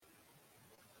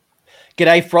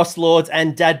G'day, Frost Lords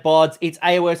and Dad Bods. It's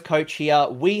AOS Coach here.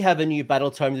 We have a new battle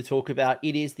tome to talk about.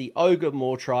 It is the Ogre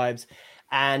Mawtribes,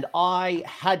 and I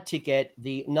had to get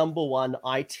the #1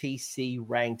 ITC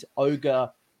ranked Ogre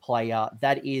player.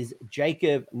 That is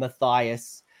Jacob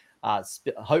Matthias.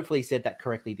 Hopefully, said that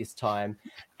correctly this time.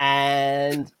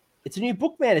 And it's a new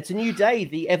book, man. It's a new day.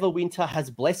 The Everwinter has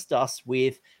blessed us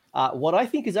with what I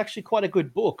think is actually quite a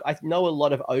good book. I know a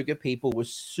lot of Ogre people were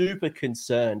super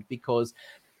concerned because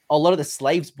a lot of the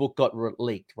Slaves book got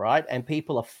leaked, right? And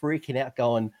people are freaking out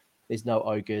going, there's no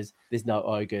ogres. There's no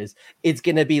ogres. It's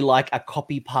going to be like a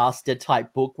copy pasta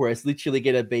type book where it's literally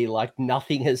going to be like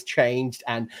nothing has changed.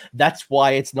 And that's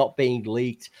why it's not being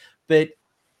leaked. But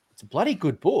it's a bloody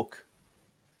good book.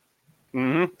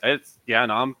 I'm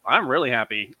really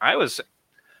happy.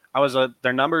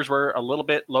 Their numbers were a little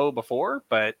bit low before,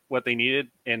 but what they needed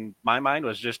in my mind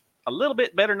was just a little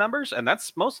bit better numbers. And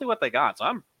that's mostly what they got. So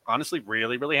I'm honestly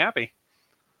really, really happy.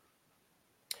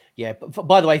 Yeah.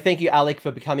 By the way, thank you, Alec,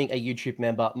 for becoming a YouTube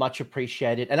member. Much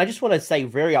appreciated. And I just want to say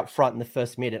very upfront in the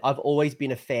first minute, I've always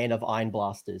been a fan of Iron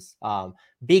Blasters.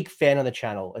 Big fan on the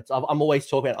channel. I'm always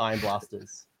talking about Iron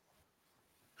Blasters.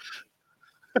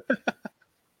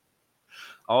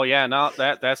 Oh yeah, no,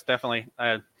 that's definitely.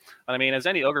 I mean, as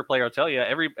any ogre player will tell you,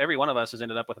 every one of us has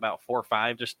ended up with about 4 or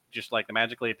 5, just like the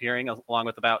magically appearing, along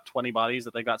with about 20 bodies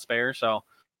that they've got spare. So,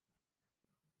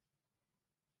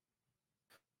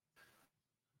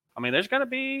 I mean, there's going to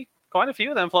be quite a few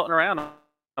of them floating around.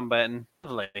 I'm betting.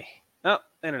 Oh, the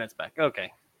internet's back.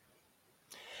 Okay.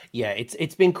 Yeah,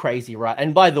 it's been crazy, right?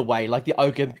 And by the way, like the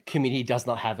Ogre community does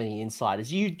not have any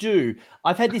insiders. You do.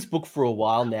 I've had this book for a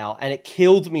while now, and it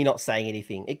killed me not saying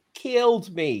anything. It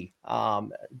killed me. I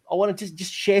want to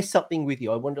just share something with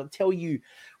you. I wanted to tell you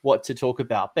what to talk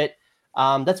about. But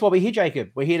that's why we're here,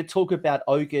 Jacob. We're here to talk about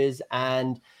ogres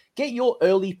and get your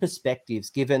early perspectives,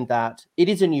 given that it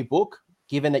is a new book,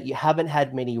 given that you haven't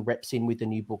had many reps in with the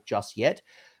new book just yet.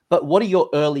 But what are your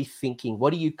early thinking?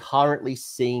 What are you currently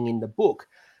seeing in the book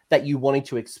that you wanting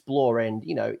to explore? And,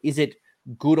 is it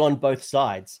good on both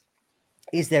sides?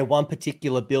 Is there one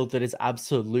particular build that is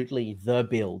absolutely the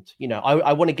build?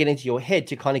 I want to get into your head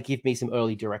to kind of give me some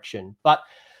early direction. But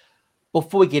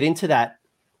before we get into that,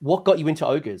 what got you into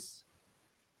ogres?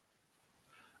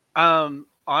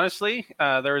 Honestly,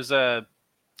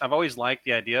 I've always liked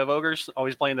the idea of ogres,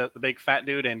 always playing the big fat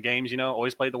dude in games,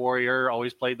 always played the warrior,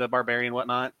 always played the barbarian,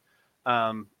 whatnot.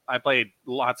 I played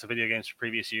lots of video games for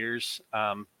previous years.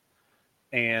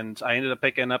 And I ended up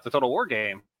picking up the Total War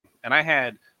game. And I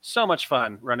had so much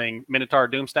fun running Minotaur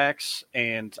Doom stacks,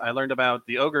 and I learned about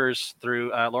the ogres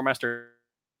through Lore Master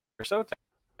Sotek.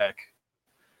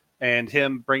 And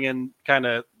him learning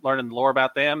the lore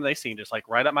about them, they seemed just like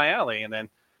right up my alley. And then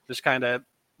just kind of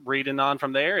reading on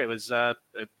from there,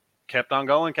 it kept on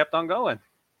going.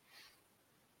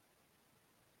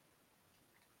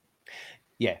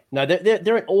 Yeah, no,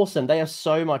 they're awesome. They are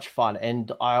so much fun.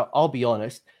 And I'll be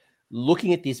honest,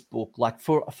 looking at this book, like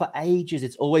for ages,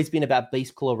 it's always been about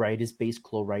Beast Claw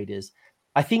Raiders.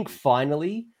 I think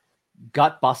finally,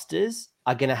 Gut Busters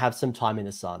are going to have some time in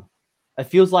the sun. It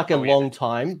feels like a long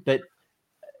time, but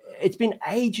it's been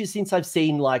ages since I've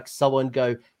seen like someone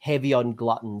go heavy on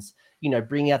gluttons,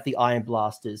 bring out the Iron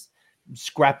Blasters,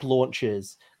 scrap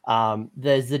launchers.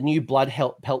 There's the new Blood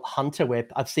Pelt Hunter where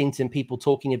I've seen some people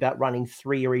talking about running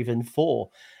 3 or even 4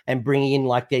 and bringing in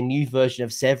like their new version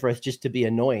of Severus just to be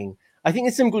annoying. I think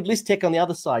there's some good list tech on the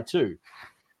other side too.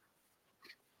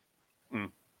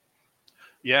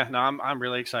 Yeah, no, I'm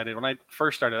really excited. When I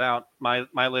first started out,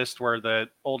 my list were the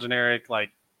old generic like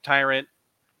Tyrant,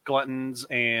 Gluttons,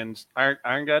 and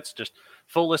Iron Guts, just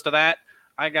full list of that.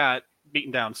 I got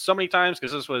beaten down so many times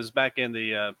because this was back in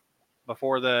the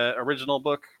before the original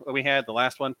book that we had, the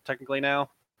last one technically now.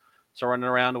 So running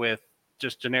around with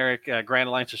just generic Grand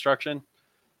Alliance Destruction.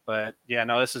 But yeah,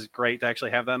 no, this is great to actually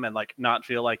have them and like not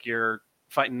feel like you're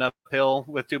fighting uphill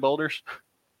with 2 boulders.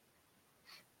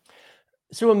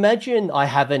 So imagine I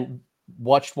haven't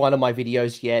watched one of my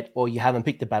videos yet, or you haven't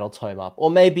picked the battle tome up,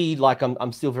 or maybe like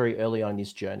I'm still very early on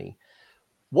this journey.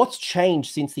 What's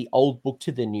changed since the old book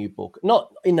to the new book?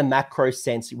 Not in the macro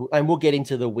sense, and we'll get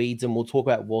into the weeds and we'll talk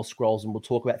about War Scrolls and we'll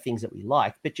talk about things that we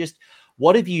like, but just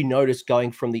what have you noticed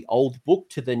going from the old book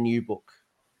to the new book?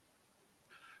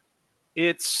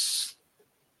 It's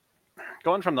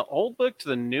going from the old book to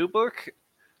the new book.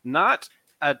 Not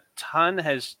a ton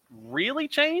has really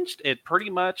changed. It pretty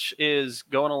much is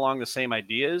going along the same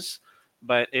ideas,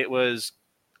 but it was,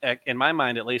 in my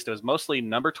mind at least, it was mostly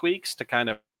number tweaks to kind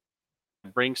of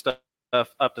bring stuff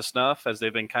up to snuff as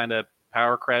they've been kind of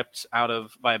power crept out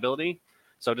of viability.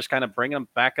 So just kind of bring them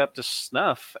back up to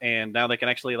snuff, and now they can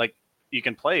actually like you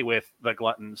can play with the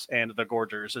Gluttons and the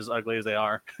Gorgers, as ugly as they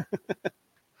are.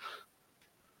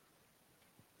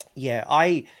 Yeah,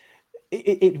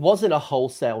 it wasn't a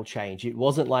wholesale change. It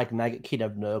wasn't like Maggot King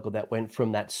of Nurgle that went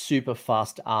from that super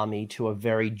fast army to a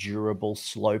very durable,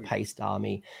 slow-paced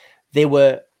army. There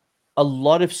were a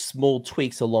lot of small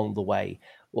tweaks along the way.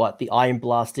 What the Iron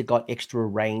Blaster got extra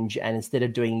range, and instead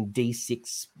of doing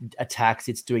D6 attacks,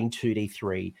 it's doing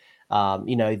 2D3.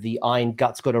 The Iron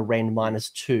Guts got a rend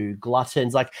 -2.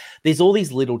 Gluttons, like there's all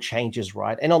these little changes,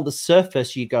 right? And on the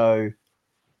surface, you go,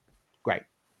 great,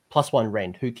 +1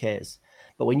 rend, who cares?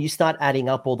 But when you start adding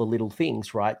up all the little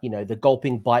things, right? The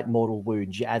Gulping Bite Mortal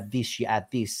Wounds, you add this, you add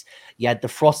the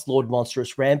Frost Lord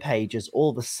Monstrous Rampages, all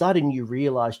of a sudden you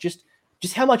realize just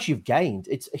how much you've gained.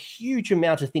 It's a huge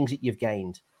amount of things that you've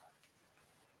gained.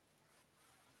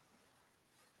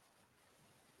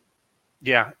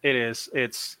 Yeah, it is.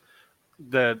 It's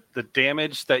the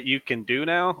damage that you can do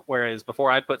now, whereas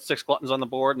before I'd put 6 Gluttons on the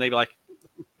board and they'd be like,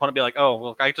 want to be like, oh,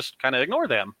 well, I just kind of ignore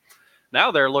them.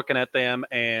 Now they're looking at them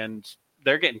and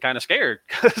they're getting kind of scared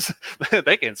because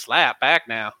they can slap back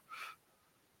now.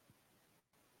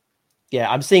 Yeah,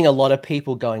 I'm seeing a lot of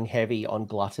people going heavy on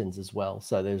Gluttons as well.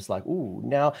 So there's like, ooh,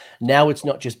 now it's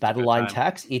not just battle line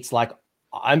tax. It's like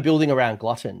I'm building around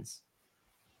Gluttons.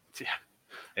 Yeah,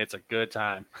 it's a good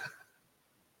time.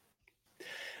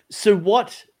 So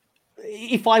what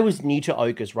if I was new to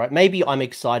Ogres, right? Maybe I'm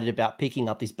excited about picking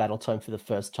up this battle tome for the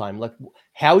first time. Like,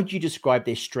 how would you describe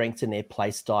their strengths and their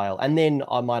play style? And then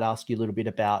I might ask you a little bit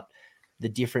about the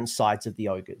different sides of the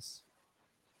Ogres.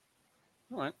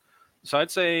 All right. So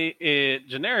I'd say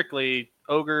generically,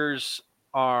 Ogres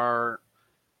are,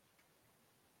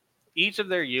 each of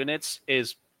their units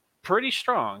is pretty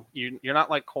strong. You're not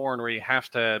like Khorne where you have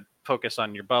to focus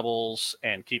on your bubbles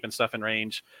and keeping stuff in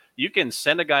range. You can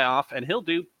send a guy off and he'll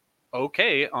do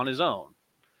okay on his own.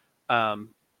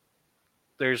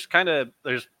 There's kind of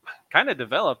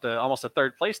developed almost a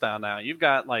third play style now. You've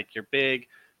got like your big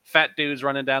fat dudes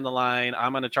running down the line.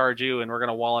 I'm going to charge you and we're going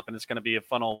to wall up and it's going to be a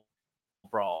funnel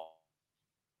brawl.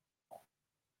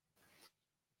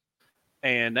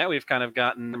 And now we've kind of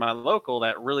gotten my local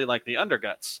that really like the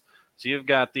underguts. So you've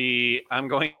got I'm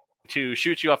going to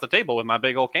shoot you off the table with my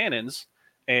big old cannons.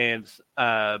 And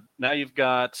now you've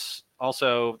got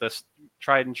also this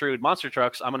tried and true monster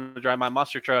trucks. I'm going to drive my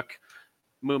monster truck.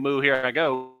 Moo moo, here I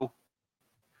go.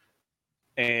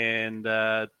 And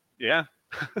yeah.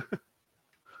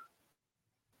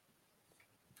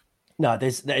 No,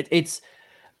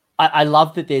 I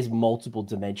love that there's multiple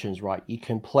dimensions, right? You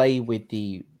can play with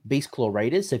the Beastclaw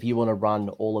Raiders. So if you want to run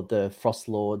all of the Frost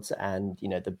Lords and,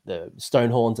 the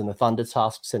Stonehorns and the Thunder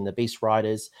Tusks and the Beast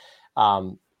Riders,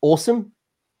 awesome.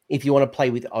 If you want to play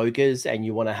with Ogres and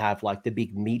you want to have like the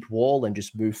big meat wall and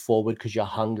just move forward because you're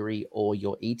hungry or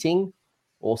you're eating,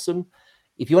 awesome.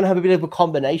 If you want to have a bit of a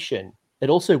combination,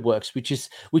 it also works, which is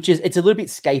it's a little bit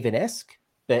Skaven-esque,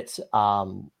 but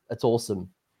it's awesome.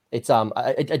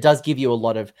 It does give you a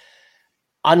lot of,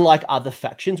 unlike other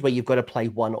factions where you've got to play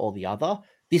one or the other,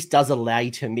 this does allow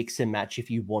you to mix and match if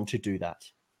you want to do that.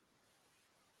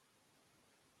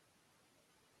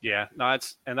 Yeah, no,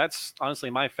 that's honestly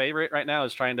my favorite right now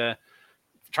is trying to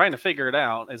figure it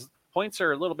out. As points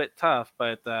are a little bit tough,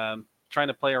 but trying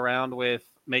to play around with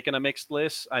making a mixed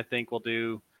list, I think will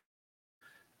do.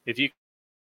 If you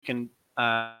can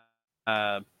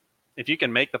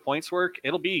make the points work,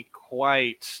 it'll be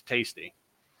quite tasty.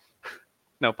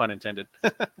 No pun intended.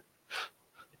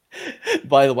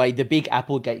 By the way, the big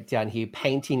Applegate down here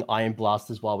painting Iron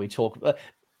Blasters while we talk.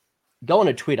 Go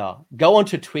onto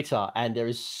Twitter, and there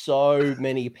is so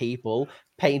many people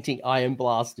painting Iron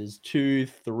Blasters, 2,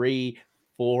 3,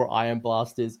 4 Iron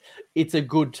Blasters. It's a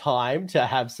good time to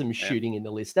have some shooting in the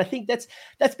list. I think that's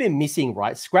been missing,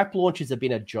 right? Scrap launches have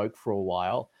been a joke for a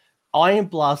while. Iron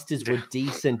Blasters were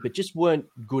decent, but just weren't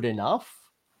good enough.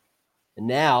 And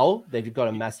now they've got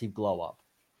a massive glow up.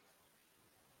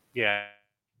 Yeah.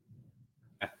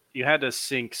 You had to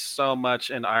sink so much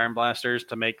in Iron Blasters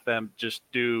to make them just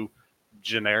do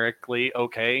generically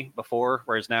okay before,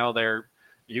 whereas now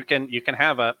you can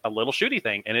have a little shooty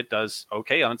thing and it does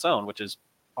okay on its own, which is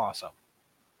awesome.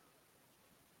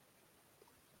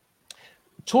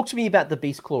 Talk to me about the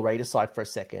Beastclaw Raider side for a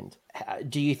second.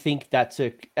 Do you think that's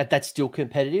still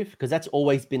competitive? Because that's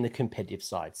always been the competitive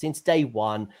side since day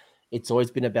one. It's always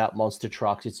been about monster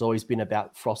trucks. It's always been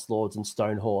about Frost Lords and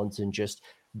Stonehorns and just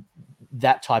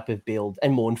that type of build,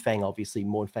 and Mournfang, obviously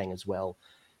Mournfang as well.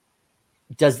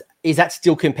 Is that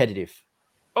still competitive?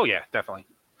 Oh yeah, definitely.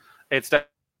 It's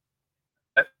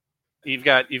you've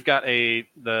got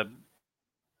the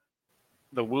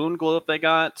wound glow up they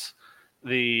got,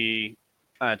 the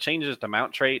Changes to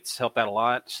mount traits help out a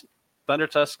lot. Thunder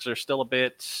Tusks are still a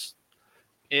bit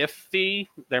iffy.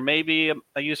 There may be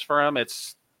a use for them.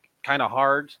 It's kind of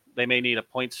hard. They may need a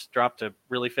points drop to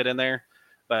really fit in there.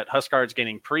 But Huskard's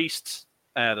gaining Priest,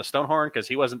 the Stonehorn, because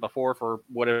he wasn't before for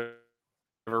whatever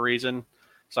reason.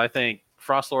 So I think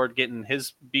Frostlord getting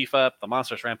his beef up, the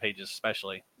Monstrous Rampages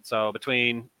especially. So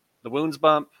between the Wounds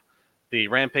bump, the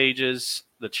Rampages,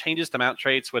 the changes to mount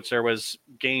traits, which there was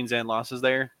gains and losses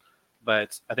there,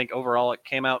 but I think overall it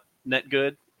came out net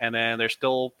good. And then there's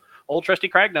still old trusty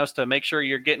Kragnos to make sure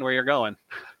you're getting where you're going.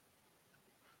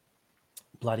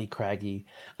 Bloody Craggy.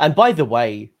 And by the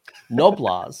way,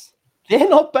 Noblars, they're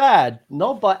not bad.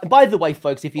 By the way,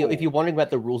 folks, if you're wondering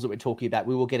about the rules that we're talking about,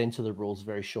 we will get into the rules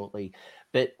very shortly.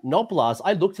 But Noblars,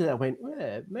 I looked at that and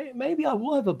went, maybe I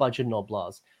will have a bunch of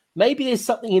Noblars. Maybe there's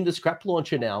something in the scrap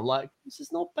launcher now. I'm like, this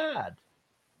is not bad.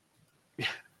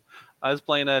 I was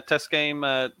playing a test game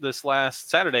this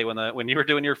last Saturday when you were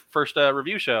doing your first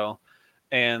review show,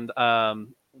 and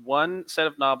one set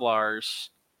of Noblars,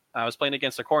 I was playing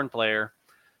against a Corn player.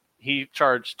 He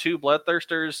charged 2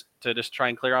 Bloodthirsters to just try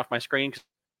and clear off my screen because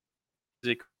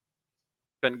he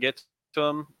couldn't get to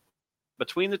him.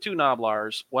 Between the 2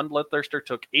 Noblars, one Bloodthirster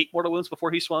took 8 mortal wounds before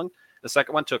he swung. The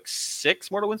second one took 6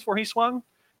 mortal wounds before he swung.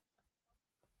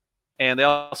 And they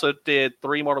also did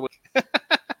 3 mortal wounds.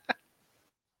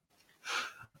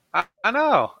 I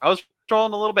know. I was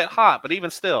trolling a little bit hot, but even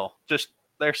still, just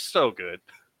they're so good.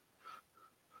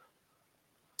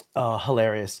 Oh,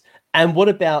 hilarious. And what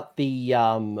about the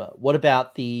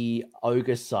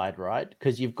ogre side, right?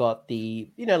 Because you've got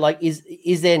the,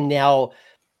 is there now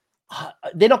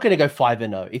they're not going to go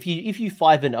 5-0. If you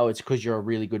 5-0, it's because you're a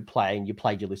really good player and you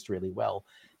played your list really well.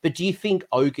 But do you think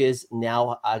ogres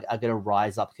now are going to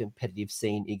rise up competitive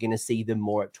scene? You're going to see them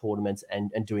more at tournaments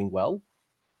and doing well?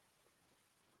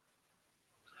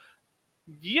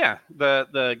 Yeah,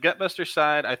 the Gutbuster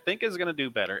side I think is going to do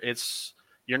better.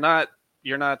 You're not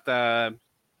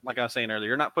like I was saying earlier,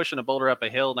 you're not pushing a boulder up a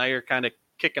hill. Now you're kind of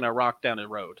kicking a rock down a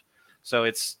road. So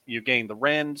you gained the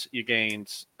rend, you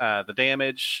gained the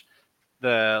damage,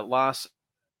 the loss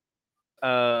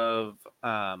of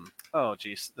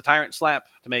the Tyrant Slap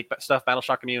to make stuff Battle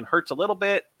Shock immune hurts a little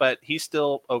bit, but he's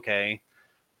still okay.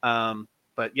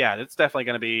 But yeah, it's definitely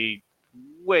going to be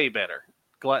way better.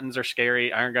 Gluttons are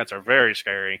scary. Iron Guts are very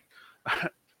scary.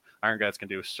 Iron Guts can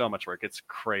do so much work. It's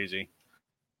crazy.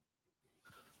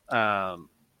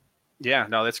 Yeah,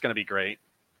 no, that's going to be great.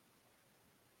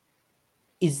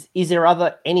 Is there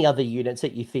any other units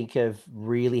that you think have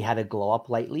really had a glow up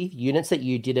lately? Units that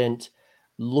you didn't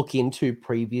look into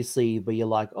previously, where you're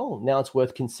like, oh, now it's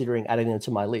worth considering adding them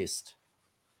to my list?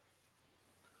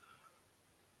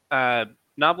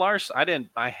 Noblars,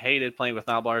 I hated playing with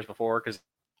Noblars before because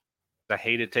I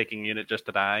hated taking unit just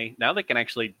to die. Now they can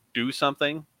actually do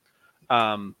something.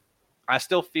 I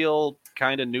still feel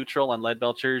kind of neutral on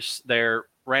Leadbelchers. Their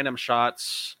random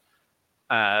shots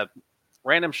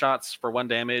for 1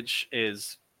 damage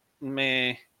is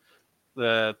meh.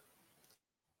 But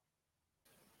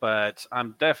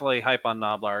I'm definitely hype on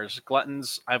Noblars.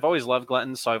 Gluttons, I've always loved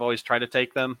Gluttons, so I've always tried to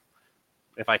take them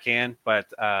if I can. But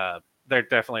they're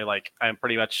definitely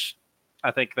I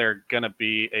think they're going to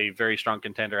be a very strong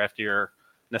contender after your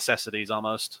necessities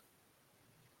almost.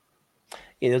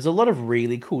 Yeah, there's a lot of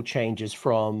really cool changes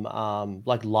from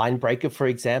like Line Breaker, for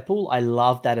example. I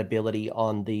love that ability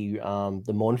on the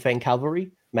Mournfang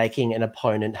Cavalry, making an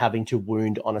opponent having to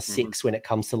wound on a 6 when it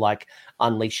comes to like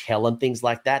Unleash Hell and things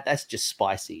like that. That's just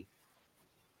spicy.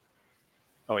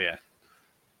 Oh yeah,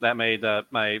 that made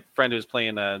my friend who's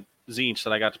playing Tzeentch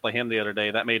that I got to play him the other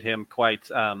day. That made him quite.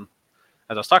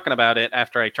 As I was talking about it,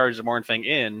 after I charged the Mournfang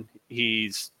in,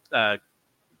 he's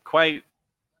quite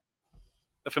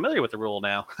familiar with the rule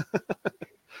now.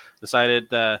 Decided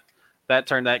that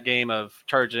turned that game of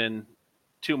charging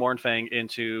 2 Mournfang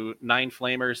into 9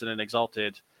 Flamers and an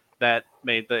Exalted. That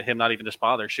made him not even just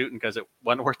bother shooting because it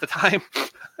wasn't worth the time.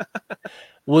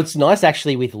 Well, it's nice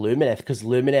actually with Lumineth, because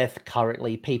Lumineth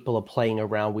currently people are playing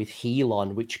around with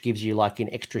Healon, which gives you like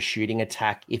an extra shooting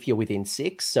attack if you're within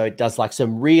 6. So it does like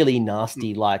some really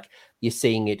nasty, like you're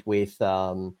seeing it with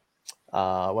what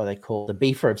are they called? The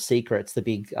Beaver of Secrets, the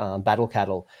big battle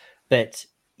cattle. But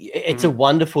it's a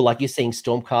wonderful, like you're seeing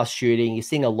Stormcast shooting, you're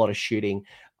seeing a lot of shooting.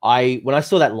 When I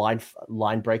saw that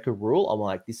line breaker rule, I'm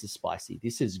like, this is spicy.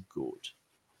 This is good.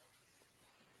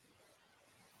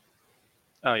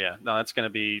 Oh yeah, no, that's going to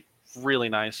be really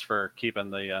nice for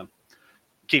keeping a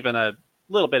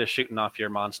little bit of shooting off your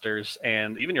monsters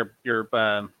and even your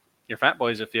fat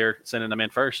boys if you're sending them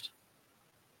in first.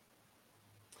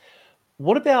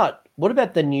 What about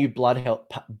the new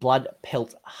Blood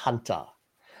Pelt Hunter?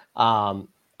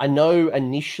 I know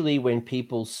initially when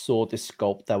people saw the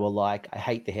sculpt, they were like, I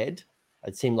hate the head.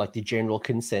 It seemed like the general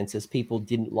consensus. People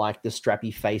didn't like the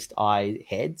strappy faced eye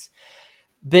heads.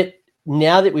 But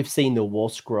now that we've seen the War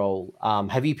Scroll,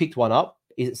 have you picked one up?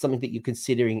 Is it something that you're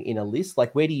considering in a list?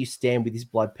 Like, where do you stand with this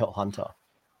Blood Pelt Hunter?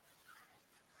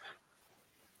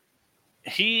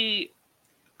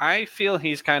 I feel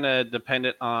he's kind of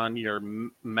dependent on your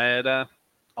meta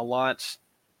a lot.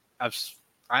 I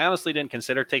honestly didn't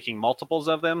consider taking multiples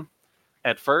of them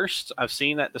at first. I've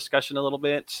seen that discussion a little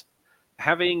bit.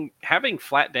 Having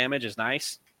flat damage is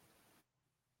nice,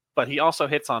 but he also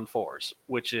hits on 4s,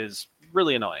 which is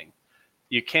really annoying.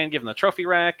 You can give him the trophy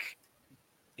rack.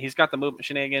 He's got the movement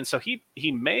shenanigans, so he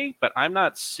may, but I'm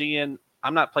not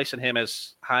placing him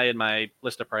as high in my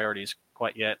list of priorities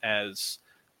quite yet as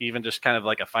even just kind of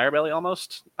like a Firebelly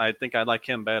almost. I think I'd like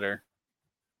him better.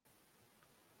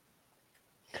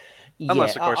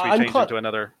 Unless, of course, we change into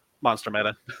another monster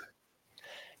meta.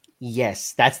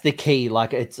 Yes, that's the key.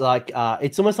 Like it's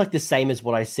almost like the same as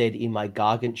what I said in my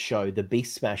Gargant show, the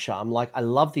Beast Smasher. I'm like, I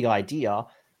love the idea.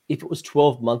 If it was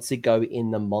 12 months ago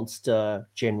in the Monster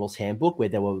General's Handbook where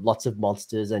there were lots of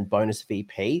monsters and bonus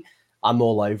VP, I'm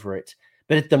all over it.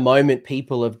 But at the moment,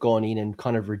 people have gone in and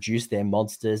kind of reduced their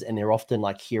monsters, and they're often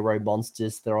like hero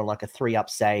monsters. They're on like a 3-up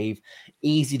save,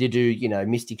 easy to do,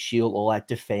 Mystic Shield, all out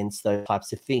defense, those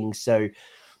types of things. So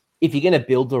if you're going to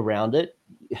build around it,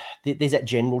 there's that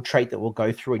general trait that we'll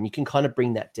go through, and you can kind of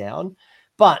bring that down.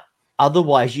 But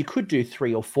otherwise, you could do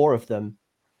 3 or 4 of them.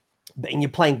 And you're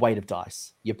playing weight of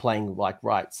dice. You're playing like,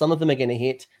 right, some of them are going to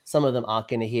hit, some of them aren't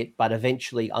going to hit, but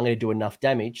eventually I'm going to do enough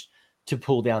damage to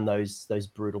pull down those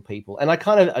brutal people. And I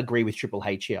kind of agree with Triple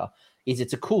H here.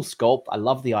 It's a cool sculpt. I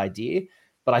love the idea,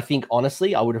 but I think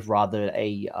honestly, I would have rather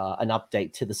an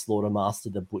update to the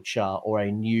Slaughtermaster, the Butcher, or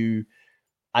a new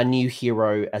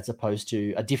hero as opposed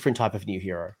to a different type of new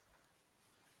hero.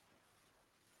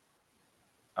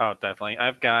 Oh, definitely.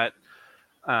 I've got.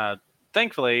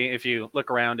 Thankfully, if you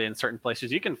look around in certain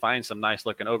places, you can find some nice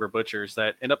looking ogre butchers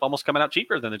that end up almost coming out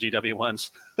cheaper than the GW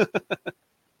ones.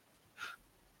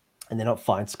 And they're not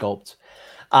fine sculpt.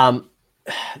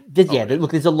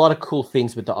 Look, there's a lot of cool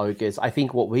things with the ogres. I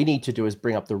think what we need to do is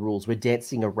bring up the rules. We're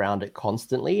dancing around it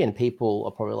constantly, and people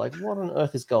are probably like, what on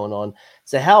earth is going on?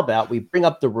 So how about we bring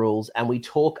up the rules and we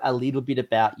talk a little bit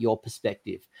about your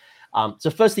perspective? So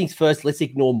first things first, let's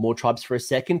ignore Mawtribes for a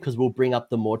second, because we'll bring up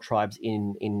the Mawtribes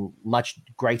in much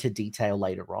greater detail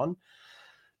later on.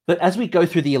 But as we go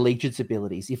through the allegiance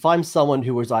abilities, if I'm someone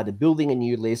who is either building a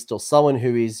new list or someone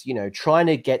who is, trying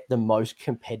to get the most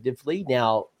competitively,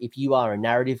 now, if you are a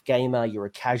narrative gamer, you're a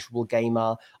casual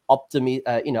gamer,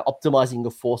 optimizing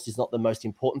your force is not the most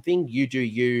important thing. You do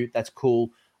you, that's cool.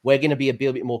 We're going to be a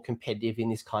bit more competitive in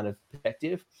this kind of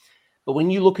perspective. But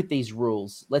when you look at these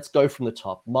rules, let's go from the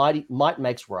top. Might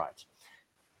makes right.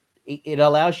 It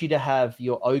allows you to have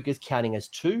your ogres counting as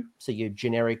 2. So your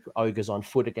generic ogres on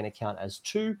foot are going to count as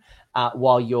 2,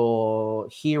 while your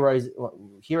heroes are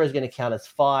going to count as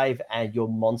 5, and your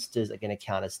monsters are going to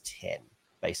count as 10,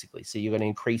 basically. So you're going to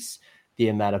increase the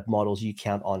amount of models you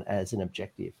count on as an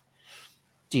objective.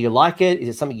 Do you like it? Is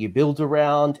it something you build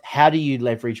around? How do you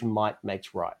leverage might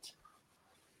makes right?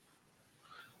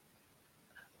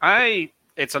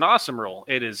 It's an awesome rule.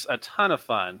 It is a ton of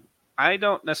fun. I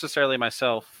don't necessarily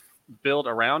myself build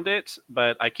around it,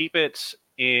 but I keep it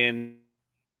in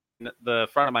the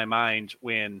front of my mind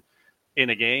when in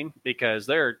a game, because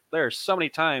there are so many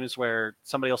times where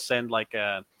somebody will send like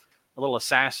a little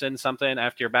assassin something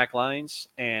after your back lines,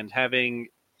 and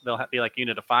they'll be like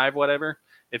unit of 5, whatever.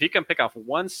 If you can pick off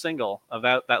one single of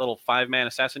that little 5-man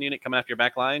assassin unit coming after your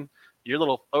back line, your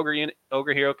little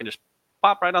ogre hero can just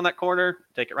pop right on that corner,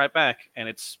 take it right back, and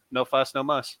it's no fuss, no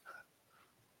muss.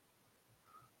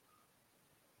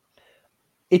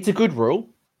 It's a good rule.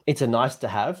 It's a nice to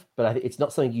have, but it's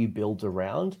not something you build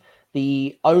around.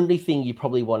 The only thing you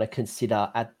probably want to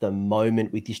consider at the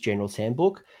moment with this General's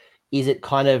Handbook is it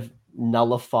kind of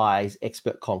nullifies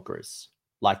Expert Conquerors.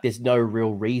 Like, there's no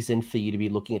real reason for you to be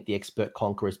looking at the Expert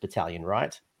Conquerors battalion,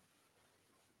 right?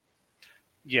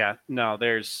 Yeah, no,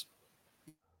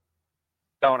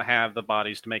 don't have the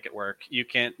bodies to make it work. You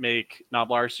can't make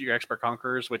Gnoblars your Expert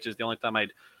Conquerors, which is the only time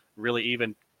I'd really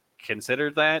even consider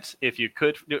that. If you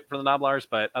could do it for the Gnoblars,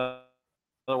 but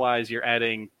otherwise you're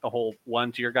adding a whole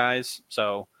 1 to your guys.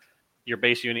 So your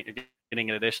base unit, you're getting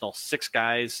an additional 6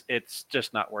 guys. It's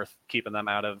just not worth keeping them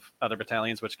out of other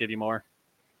battalions, which give you more.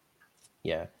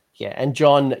 Yeah. And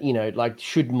John,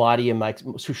 should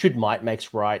might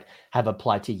makes right have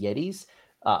applied to Yetis?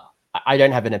 I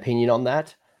don't have an opinion on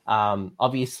that.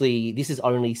 Obviously, this is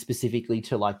only specifically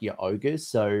to like your ogres.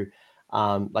 So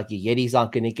Like your Yetis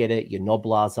aren't going to get it, your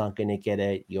Noblars aren't going to get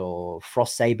it, your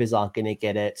Frost Sabers aren't going to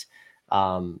get it.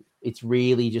 It's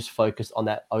really just focused on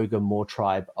that Ogre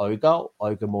Mawtribe Ogre,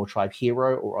 Ogre Mawtribe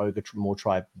Hero, or Ogre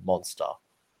Mawtribe Monster.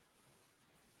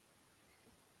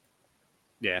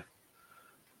 Yeah.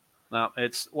 Now,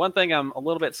 it's one thing I'm a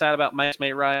little bit sad about Mice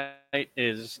Made Right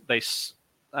is they,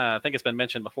 I think it's been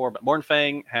mentioned before, but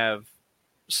Mornfang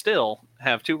still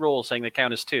have 2 rules saying they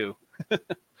count as 2.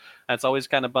 That's always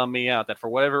kind of bummed me out that for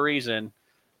whatever reason,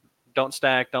 don't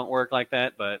stack, don't work like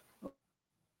that, but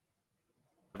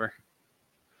whatever.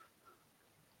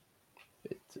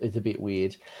 It's a bit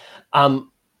weird.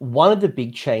 One of the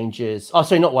big changes. Oh,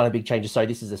 sorry, not one of the big changes. Sorry,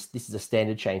 this is a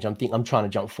standard change. I'm trying to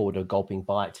jump forward to a Gulping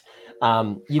Bite.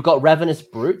 You've got Ravenous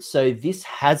Brute. So this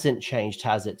hasn't changed,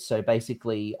 has it? So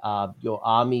basically, your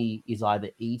army is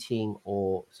either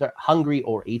hungry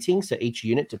or eating. So each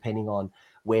unit, depending on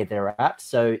where they're at.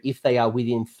 So if they are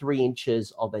within 3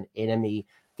 inches of an enemy,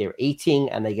 they're eating,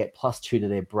 and they get +2 to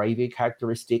their bravery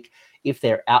characteristic. If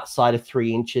they're outside of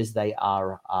 3 inches, they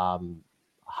are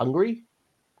hungry.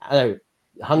 And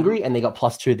they got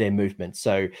 +2 to their movement.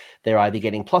 So they're either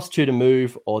getting +2 to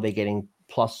move, or they're getting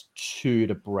 +2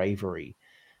 to bravery.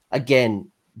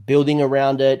 Again, building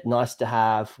around it, nice to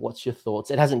have. What's your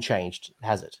thoughts? It hasn't changed,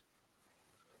 has it?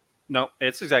 No,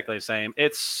 it's exactly the same.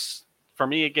 It's, for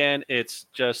me, again, it's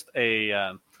just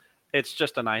a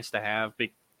nice to have.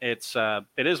 It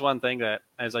is one thing that,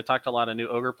 as I talked to a lot of new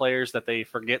Ogre players, that they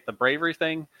forget the bravery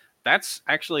thing. That's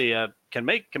actually can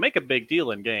make a big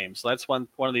deal in games. So that's one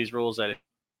of these rules that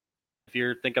if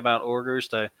you're thinking about Ogres,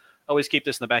 to always keep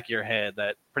this in the back of your head,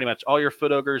 that pretty much all your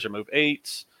Foot Ogres are move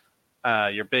 8s,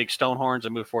 your big Stonehorns are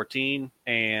move 14,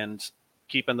 and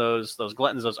keeping those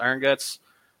Gluttons, those Iron Guts,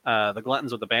 the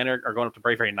Gluttons with the banner are going up to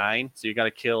bravery 9, so you got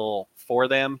to kill 4 of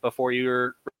them before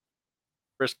you're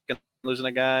risking losing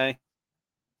a guy.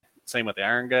 Same with the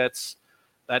Iron Guts.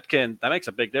 That makes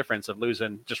a big difference of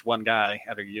losing just one guy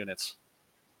out of your units.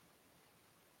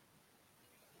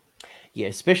 Yeah,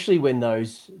 especially when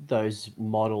those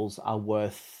models are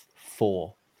worth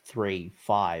 4, 3,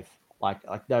 5.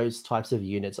 Like those types of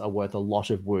units are worth a lot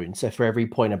of wounds. So for every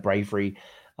point of bravery,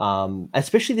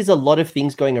 especially there's a lot of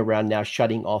things going around now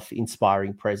shutting off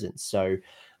Inspiring Presence. So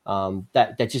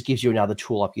that just gives you another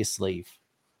tool up your sleeve.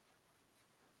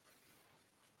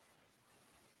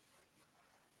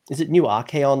 Is it new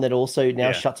Archaon that also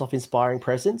now shuts off Inspiring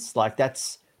Presence? Like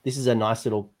this is a nice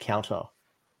little counter.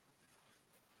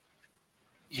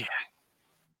 Yeah.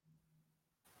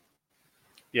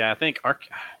 Yeah, I think I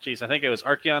think it was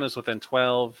Archaon is within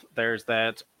 12. There's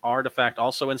that artifact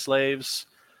also enslaves,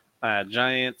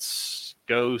 giants,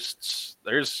 ghosts.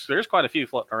 There's quite a few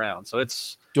floating around. So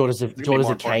it's Daughters of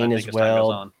Cain as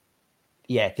well.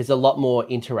 Yeah, there's a lot more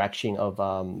interaction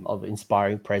of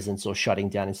Inspiring Presence or shutting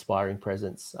down Inspiring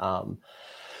Presence.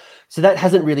 So that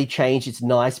hasn't really changed. It's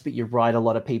nice, but you're right. A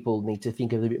lot of people need to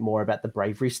think a little bit more about the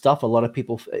bravery stuff. A lot of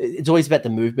people, it's always about the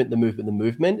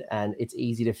movement, and it's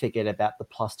easy to forget about the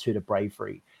 +2 to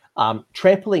bravery.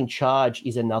 Trampoline Charge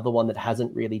is another one that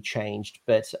hasn't really changed,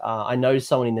 but I know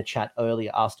someone in the chat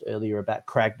asked earlier about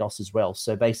Kragnos as well.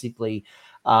 So basically,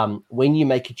 when you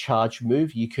make a charge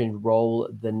move, you can roll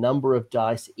the number of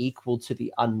dice equal to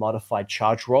the unmodified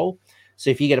charge roll. So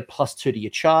if you get a +2 to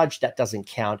your charge, that doesn't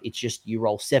count. It's just you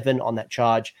roll 7 on that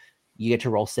charge. You get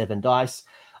to roll 7 dice.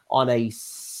 On a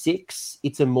 6,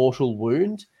 it's a mortal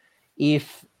wound.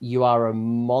 If you are a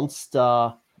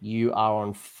monster, you are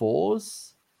on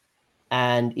 4s.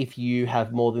 And if you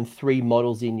have more than 3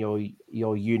 models in your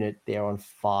unit, they're on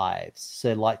 5s.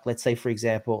 So like, let's say, for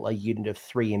example, a unit of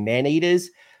 3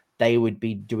 Man-Eaters, they would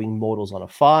be doing mortals on a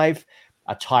 5.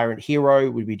 A Tyrant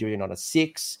Hero would be doing it on a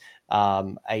 6.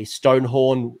 A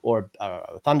Stonehorn or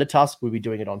a Thunder Tusk would be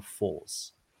doing it on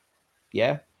 4s.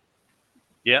 Yeah.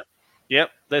 Yep.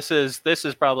 This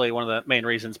is probably one of the main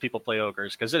reasons people play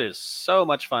Ogres, because it is so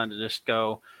much fun to just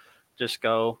go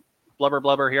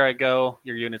blubber. Here I go.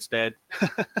 Your unit's dead.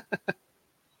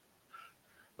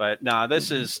 But nah, this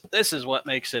is what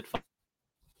makes it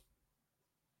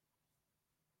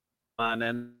fun.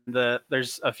 And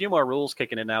there's a few more rules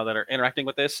kicking in now that are interacting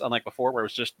with this, unlike before, where it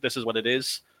was just this is what it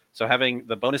is. So having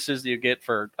the bonuses that you get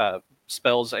for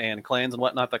spells and clans and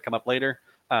whatnot that come up later,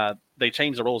 they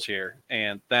change the rules here,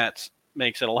 and that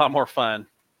makes it a lot more fun.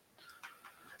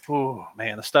 Ooh,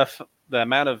 man, the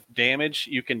amount of damage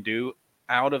you can do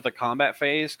out of the combat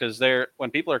phase, because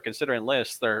when people are considering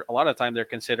lists, a lot of time they're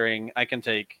considering I can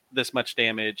take this much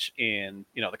damage in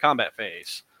the combat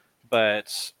phase,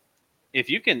 but if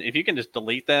you can just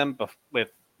delete them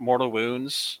with mortal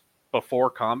wounds before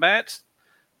combat,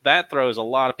 that throws a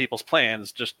lot of people's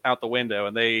plans just out the window,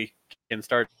 and they can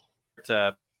start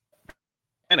to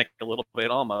panic a little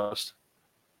bit almost.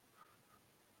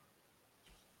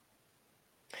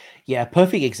 Yeah, a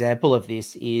perfect example of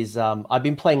this is I've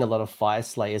been playing a lot of Fire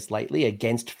Slayers lately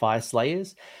against Fire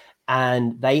Slayers,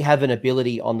 and they have an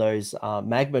ability on those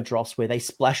magma drops where they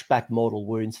splash back mortal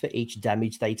wounds for each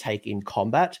damage they take in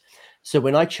combat. So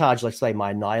when I charge, let's say,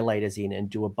 my Annihilators in and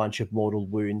do a bunch of mortal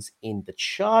wounds in the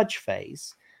charge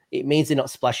phase, it means they're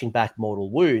not splashing back mortal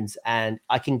wounds, and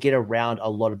I can get around a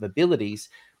lot of abilities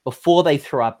before they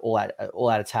throw up all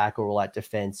out attack or all out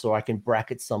defense, or I can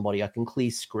bracket somebody, I can clear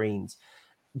screens.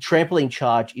 Trampling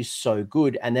charge is so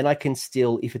good, and then I can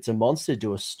still, if it's a monster,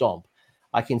 do a stomp.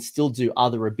 I can still do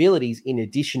other abilities in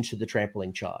addition to the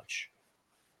trampling charge.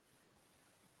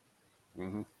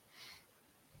 Mm-hmm.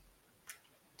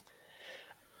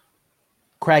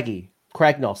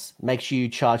 Kragnos makes you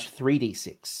charge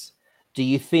 3d6. Do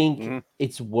you think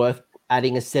it's worth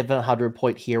adding a 700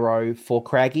 point hero for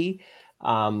Craggy to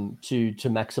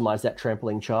maximize that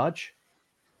trampling charge?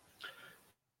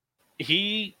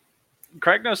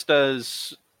 Kragnos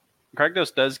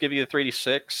does give you a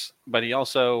 3d6, but he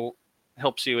also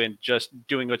helps you in just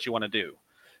doing what you want to do.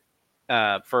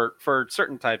 For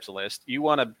certain types of lists, you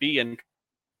want to be in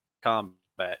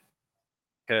combat,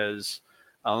 because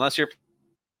unless you're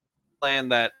playing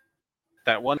that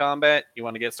one combat, you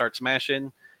want to start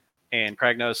smashing, and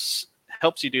Kragnos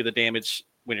helps you do the damage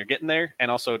when you're getting there,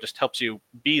 and also just helps you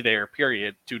be there,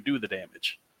 period, to do the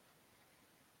damage.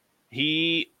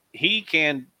 He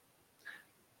can...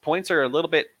 Points are a little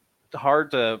bit hard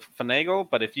to finagle,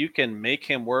 but if you can make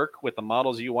him work with the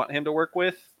models you want him to work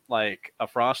with, like a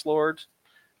Frost Lord,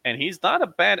 and he's not a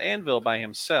bad anvil by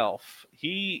himself,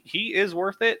 he is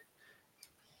worth it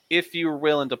if you're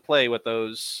willing to play with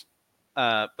the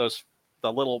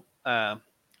little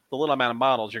amount of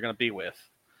models you're going to be with,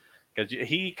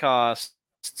 because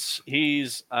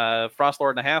he's Frost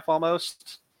Lord and a half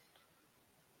almost,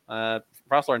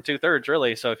 Frost Lord and 2/3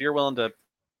 really. So if you're willing to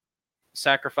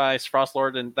sacrifice Frost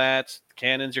Lord and that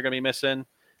cannons you're going to be missing,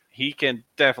 he can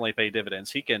definitely pay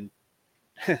dividends. He can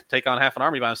take on half an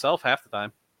army by himself half the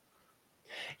time.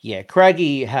 Yeah,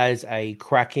 Craggy has a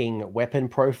cracking weapon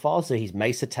profile, so his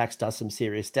mace attacks does some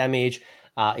serious damage.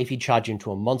 If you charge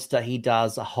into a monster, he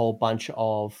does a whole bunch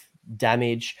of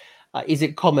damage. Is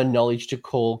it common knowledge to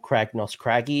call Kragnos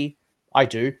Craggy? I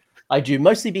do,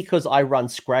 mostly because I run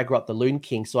Scragrup the Loon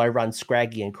King, so I run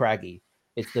Scraggy and Craggy.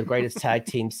 It's the greatest tag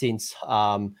team since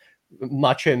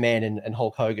Macho Man and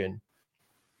Hulk Hogan.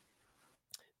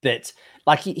 That,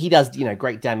 like, he does,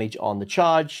 great damage on the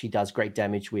charge. He does great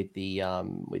damage with the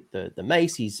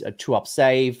mace. He's a 2-up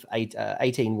save,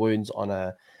 18 wounds on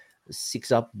a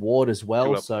 6-up ward as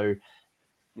well. So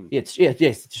it's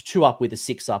 2-up with a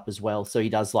 6-up as well. So he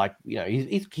does, like,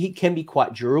 he can be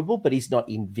quite durable, but he's not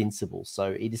invincible.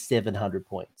 So it is 700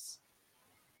 points.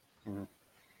 Mm-hmm.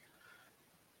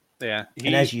 Yeah,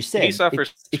 and as you said, he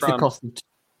suffers it's the cost of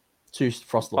 2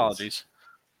 Frost Lords. Apologies.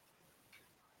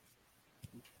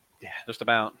 Yeah, just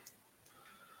about.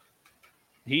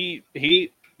 The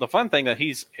fun thing that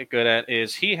he's good at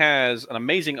is he has an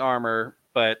amazing armor,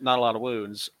 but not a lot of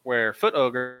wounds, where Foot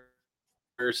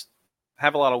Ogres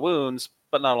have a lot of wounds,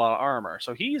 but not a lot of armor.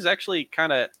 So he's actually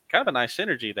kind of a nice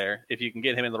synergy there if you can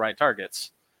get him in the right targets,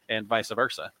 and vice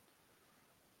versa.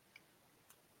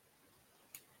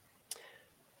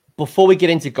 Before we get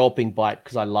into Gulping Bite,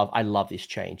 because I love this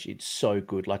change. It's so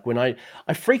good. Like, when I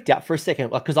freaked out for a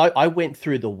second, because I went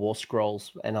through the War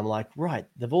Scrolls and I'm like, right,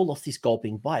 they've all lost this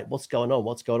Gulping Bite. What's going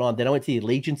on? Then I went to the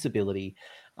Allegiance ability,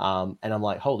 and I'm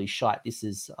like, holy shite, this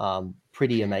is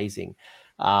pretty amazing.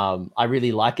 I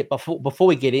really like it. Before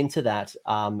we get into that,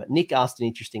 Nick asked an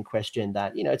interesting question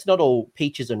that, it's not all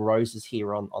peaches and roses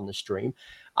here on the stream.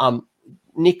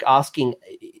 Nick asking,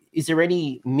 is there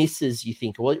any misses you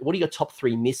think? What are your top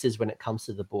 3 misses when it comes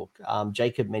to the book?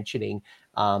 Jacob mentioning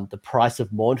the price of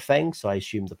Mournfang, so I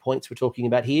assume the points we're talking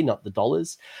about here, not the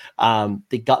dollars. The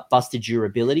Gutbuster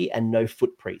durability and no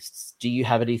foot priests. Do you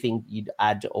have anything you'd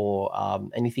add, or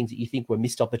anything that you think were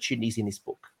missed opportunities in this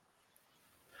book?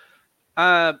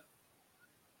 The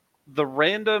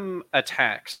random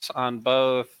attacks on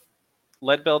both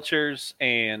Leadbelchers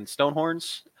and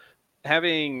Stonehorns.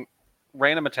 Having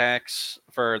random attacks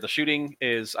for the shooting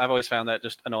I've always found that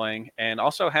just annoying. And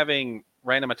also having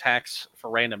random attacks for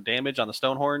random damage on the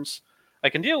Stonehorns. I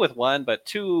can deal with 1, but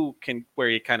 2 can wear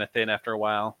you kind of thin after a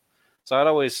while. So I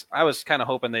was kind of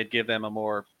hoping they'd give them a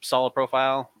more solid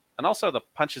profile. And also the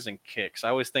punches and kicks.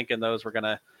 I was thinking those were going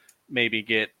to maybe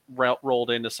get rolled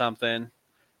into something.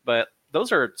 But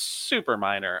those are super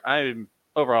minor. I'm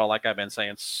overall, like I've been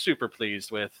saying, super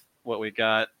pleased with what we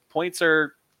got. Points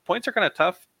are kind of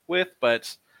tough with,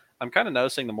 but I'm kind of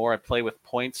noticing the more I play with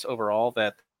points overall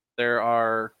that there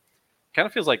are kind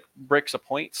of feels like bricks of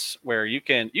points where you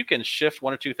can shift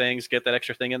one or two things, get that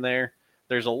extra thing in there.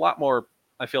 There's a lot more,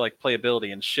 I feel like,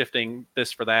 playability and shifting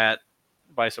this for that,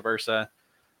 vice versa,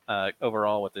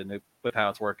 overall with how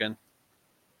it's working.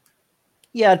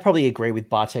 Yeah, I'd probably agree with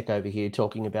Bartek over here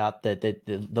talking about the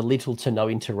little to no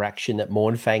interaction that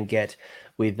Mournfang get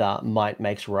with Might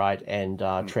Makes Right and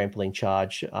Trampling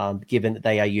Charge, given that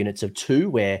they are units of 2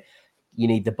 where you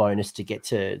need the bonus to get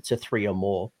to 3 or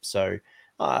more. So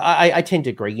I tend to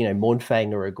agree.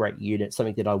 Mournfang are a great unit,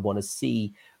 something that I want to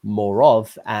see more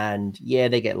of. And yeah,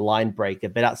 they get Line Breaker,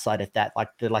 but outside of that,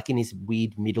 they're like in this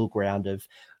weird middle ground of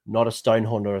not a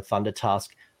Stonehorn or a Thunder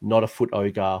Tusk, not a Foot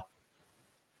Ogre,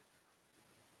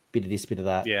 bit of this, bit of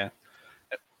that. Yeah.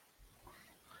 And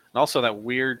also that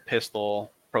weird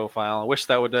pistol profile. I wish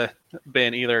that would have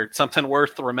been either something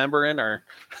worth remembering or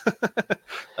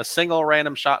a single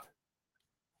random shot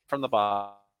from the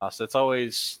boss. It's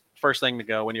always first thing to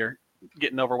go when you're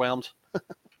getting overwhelmed.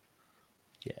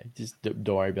 Yeah, just don't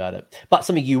worry about it. But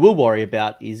something you will worry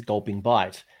about is Gulping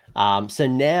Bite. So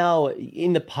now,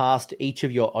 in the past, each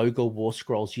of your Ogre War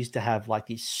Scrolls used to have like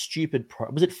these stupid,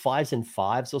 was it 5s and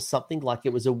 5s or something? Like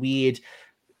it was a weird,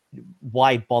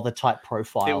 why bother type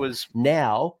profile. It was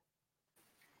now.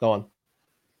 Go on.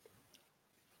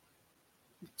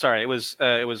 Sorry, it was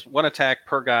 1 attack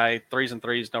per guy, 3s and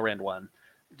 3s, no rend 1.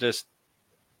 Just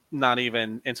not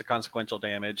even inconsequential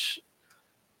damage.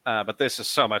 But this is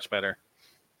so much better.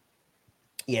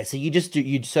 Yeah, so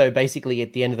so basically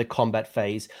at the end of the combat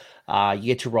phase, you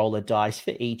get to roll a dice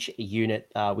for each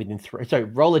unit within 3. So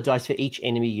roll a dice for each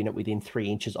enemy unit within 3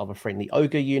 inches of a friendly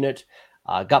ogre unit,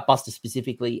 Gutbuster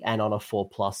specifically, and on a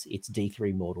 4+, it's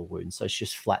D3 mortal wounds. So it's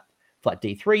just flat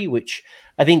D3, which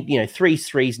I think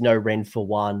 3s, no rend for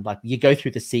 1. Like you go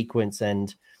through the sequence,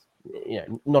 and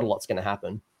not a lot's going to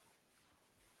happen.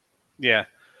 Yeah,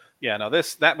 no,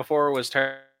 that before was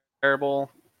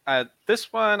terrible.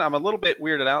 This one I'm a little bit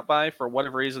weirded out by for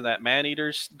whatever reason that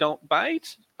man-eaters don't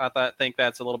bite. I think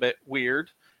that's a little bit weird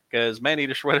because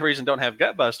man-eaters for whatever reason don't have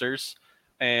Gutbusters,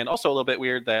 and also a little bit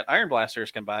weird that Iron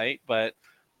Blasters can bite. But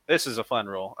this is a fun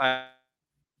rule.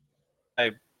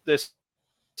 This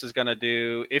is gonna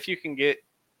do if you can get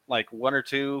like 1 or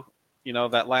 2,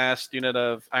 that last unit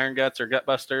of Iron Guts or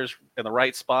Gutbusters in the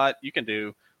right spot, you can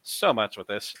do so much with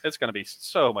this. It's gonna be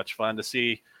so much fun to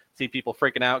see people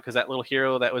freaking out because that little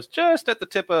hero that was just at the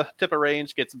tip of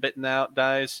range gets bitten out,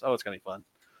 dies. Oh, it's gonna be fun.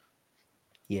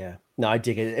 Yeah, no, I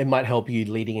dig it. It might help you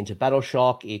leading into Battle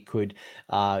Shock. It could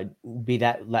be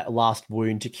that last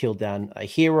wound to kill down a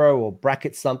hero or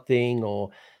bracket something,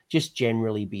 or just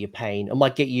generally be a pain. It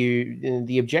might get you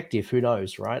the objective. Who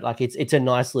knows, right? Like it's a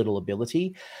nice little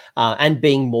ability. And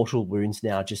being mortal wounds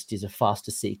now just is a faster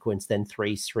sequence than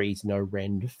 3s, no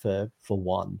rend for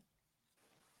 1.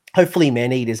 Hopefully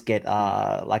man-eaters get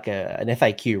like an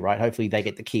FAQ, right? Hopefully they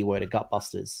get the keyword of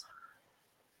Gutbusters.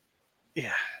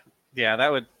 Yeah,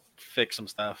 that would fix some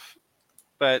stuff.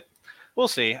 But we'll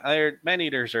see.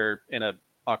 Man-eaters are in an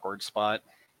awkward spot.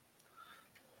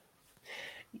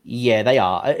 Yeah, they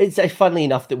are. It's funnily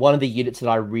enough that one of the units that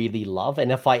I really love,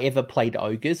 and if I ever played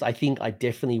ogres, I think I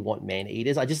definitely want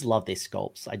man-eaters. I just love their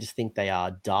sculpts. I just think they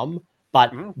are dumb,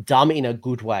 but dumb in a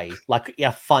good way, like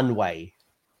a fun way.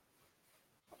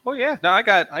 Oh yeah, no, I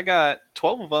got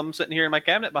 12 of them sitting here in my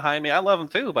cabinet behind me. I love them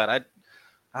too, but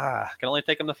I can only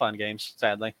take them to fun games,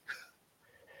 sadly.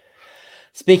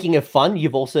 Speaking of fun,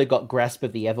 you've also got Grasp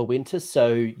of the Everwinter.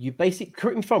 So you basically,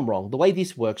 correct me if I'm wrong, the way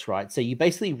this works, right? So you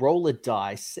basically roll a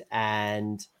dice,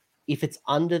 and if it's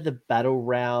under the battle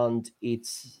round,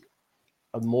 it's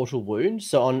a mortal wound.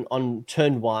 So on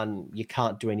turn 1, you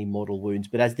can't do any mortal wounds,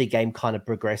 but as the game kind of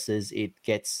progresses, it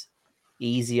gets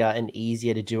easier and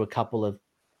easier to do a couple of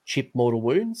chip mortal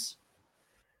wounds.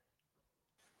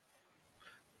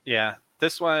 Yeah,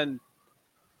 this one,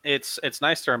 it's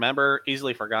nice to remember,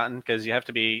 easily forgotten, because you have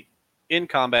to be in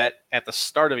combat at the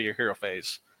start of your hero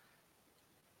phase,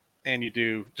 and you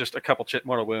do just a couple chip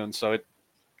mortal wounds. So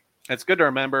it's good to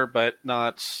remember, but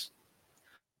not.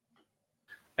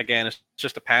 Again, it's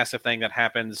just a passive thing that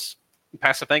happens.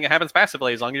 Passively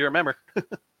as long as you remember.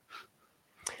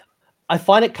 I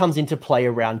find it comes into play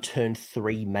around turn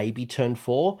 3, maybe turn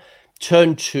 4.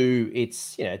 Turn 2,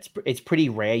 it's pretty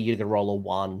rare you to roll a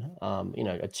 1,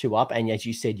 a 2 up, and as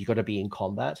you said, you got to be in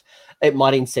combat. It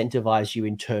might incentivize you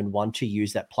in turn 1 to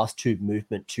use that +2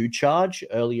 movement to charge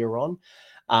earlier on.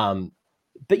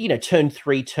 But turn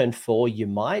 3, turn 4, you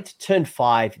might. Turn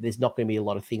 5, there's not going to be a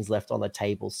lot of things left on the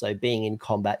table, so being in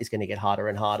combat is going to get harder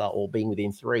and harder, or being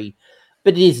within 3.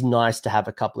 But it is nice to have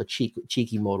a couple of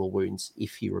cheeky mortal wounds,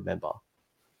 if you remember.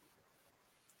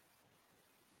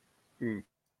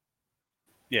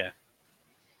 Yeah.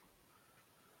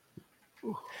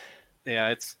 Yeah,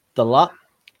 it's the luck.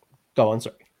 Go on,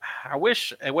 sorry. I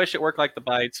wish it worked like the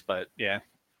bites, but yeah.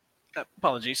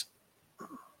 Apologies.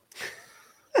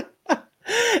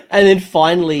 And then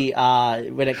finally,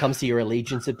 when it comes to your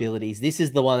allegiance abilities, this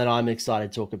is the one that I'm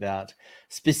excited to talk about.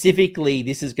 Specifically,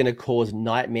 this is going to cause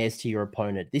nightmares to your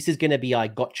opponent. This is going to be I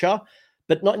gotcha,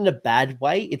 but not in a bad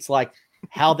way. It's like,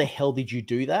 how the hell did you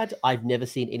do that? I've never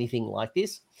seen anything like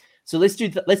this. So let's do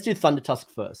Thunder Tusk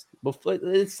first.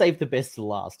 Let's save the best to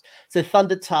last. So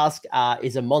Thunder Tusk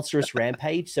is a monstrous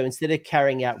rampage. So instead of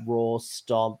carrying out Roar,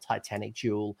 Stomp, Titanic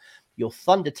Duel, your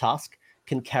Thunder Tusk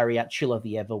can carry out Chill of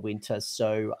the Everwinter.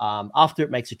 So after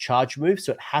it makes a charge move,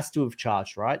 so it has to have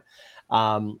charged, right?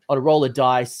 On a roll of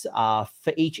dice,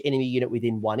 for each enemy unit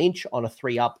within 1 inch, on a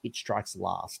 3-up, it strikes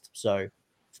last. So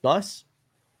it's nice.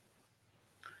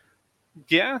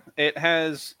 Yeah, it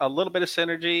has a little bit of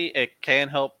synergy. It can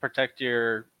help protect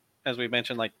your, as we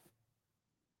mentioned, like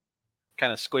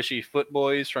kind of squishy foot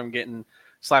boys from getting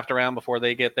slapped around before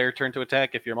they get their turn to attack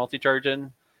if you're multi-charging.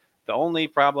 The only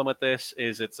problem with this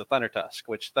is it's a Thunder Tusk,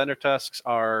 which Thunder Tusks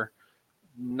are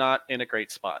not in a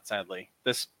great spot, sadly.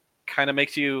 This kind of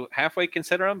makes you halfway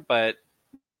consider them, but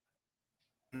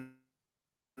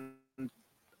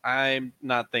I'm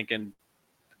not thinking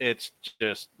it's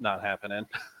just not happening.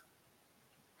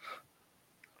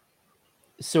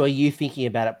 So are you thinking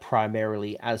about it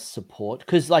primarily as support?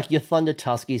 Because like your Thunder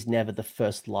Tusk is never the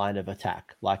first line of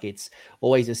attack. Like it's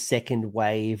always a second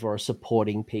wave or a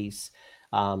supporting piece.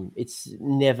 It's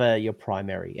never your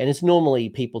primary. And it's normally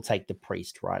people take the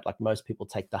Priest, right? Like most people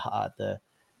take the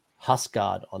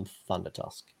Huskard on Thunder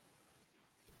Tusk.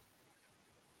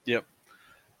 Yep.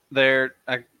 There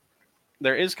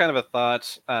is kind of a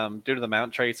thought, due to the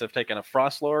mount traits of taking a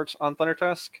Frost Lord on Thunder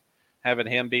Tusk, having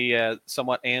him be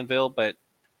somewhat Anvil, but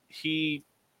the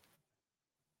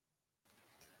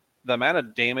amount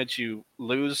of damage you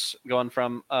lose going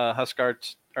from a Thunder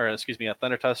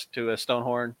Tusk to a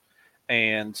Stonehorn,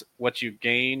 and what you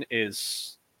gain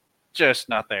is just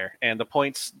not there. And the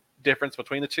points difference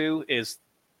between the two is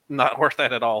not worth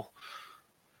that at all.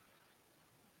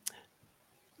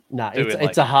 No,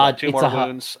 it's a hard... two more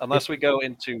wounds, unless we go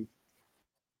into...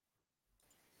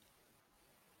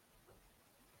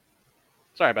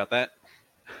 Sorry about that.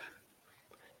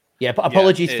 Yeah,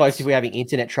 apologies, folks, if we're having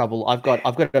internet trouble. I've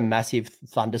got a massive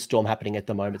thunderstorm happening at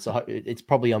the moment, so it's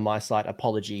probably on my side.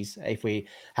 Apologies if we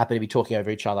happen to be talking over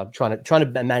each other. I'm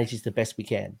trying to manage this the best we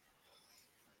can.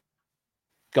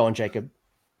 Go on, Jacob.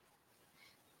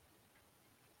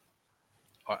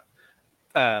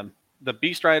 The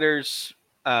Beast Riders,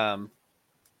 the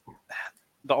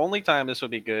only time this would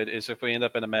be good is if we end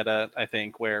up in a meta, I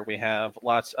think, where we have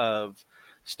lots of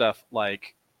stuff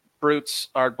like Brutes,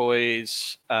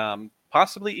 Ardboys,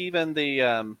 possibly even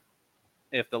the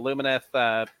if the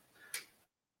Lumineth,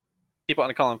 people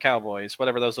want to call them cowboys,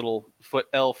 whatever those little foot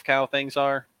elf cow things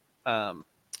are,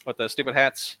 with the stupid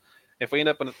hats. If we end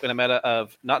up in a meta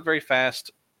of not very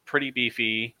fast, pretty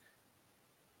beefy,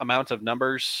 amount of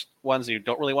numbers, ones you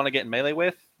don't really want to get in melee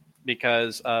with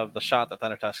because of the shot that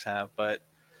Thunder Tusks have, but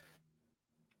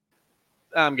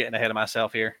I'm getting ahead of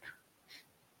myself here.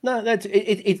 No, that's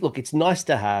it. Look, it's nice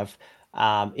to have.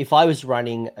 If I was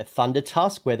running a Thunder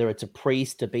Tusk, whether it's a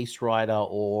Priest, a Beast Rider,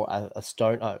 or a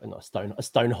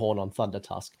Stonehorn on Thunder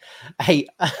Tusk,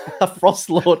 a Frost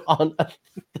Lord on a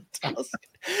Thunder Tusk.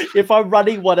 If I'm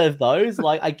running one of those,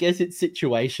 like I guess it's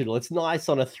situational. It's nice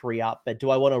on a 3-up, but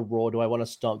do I want to Roar? Do I want to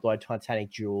Stomp? Do I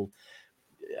Titanic Duel?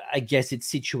 I guess it's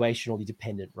situationally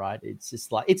dependent, right? It's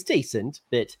just like it's decent,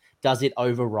 but does it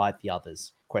override the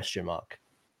others? Question mark.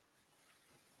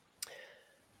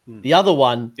 The other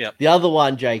one,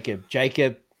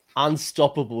 Jacob,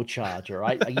 unstoppable charge. All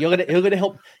right, you're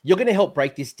gonna help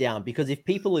break this down, because if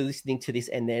people are listening to this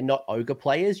and they're not ogre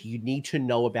players, you need to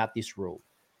know about this rule.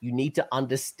 You need to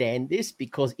understand this,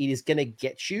 because it is gonna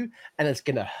get you and it's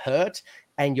gonna hurt,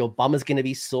 and your bum is gonna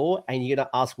be sore, and you're gonna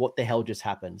ask what the hell just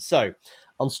happened. So,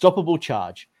 unstoppable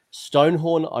charge.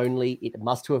 Stonehorn only. It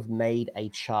must have made a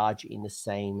charge in the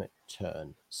same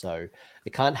turn. So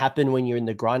it can't happen when you're in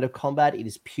the grind of combat. It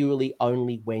is purely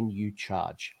only when you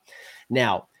charge.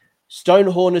 Now,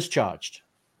 Stonehorn is charged.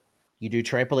 You do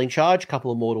trampling charge, couple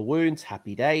of mortal wounds,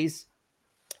 happy days.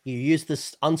 You use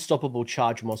this unstoppable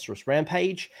charge monstrous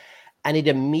rampage, and it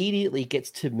immediately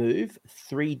gets to move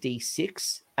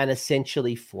 3d6 and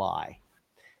essentially fly.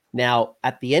 Now,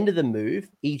 at the end of the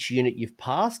move, each unit you've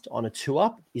passed on a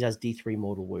 2-up, it has D3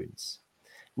 mortal wounds.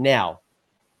 Now,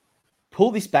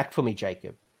 Pull this back for me,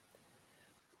 Jacob.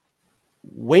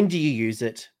 When do you use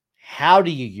it? How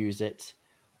do you use it?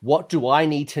 What do I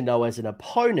need to know as an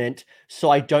opponent so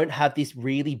I don't have this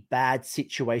really bad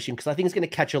situation? Because I think it's going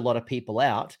to catch a lot of people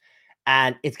out,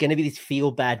 and it's going to be this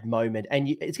feel bad moment. And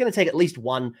it's going to take at least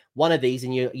one of these,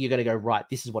 and you're going to go, right,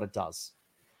 this is what it does.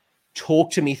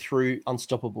 Talk to me through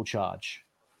Unstoppable Charge.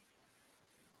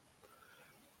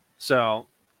 So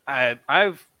I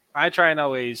try and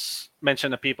always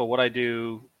mention to people what I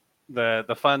do,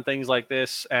 the fun things like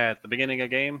this at the beginning of a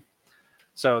game.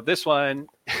 So this one,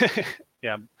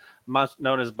 yeah,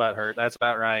 known as Butthurt. That's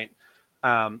about right.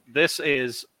 This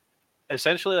is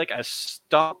essentially like a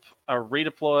stomp, a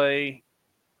redeploy,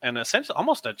 and essentially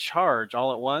almost a charge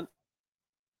all at once.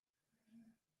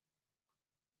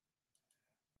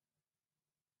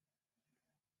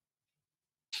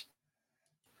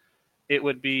 It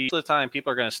would be most of the time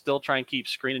people are going to still try and keep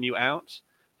screening you out.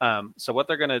 So what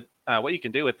what you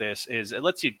can do with this is it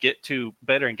lets you get to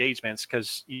better engagements,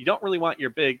 because you don't really want your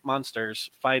big monsters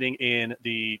fighting in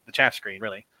the chaff screen,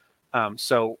 really.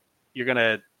 So you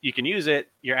can use it.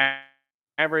 Your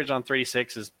average on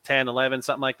 3-6 is 10, 11,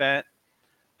 something like that.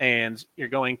 And you're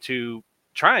going to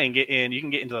try and get in. You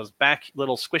can get into those back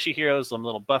little squishy heroes, some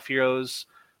little buff heroes.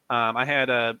 I had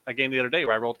a game the other day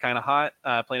where I rolled kind of hot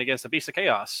playing against the Beast of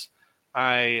Chaos.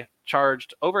 I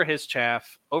charged over his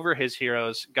chaff, over his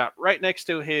heroes, got right next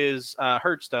to his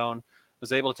herdstone,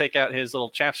 was able to take out his little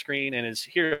chaff screen and his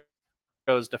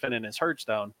heroes defending his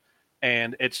herdstone.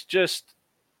 And it's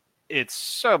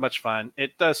so much fun.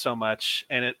 It does so much,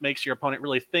 and it makes your opponent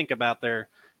really think about their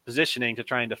positioning to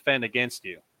try and defend against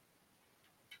you.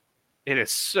 It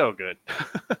is so good.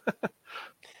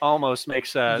 Almost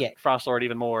makes Frostlord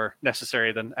even more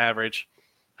necessary than average.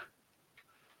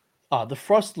 The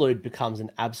Frostlord becomes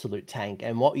an absolute tank,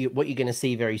 and what you're going to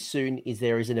see very soon is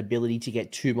there is an ability to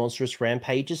get 2 monstrous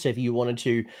rampages. So if you wanted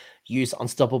to use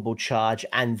Unstoppable Charge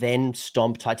and then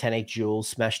stomp Titanic Jewel,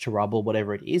 Smash to Rubble,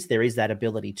 whatever it is, there is that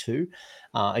ability too,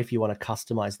 if you want to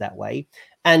customize that way.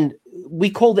 And we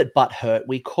called it Butthurt,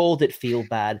 we called it Feel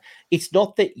Bad. It's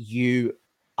not that you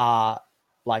are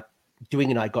like doing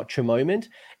an I gotcha moment.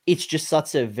 It's just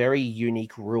such a very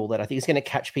unique rule that I think is going to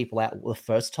catch people out the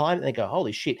first time, and they go,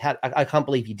 holy shit, I can't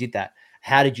believe you did that.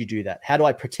 How did you do that? How do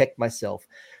I protect myself?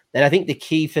 And I think the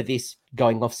key for this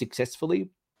going off successfully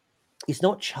is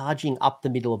not charging up the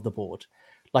middle of the board.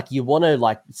 Like, you want to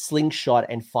like slingshot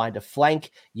and find a flank.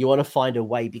 You want to find a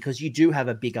way, because you do have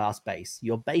a big ass base.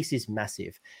 Your base is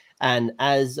massive. And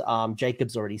as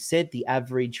Jacob's already said, the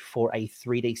average for a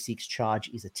 3d6 charge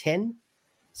is a 10.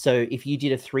 So if you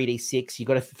did a 3d6, you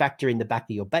got to factor in the back of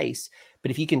your base.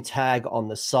 But if you can tag on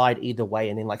the side either way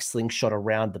and then like slingshot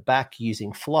around the back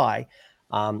using fly,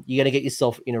 you're going to get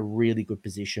yourself in a really good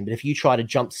position. But if you try to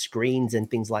jump screens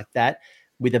and things like that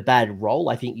with a bad roll,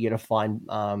 I think you're going to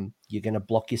find you're going to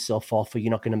block yourself off, or you're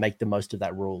not going to make the most of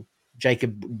that rule.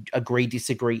 Jacob, agree,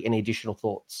 disagree? Any additional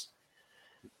thoughts?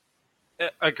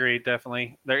 Agreed,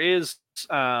 definitely. There is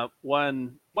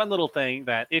one little thing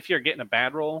that if you're getting a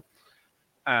bad roll,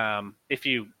 if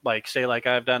you like say like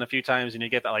I've done a few times and you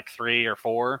get that like 3 or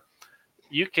 4,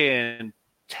 you can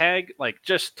tag, like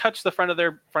just touch the front of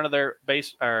their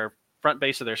base or front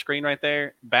base of their screen right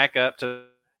there, back up to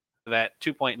that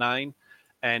 2.9,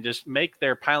 and just make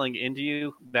their piling into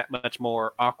you that much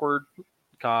more awkward,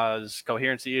 cause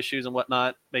coherency issues and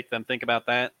whatnot, make them think about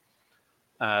that.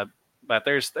 But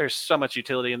there's so much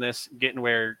utility in this, getting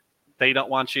where they don't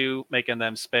want you, making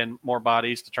them spend more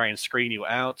bodies to try and screen you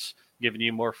out, giving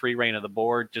you more free reign of the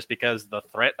board just because the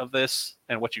threat of this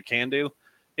and what you can do.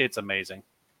 It's amazing.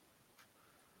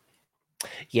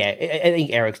 Yeah, I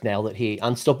think Eric's nailed it here.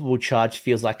 Unstoppable Charge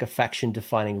feels like a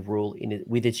faction-defining rule in it,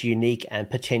 with its unique and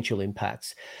potential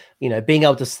impacts. You know, being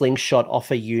able to slingshot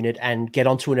off a unit and get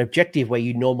onto an objective where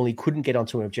you normally couldn't get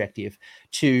onto an objective,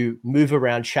 to move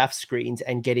around chaff screens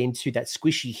and get into that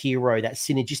squishy hero, that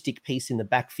synergistic piece in the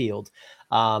backfield,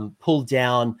 pull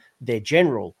down their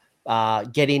general,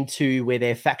 get into where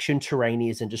their faction terrain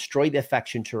is and destroy their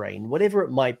faction terrain, whatever it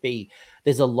might be.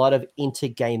 There's a lot of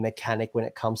inter-game mechanic when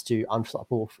it comes to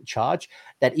Unstoppable Charge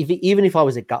that even if I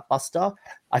was a Gutbuster,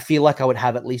 I feel like I would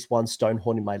have at least one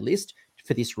Stonehorn in my list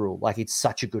for this rule. Like, it's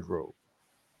such a good rule.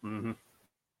 Mm-hmm.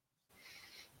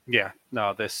 Yeah,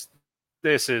 no, this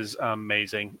is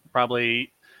amazing.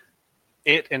 Probably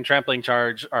it and Trampling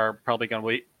Charge are probably going to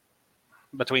wait.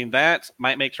 Between that,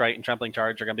 Might Makes Right and Trampling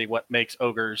Charge are going to be what makes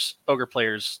ogre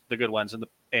players the good ones,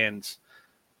 and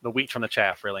the wheat from the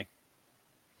chaff, really.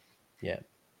 Yeah.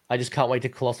 I just can't wait to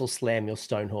Colossal Slam your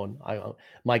Stonehorn.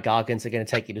 My Gargants are going to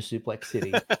take you to Suplex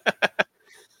City.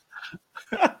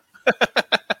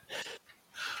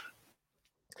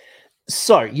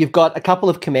 So you've got a couple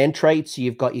of command traits.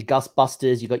 You've got your Gust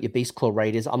Busters. You've got your Beast Claw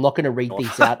Raiders. I'm not going to read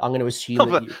these out. I'm going to assume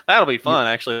that that'll be fun.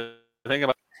 Actually, think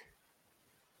about.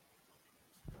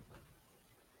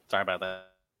 Sorry about that.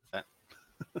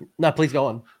 No, please go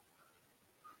on.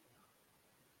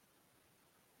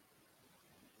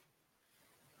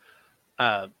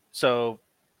 So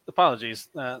apologies,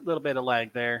 a little bit of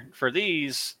lag there. For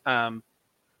these, I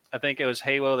think it was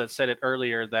Halo that said it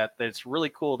earlier that it's really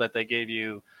cool that they gave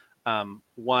you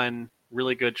one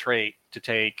really good trait to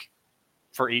take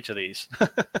for each of these.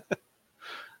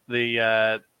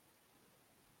 the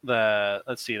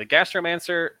let's see, the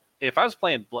Gastromancer. If I was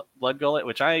playing Blood Gullet,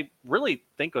 which I really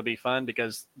think would be fun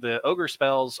because the ogre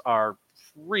spells are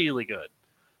really good.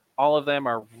 All of them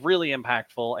are really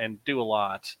impactful and do a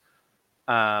lot.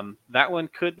 That one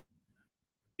could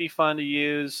be fun to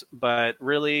use, but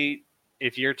really,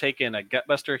 if you're taking a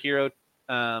Gutbuster hero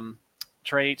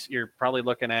trait, you're probably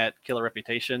looking at Killer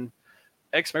Reputation.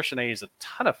 Ex Mercenary is a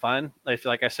ton of fun.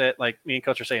 Like I said, like me and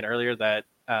Coach were saying earlier, that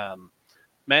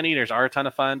Man Eaters are a ton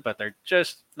of fun, but they're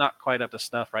just not quite up to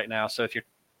snuff right now. So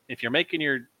if you're making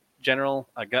your general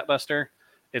a Gutbuster,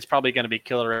 it's probably going to be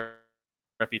Killer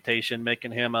Reputation,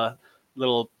 making him a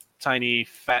little tiny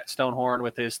fat Stonehorn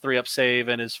with his 3-up save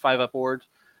and his 5-up ward.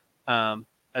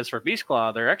 As for Beast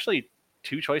Claw, there are actually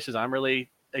two choices I'm really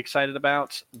excited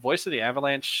about. Voice of the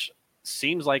Avalanche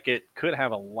seems like it could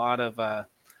have a lot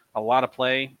of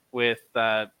play with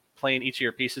playing each of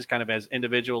your pieces kind of as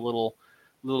individual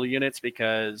little units,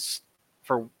 because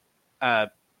for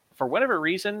whatever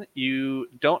reason you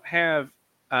don't have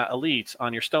elite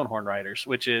on your Stonehorn Riders,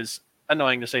 which is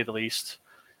annoying to say the least.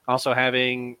 Also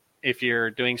having, if you're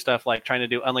doing stuff like trying to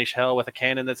do Unleash Hell with a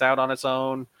cannon that's out on its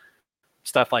own,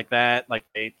 stuff like that, like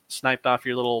they sniped off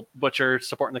your little butcher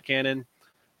supporting the cannon.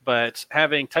 But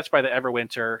having Touched by the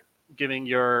Everwinter, giving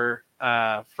your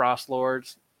Frost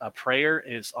Lords a prayer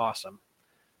is awesome.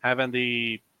 Having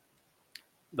the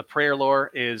prayer lore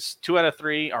is 2 out of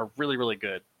 3 are really, really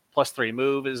good. +3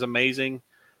 move is amazing.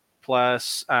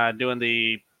 Plus doing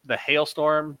the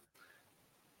hailstorm,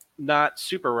 not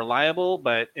super reliable,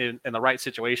 but in the right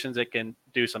situations, it can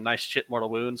do some nice chip mortal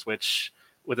wounds, which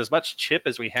with as much chip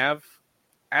as we have,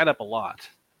 add up a lot.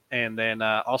 And then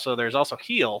also there's also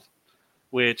heal,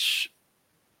 which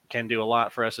can do a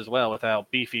lot for us as well with how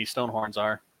beefy Stonehorns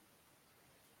are.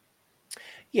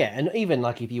 Yeah, and even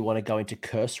like if you want to go into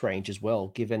curse range as well,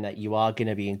 given that you are going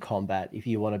to be in combat, if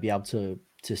you want to be able to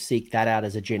seek that out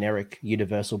as a generic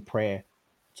universal prayer,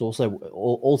 it's also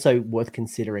worth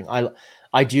considering.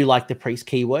 I do like the priest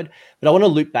keyword, but I want to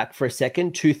loop back for a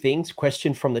second. Two things.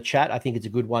 Question from the chat. I think it's a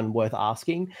good one worth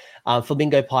asking.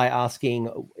 Flamingo Pie asking,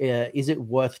 is it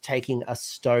worth taking a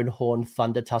Stonehorn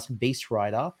Thundertusk Beast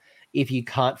Rider if you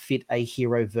can't fit a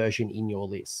hero version in your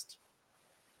list?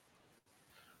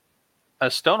 A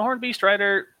Stonehorn Beast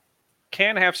Rider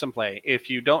can have some play. If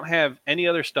you don't have any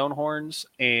other Stonehorns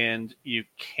and you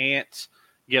can't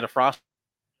get a Frost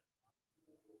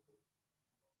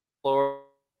Lord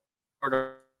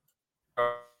or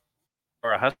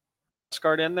a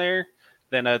Huskard in there,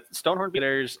 then a Stonehorn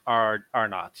beaters are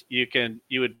not.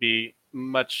 You would be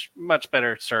much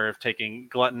better served taking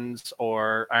Gluttons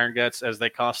or Iron Guts, as they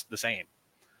cost the same,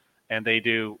 and they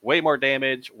do way more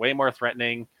damage, way more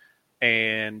threatening,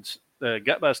 and the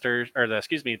Gutbusters, or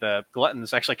the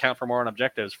Gluttons actually count for more on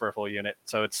objectives for a full unit.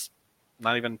 So it's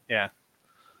not even, yeah.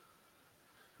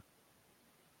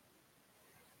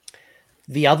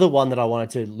 The other one that I wanted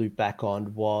to loop back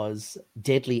on was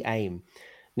Deadly Aim.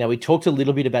 Now, we talked a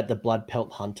little bit about the Blood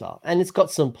Pelt Hunter, and it's got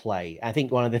some play. I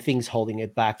think one of the things holding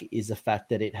it back is the fact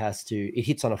that it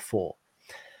hits on a 4.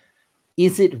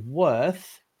 Is it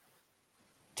worth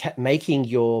making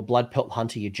your Blood Pelt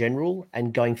Hunter your general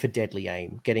and going for Deadly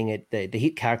Aim, getting it the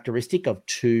hit characteristic of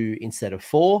 2 instead of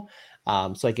 4?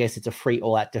 So I guess it's a free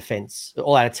all-out defense,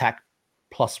 all-out attack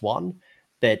 +1.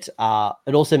 But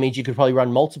it also means you could probably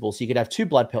run multiple. So you could have 2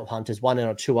 Blood Pelt Hunters, 1 and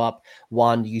a 2-up,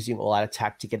 1 using all-out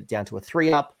attack to get it down to a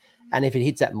 3-up. And if it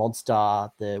hits that monster,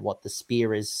 the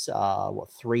spear is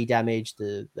 3 damage,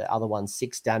 the other one's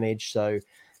 6 damage. So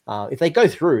if they go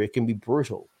through, it can be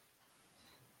brutal.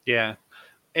 Yeah.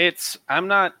 I'm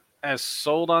not as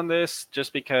sold on this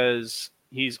just because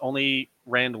he's only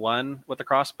rand 1 with the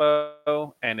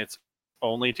crossbow, and it's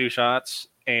only 2 shots,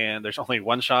 and there's only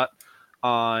 1 shot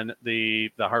on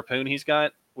the harpoon he's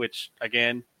got, which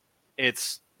again,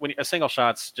 it's when a single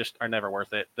shots just are never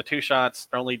worth it. The 2 shots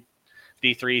are only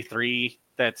D3 3.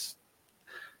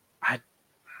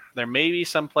 There may be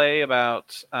some play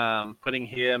about giving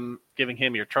him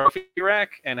your trophy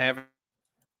rack and having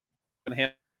him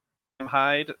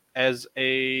hide as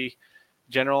a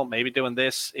general, maybe doing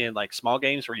this in like small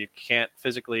games where you can't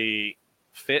physically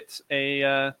fit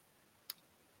a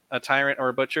tyrant or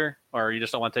a butcher, or you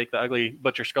just don't want to take the ugly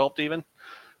butcher sculpt even.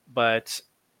 But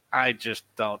I just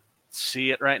don't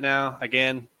see it right now.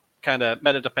 Again, kind of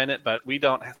meta dependent, but we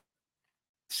don't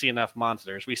see enough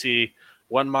monsters. We see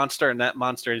one monster, and that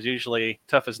monster is usually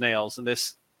tough as nails, and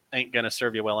this ain't gonna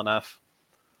serve you well enough.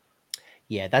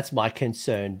 Yeah, that's my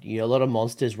concern. A lot of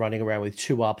monsters running around with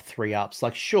 2 up, 3 ups.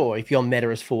 Like, sure, if your meta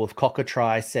is full of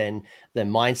Cockatrice and the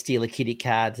Mind Stealer Kitty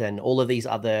Cat and all of these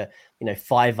other,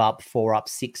 5 up, 4 up,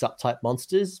 6 up type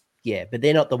monsters, yeah, but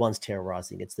they're not the ones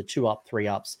terrorizing. It's the 2 up, 3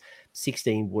 ups,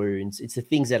 16 wounds. It's the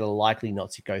things that are likely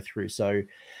not to go through. So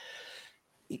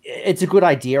it's a good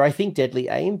idea, I think, Deadly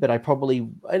Aim, but I probably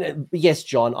yes,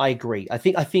 John, I agree. I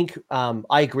think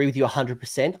I agree with you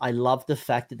 100%. I love the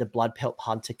fact that the Blood Pelt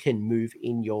Hunter can move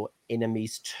in your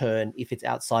enemy's turn if it's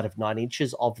outside of 9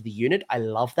 inches of the unit. I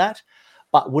love that.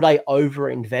 But would I over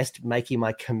invest making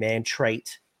my command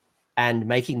trait and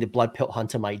making the Blood Pelt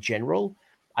Hunter my general?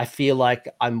 I feel like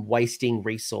I'm wasting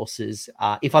resources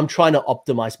if I'm trying to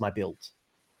optimize my build.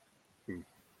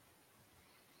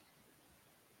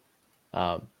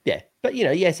 Yeah, but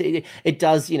yes, it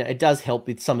does. It does help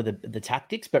with some of the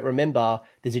tactics. But remember,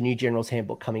 there's a new General's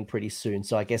Handbook coming pretty soon.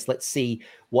 So I guess let's see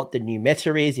what the new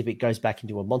meta is. If it goes back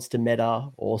into a monster meta,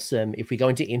 awesome. If we go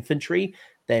into infantry,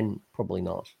 then probably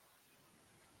not.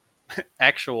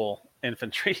 Actual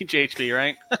infantry GHB,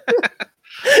 right?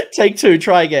 Take 2.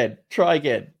 Try again.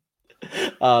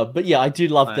 But yeah, I do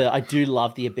love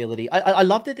the ability. I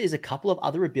love that there's a couple of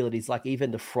other abilities, like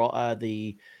even the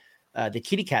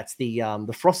kitty cats,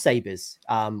 the frost sabers,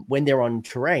 when they're on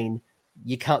terrain,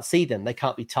 you can't see them. They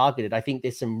can't be targeted. I think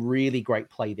there's some really great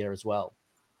play there as well.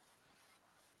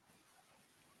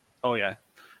 Oh yeah,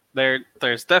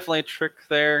 there's definitely a trick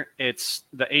there. It's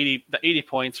the 80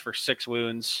 points for 6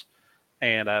 wounds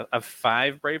and a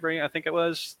 5 bravery, I think it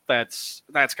was. That's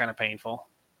kind of painful.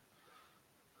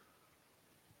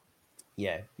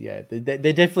 Yeah. They're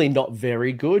definitely not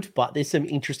very good, but there's some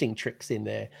interesting tricks in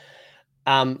there.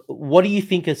 What do you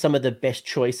think are some of the best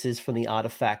choices from the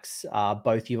artifacts?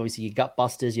 Both you obviously your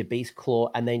Gutbusters, your Beast Claw,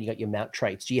 and then you got your mount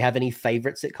traits. Do you have any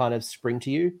favorites that kind of spring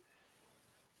to you?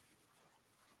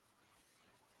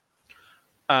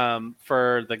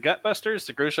 For the Gutbusters,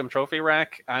 the Gruesome Trophy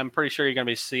Rack, I'm pretty sure you're going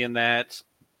to be seeing that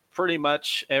pretty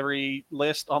much every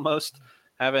list almost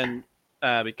having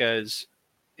because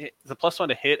the +1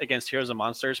 to hit against heroes and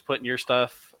monsters, putting your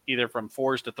stuff either from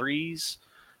 4s to 3s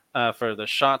for the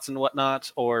shots and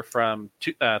whatnot, or from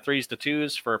 3s to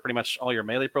 2s for pretty much all your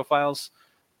melee profiles.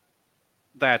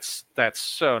 That's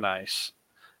so nice.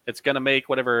 It's going to make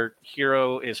whatever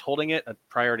hero is holding it a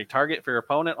priority target for your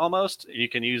opponent almost. You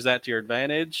can use that to your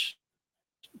advantage,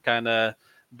 kind of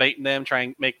baiting them, try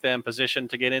and make them positioned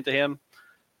to get into him.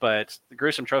 But the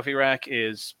Gruesome Trophy Rack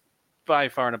is by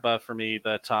far and above for me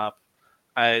the top.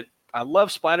 I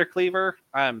love Splatter Cleaver.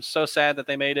 I'm so sad that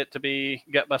they made it to be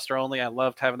Gutbuster only. I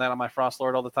loved having that on my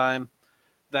Frostlord all the time.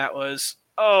 That was,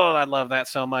 I love that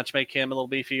so much. Make him a little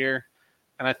beefier.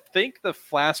 And I think the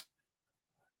Flask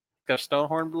of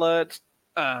Stonehorn Blood,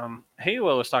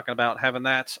 Halo was talking about having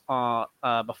that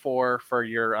before for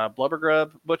your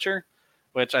Blubbergrub Butcher,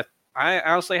 which I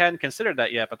honestly hadn't considered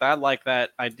that yet, but I like that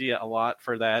idea a lot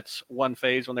for that one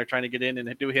phase when they're trying to get in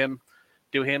and do him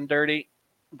dirty.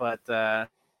 But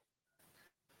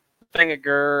Thing of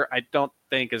Gur, I don't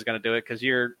think is going to do it because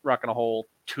you're rocking a whole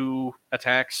 2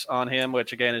 attacks on him,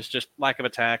 which again is just lack of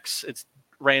attacks. It's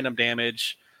random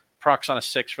damage, procs on a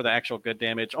 6 for the actual good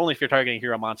damage. Only if you're targeting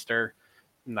hero monster,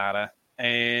 nada.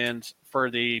 And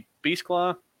for the Beast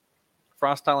Claw,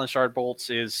 Frost Talon Shard Bolts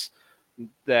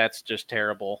that's just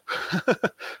terrible.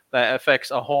 That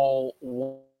affects a whole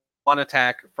 1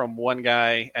 attack from 1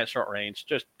 guy at short range.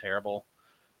 Just terrible.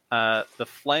 The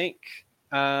flank,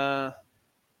 the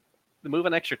move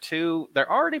an extra 2.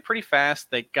 They're already pretty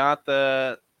fast. They got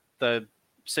the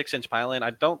 6-inch pylon. I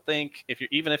don't think if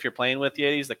you're playing with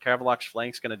Yetis, the Cavalox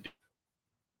flank's going to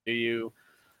do you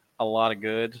a lot of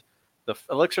good. The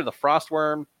Elixir, the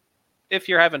Frostworm, if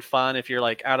you're having fun, if you're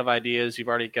like out of ideas, you've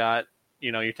already got,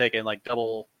 you're taking like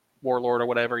double Warlord or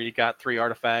whatever, you got 3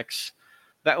 artifacts.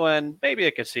 That one, maybe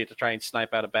I could see it to try and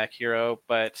snipe out a back hero,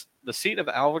 but the Seat of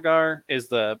Alvagar is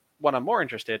the one I'm more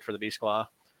interested for the Beast Claw.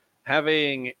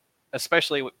 Having,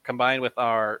 especially combined with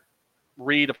our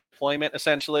redeployment,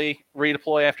 essentially,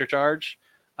 redeploy after charge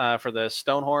for the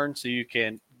Stonehorn so you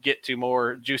can get to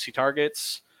more juicy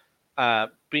targets.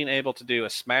 Being able to do a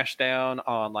smash down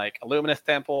on like a Lumineth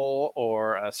Temple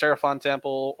or a Seraphon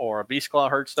Temple or a Beastclaw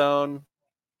Hearthstone.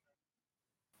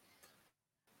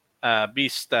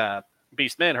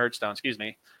 Beastmen, Hearthstone, excuse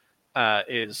me,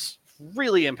 is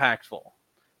really impactful.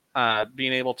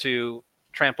 Being able to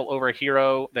trample over a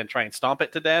hero, then try and stomp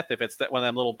it to death. If it's one of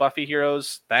them little buffy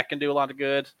heroes, that can do a lot of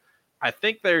good. I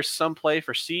think there's some play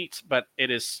for Seat, but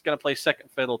it is going to play second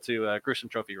fiddle to Gruesome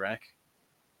Trophy Rack.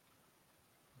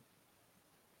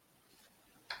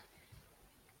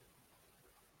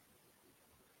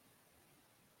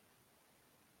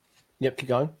 Yep, keep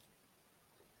going.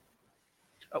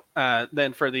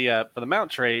 Then for the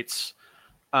mount traits,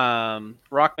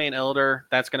 Rockmane Elder,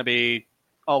 that's going to be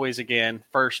always again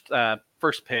first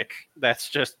pick. That's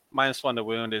just -1 to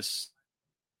wound is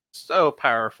so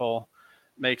powerful.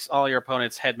 Makes all your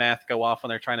opponents' head math go off when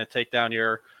they're trying to take down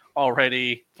your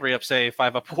already 3-up save,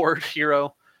 5-up ward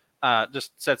hero.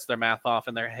 Just sets their math off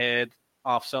in their head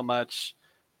off so much.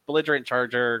 Belligerent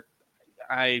Charger,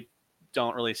 I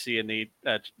don't really see a need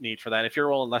for that. If you're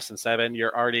rolling less than 7,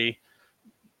 you're already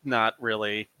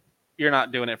you're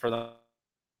not doing it for the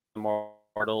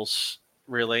mortals,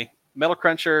 really. Metal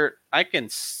Cruncher, I can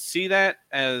see that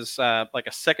as like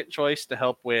a second choice to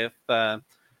help with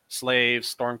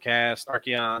Slaves, Stormcast,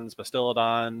 Archaeons,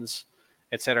 Bastillodons,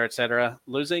 etc., etc.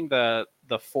 Losing the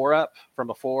 4-up from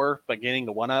before, but getting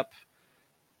the 1-up,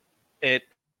 it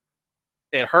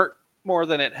hurt more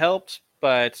than it helped,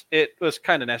 but it was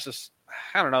kind of necessary.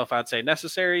 I don't know if I'd say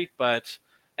necessary, but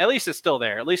at least it's still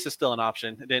there. At least it's still an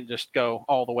option. It didn't just go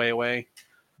all the way away.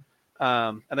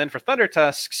 And then for Thunder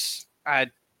Tusks,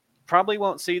 I probably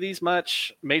won't see these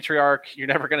much. Matriarch, you're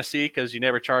never going to see because you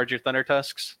never charge your Thunder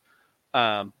Tusks.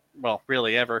 Well,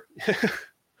 really ever.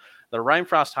 The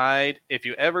Rhymefrost Hide, if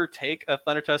you ever take a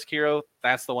Thunder Tusk hero,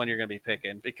 that's the one you're going to be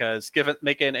picking, because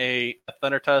making a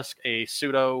Thunder Tusk a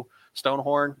pseudo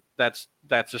Stonehorn, that's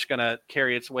just going to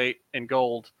carry its weight in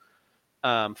gold.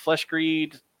 Flesh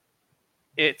Greed,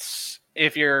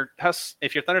 if your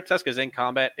Thunder Tusk is in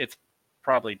combat, it's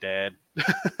probably dead.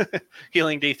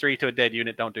 Healing D3 to a dead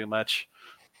unit don't do much.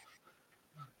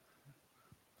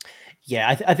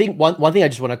 Yeah, I think one thing I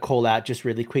just want to call out just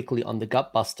really quickly on the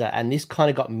Gutbuster, and this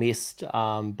kind of got missed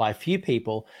by a few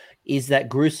people, is that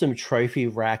Gruesome Trophy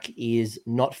Rack is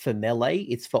not for melee,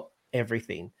 it's for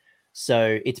everything.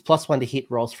 So it's +1 to hit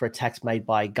rolls for attacks made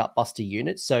by Gutbuster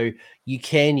units. So you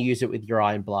can use it with your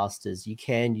Iron Blasters. You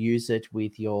can use it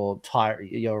with your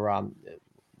tyrants,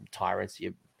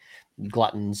 your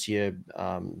gluttons, your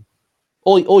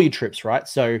all your troops, right?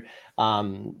 So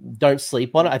don't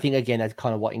sleep on it. I think again that's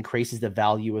kind of what increases the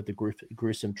value of the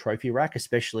Gruesome Trophy Rack,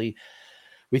 especially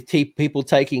with people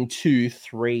taking 2,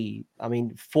 3. I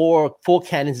mean, four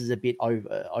cannons is a bit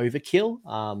overkill,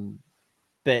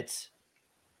 but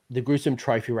the Gruesome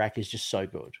Trophy Rack is just so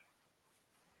good.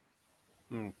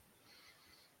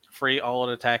 Free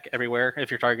all-out attack everywhere. If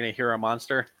you're targeting a hero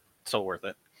monster, so worth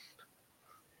it.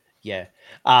 Yeah.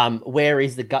 Where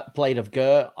is the Gut Plate of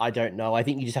Gur? I don't know. I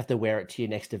think you just have to wear it to your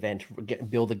next event,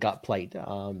 build a Gut Plate.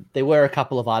 There were a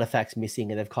couple of artifacts missing,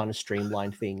 and they've kind of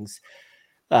streamlined things.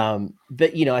 But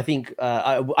I think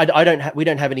we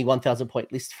don't have any 1,000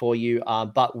 point list for you.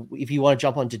 But if you want to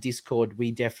jump onto Discord,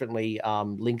 we definitely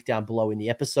link down below in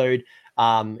the episode.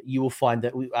 You will find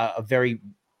that we are a very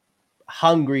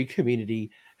hungry community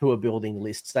who are building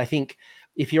lists. I think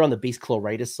if you're on the Beastclaw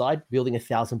Raiders side, building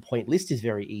 1,000 point list is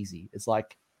very easy. It's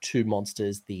like 2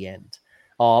 monsters, the end.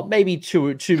 Or maybe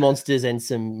two monsters and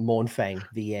some Mournfang,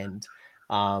 the end.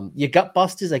 Your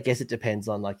Gutbusters, I guess it depends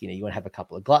on, like, you want to have a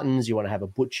couple of Gluttons, you want to have a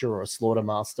Butcher or a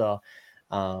Slaughtermaster,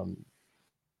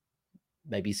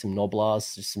 maybe some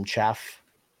Noblars, just some chaff.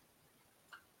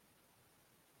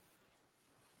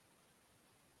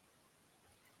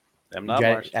 Them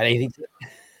Noblars. Anything?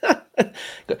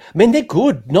 I mean, they're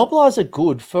good. Noblars are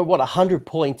good for 100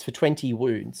 points for 20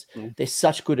 wounds. They're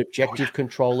such good objective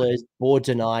controllers, board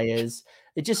deniers.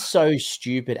 They're just so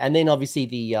stupid. And then obviously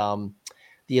the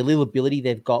little ability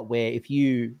they've got where if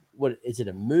you, what is it,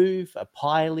 a move, a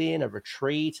pile in, a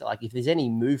retreat, like if there's any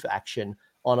move action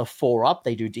on a 4-up,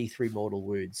 they do D3 mortal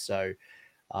wounds. So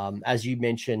as you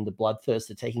mentioned, the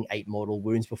Bloodthirster taking 8 mortal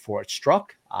wounds before it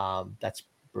struck. That's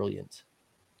brilliant.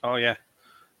 Oh yeah.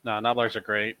 No, Noblars are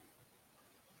great.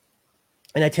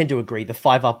 And I tend to agree. The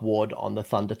 5-up ward on the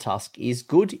Thunder Tusk is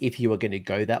good if you are going to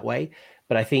go that way.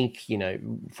 But I think,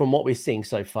 from what we're seeing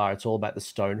so far, it's all about the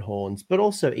Stonehorns. But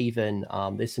also even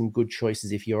there's some good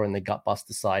choices if you're on the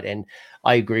Gutbuster side. And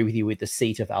I agree with you with the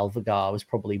Seat of Alvagar was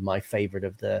probably my favorite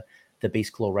of the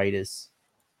Beastclaw Raiders.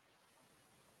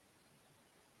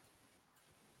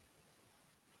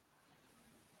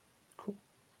 Cool.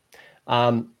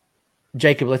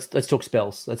 Jacob, let's talk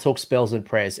spells. Let's talk spells and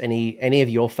prayers. Any of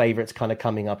your favorites kind of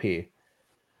coming up here?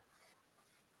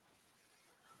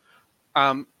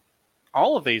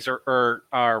 all of these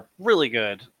are really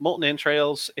good. Molten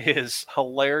Entrails is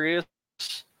hilarious,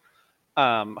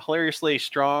 hilariously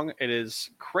strong. It is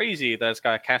crazy that it's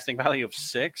got a casting value of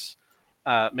 6,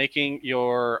 making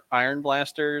your Iron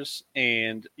Blasters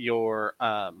and your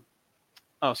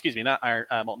not Iron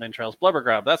Molten Entrails, Blubber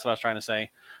Grub. That's what I was trying to say.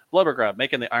 Blubber Grub,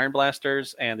 making the Iron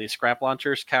Blasters and the Scrap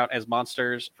Launchers count as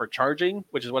monsters for charging,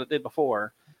 which is what it did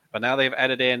before. But now they've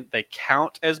added in they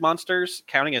count as monsters,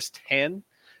 counting as 10,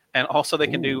 and also they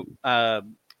can do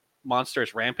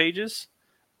monsters rampages.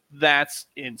 That's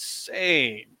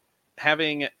insane.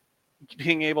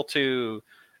 Being able to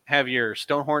have your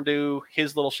Stonehorn do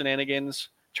his little shenanigans,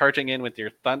 charging in with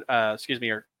your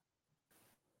your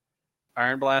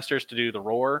Iron Blasters to do the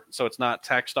roar, so it's not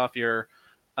taxed off your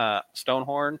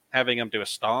Stonehorn, having them do a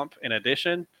stomp in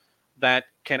addition, that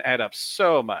can add up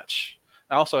so much.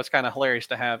 Also, it's kind of hilarious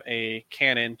to have a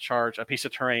cannon charge a piece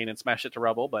of terrain and smash it to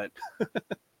rubble, but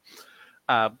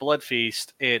Blood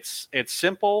Feast, it's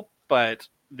simple, but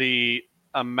the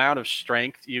amount of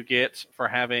strength you get for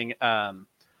having +1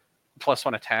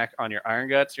 attack on your Iron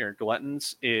Guts, your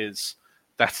Gluttons,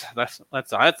 that's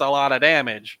a lot of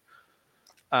damage.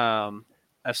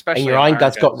 Especially and your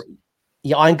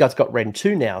Iron Guts got Ren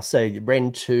 2 now, so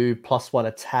Ren 2 +1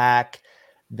 attack.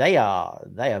 They are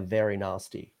very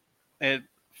nasty. It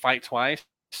fight twice.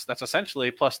 That's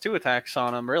essentially +2 attacks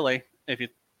on them, really, if you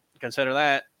consider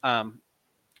that.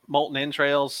 Molten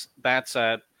Entrails, it's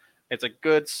a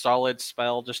good solid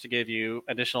spell just to give you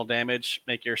additional damage,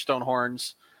 make your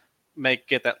Stonehorns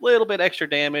get that little bit extra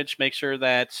damage, make sure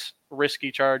that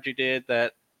risky charge you did,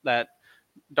 that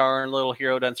darn little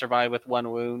hero doesn't survive with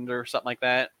 1 wound or something like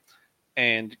that.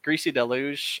 And Greasy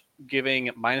Deluge, giving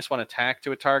 -1 attack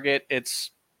to a target,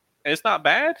 it's not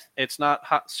bad. It's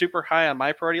not super high on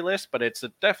my priority list, but it's a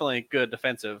definitely good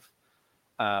defensive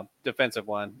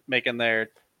one, making their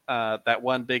that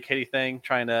one big hitty thing,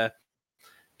 trying to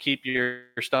keep your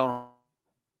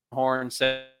Stonehorn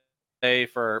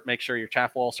safe, or make sure your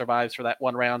Chaff Wall survives for that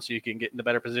one round so you can get into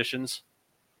better positions.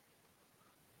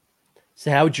 So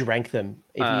how would you rank them?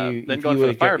 Then going for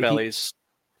the Fire Bellies.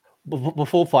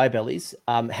 Before Fire Bellies,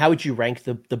 how would you rank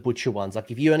the Butcher ones?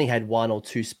 Like if you only had 1 or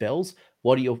 2 spells,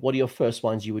 what are your first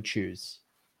ones you would choose?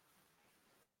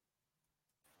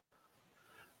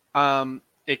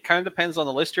 It kind of depends on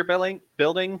the list you're building.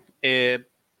 If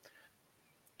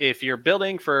you're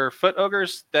building for Foot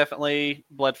Ogres, definitely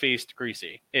Blood Feast,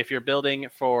 Greasy. If you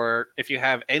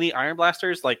have any Iron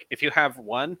Blasters, like if you have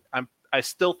 1, I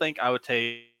still think I would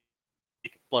take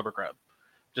Blubber Grub,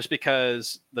 just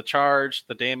because the charge,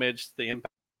 the damage, the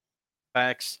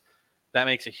impacts, that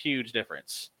makes a huge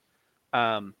difference.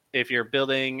 If you're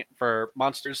building for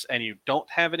monsters and you don't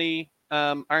have any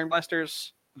Iron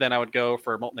Blasters, then I would go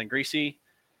for Molten and Greasy.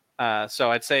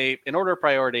 So I'd say in order of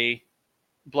priority,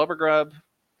 Blubber Grub,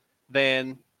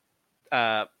 then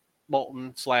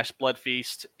Molten / Blood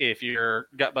Feast if you're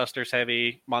Gutbusters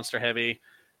heavy, monster heavy,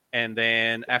 and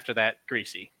then after that,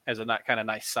 Greasy as a kind of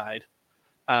nice side.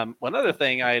 One other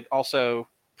thing I'd also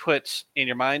put in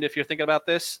your mind if you're thinking about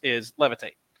this is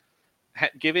Levitate.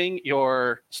 Giving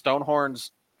your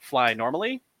Stonehorns fly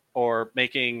normally, or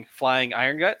making flying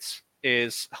Iron Guts,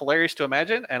 is hilarious to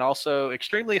imagine, and also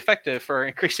extremely effective for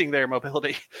increasing their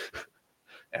mobility.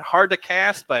 And hard to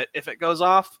cast, but if it goes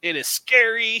off, it is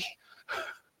scary.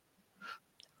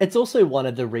 It's also one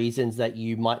of the reasons that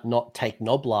you might not take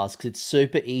Gnoblars, because it's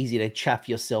super easy to chaff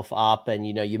yourself up and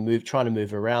you trying to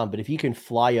move around. But if you can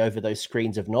fly over those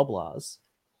screens of Gnoblars,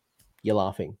 you're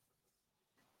laughing.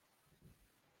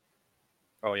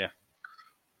 Oh yeah.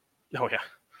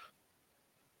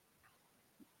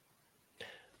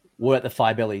 We're at the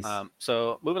Fire Bellies.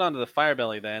 So moving on to the Fire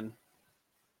Belly then.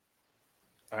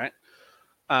 All right.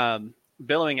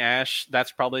 Billowing Ash,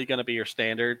 that's probably going to be your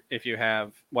standard if you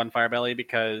have 1 Fire Belly,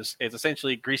 because it's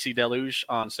essentially Greasy Deluge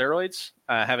on steroids,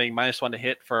 having -1 to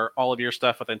hit for all of your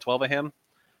stuff within 12 of him,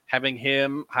 having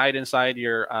him hide inside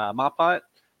your Mop Pot,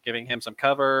 giving him some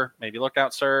cover, maybe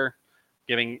Lookout Sir,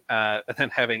 and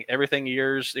then having everything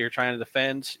yours that you're trying to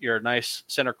defend, your nice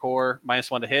center core,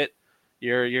 -1 to hit.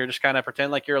 You're just kind of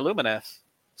pretend like you're a Lumineth,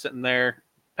 sitting there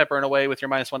peppering away with your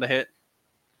 -1 to hit.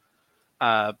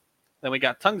 Then we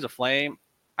got Tongues of Flame.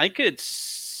 I could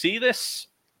see this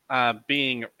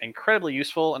being incredibly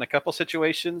useful in a couple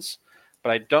situations,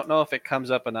 but I don't know if it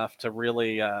comes up enough to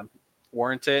really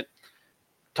warrant it.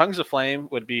 Tongues of Flame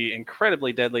would be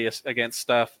incredibly deadly against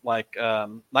stuff like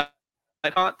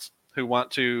Nighthaunt, who want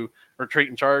to retreat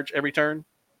and charge every turn.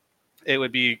 It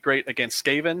would be great against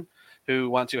Skaven, who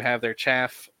want to have their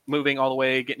chaff moving all the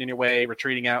way, getting in your way,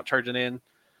 retreating out, charging in.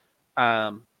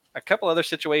 a couple other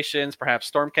situations,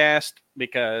 perhaps Stormcast,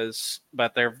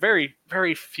 but they're very,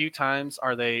 very few times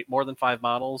are they more than 5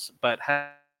 models. But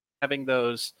having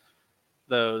those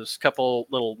couple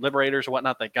little liberators or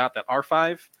whatnot that are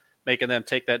 5, making them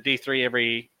take that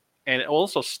D3 and it will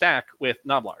also stack with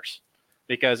Noblars,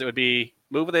 because it would be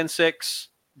move within 6,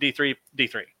 D3,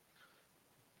 D3,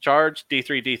 charge,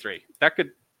 D3, D3.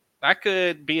 That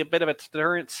could be a bit of a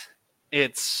deterrent.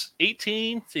 It's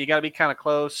 18, so you got to be kind of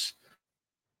close.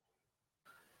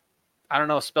 I don't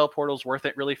know if Spell Portal's worth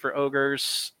it really for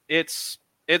ogres. It's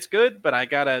good, but I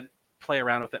gotta play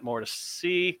around with it more to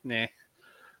see. Nah.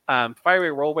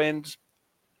 Fiery Whirlwind,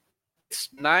 it's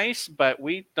nice, but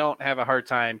we don't have a hard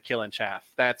time killing chaff.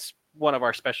 That's one of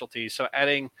our specialties. So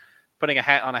putting a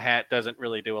hat on a hat doesn't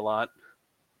really do a lot.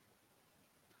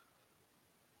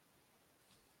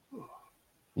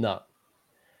 No.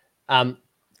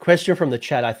 Question from the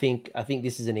chat. I think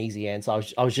this is an easy answer.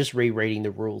 I was just rereading the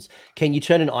rules. Can you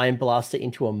turn an Iron Blaster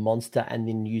into a monster and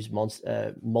then use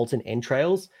molten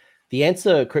entrails? The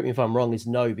answer, correct me if I'm wrong, is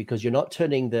no, because you're not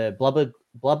turning the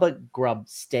blubber grub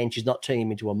stench is not turning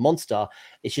him into a monster.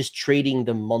 It's just treating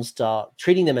them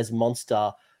as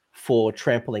monster for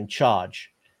trampling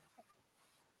charge.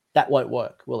 That won't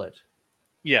work, will it?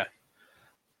 Yeah.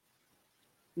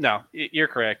 No, you're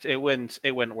correct. It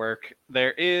wouldn't work.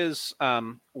 There is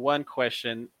one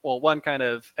question, one kind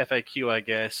of FAQ, I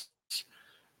guess,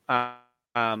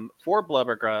 for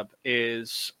Blubber Grub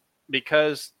is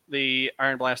because the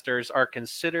Iron Blasters are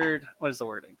considered, what is the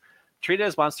wording? Treated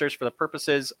as monsters for the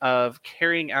purposes of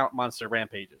carrying out monster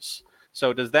rampages.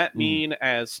 So does that mean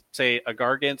as, say, a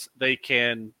Gargant, they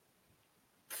can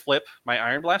flip my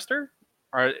Iron Blaster?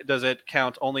 Or does it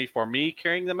count only for me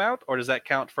carrying them out? Or does that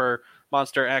count for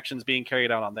monster actions being carried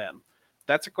out on them?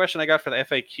 That's a question I got for the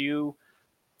FAQ.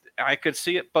 I could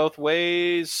see it both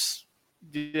ways.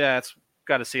 Yeah, it's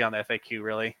got to see on the FAQ,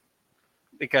 really.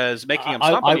 Because making them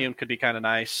stomp immune could be kind of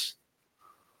nice.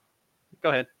 Go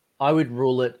ahead. I would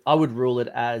rule it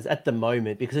as, at the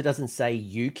moment, because it doesn't say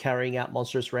you carrying out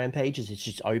monstrous rampages, it's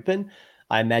just open.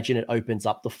 I imagine it opens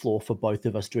up the floor for both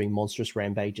of us doing monstrous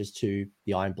rampages to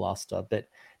the Iron Blaster. But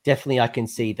definitely I can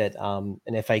see that an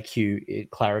FAQ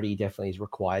clarity definitely is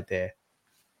required there.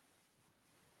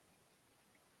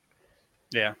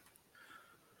 Yeah.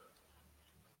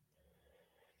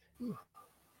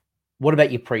 What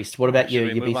about your priest? What about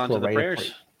your Beast Claw Raider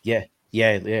priest? Yeah.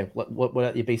 What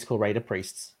about your Beast Claw Raider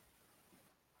priests?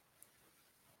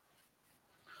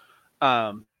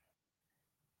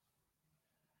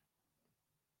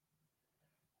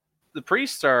 The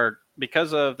priests are,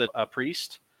 because of the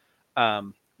priest,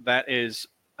 that is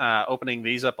opening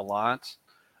these up a lot.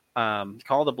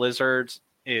 Call of the Blizzards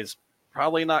is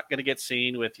probably not going to get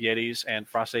seen with Yetis and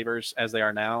Frost Sabers as they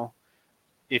are now.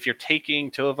 If you're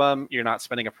taking 2 of them, you're not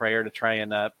spending a prayer to try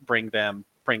and bring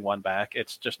one back.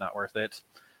 It's just not worth it.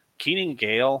 Keening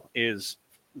Gale is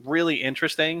really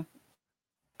interesting.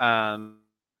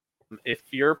 If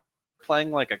you're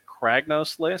playing like a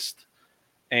Kragnos list,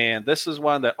 and this is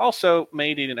one that also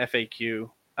may need an FAQ,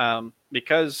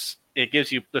 because it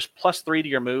gives you this +3 to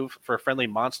your move for a friendly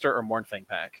monster or Mournfang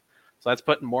pack. So that's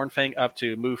putting Mournfang up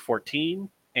to move 14,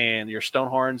 and your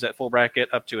Stonehorns at full bracket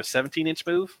up to a 17-inch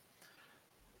move.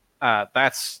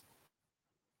 It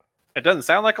doesn't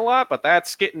sound like a lot, but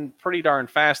that's getting pretty darn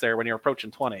fast there when you're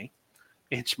approaching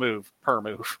 20-inch move per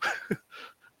move.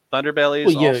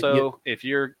 Thunderbellies if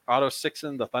you're auto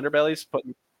 6ing the Thunderbellies,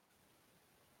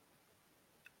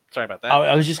 sorry about that.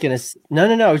 I was just gonna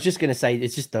no. I was just gonna say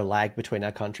it's just the lag between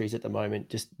our countries at the moment.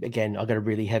 Just again, I've got a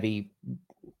really heavy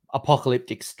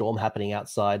apocalyptic storm happening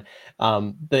outside.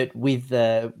 But with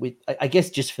I guess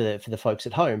just for the folks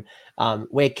at home,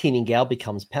 where Keening Gale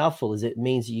becomes powerful is it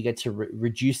means that you get to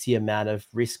reduce the amount of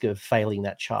risk of failing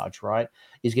that charge. Right,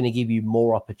 is going to give you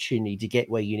more opportunity to get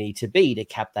where you need to be to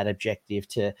cap that objective.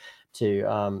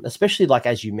 To especially like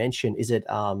as you mentioned, is it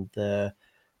the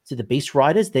Beast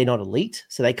Riders? They're not elite,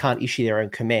 so they can't issue their own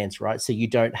commands, right? So you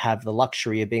don't have the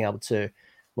luxury of being able to.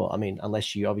 Well, I mean,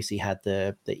 unless you obviously had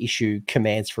the issue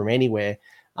commands from anywhere,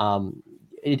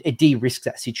 it de-risks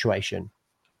that situation.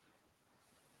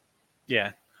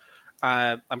 Yeah.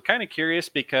 I'm kind of curious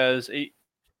because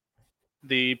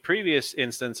the previous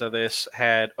instance of this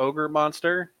had Ogre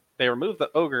Monster. They removed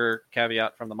the Ogre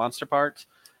caveat from the monster part.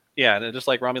 Yeah, and just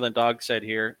like Romulan Dog said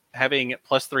here, having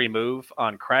 +3 move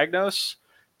on Kragnos,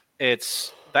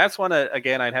 that's one,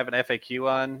 again, I'd have an FAQ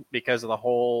on because of the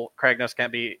whole Kragnos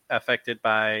can't be affected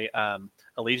by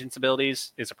allegiance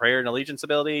abilities. It's a prayer and allegiance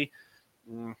ability.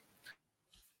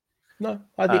 No,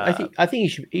 I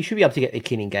think he should be able to get a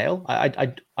Keening Gale.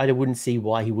 I wouldn't see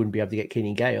why he wouldn't be able to get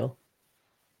Keening Gale.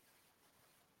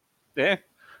 Yeah.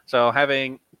 So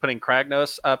putting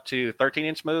Kragnos up to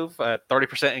 13-inch move,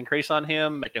 30% increase on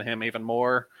him, making him even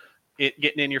more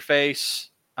getting in your face,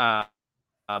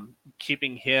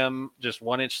 keeping him just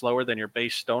 1 inch slower than your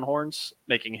base Stonehorns,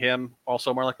 making him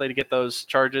also more likely to get those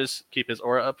charges, keep his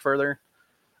aura up further.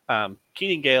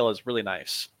 Keening Gale is really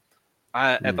nice.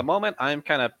 At the moment, I'm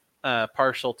kind of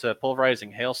partial to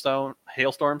Pulverizing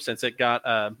Hailstorm since it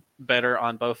got better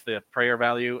on both the prayer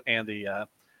value and the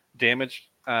damage,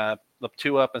 the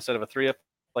 2-up instead of a 3-up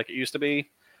like it used to be.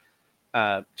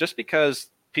 Just because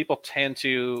people tend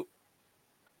to,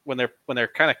 when they're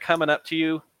kind of coming up to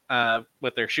you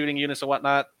with their shooting units and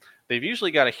whatnot, they've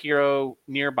usually got a hero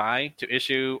nearby to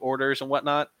issue orders and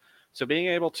whatnot. So being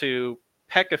able to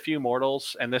peck a few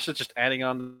mortals, and this is just adding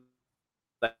on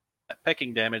that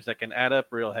pecking damage that can add up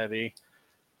real heavy.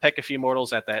 Peck a few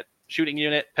mortals at that shooting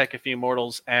unit, peck a few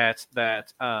mortals at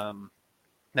that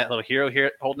that little hero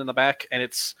here holding in the back, and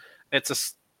it's a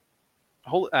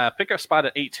whole pick a spot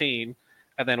at 18,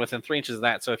 and then within 3 inches of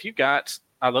that. So if you got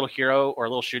a little hero or a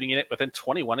little shooting unit within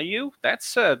 21 of you,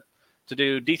 that's to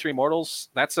do D3 mortals.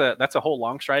 That's a whole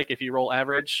long strike. If you roll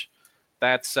average,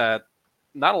 that's not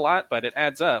a lot, but it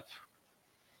adds up.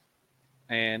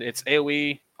 And it's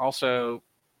AoE. Also,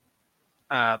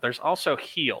 there's also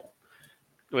heal,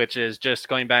 which is just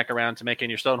going back around to making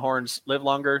your Stonehorns live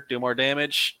longer, do more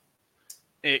damage.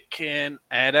 It can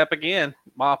add up again.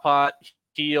 Mawpot,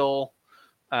 heal,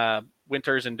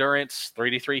 Winter's Endurance,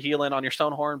 3d3 healing on your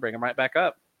Stonehorn, bring them right back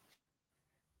up.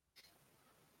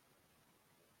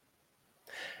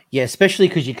 Yeah, especially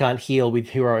because you can't heal with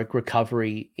heroic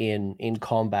recovery in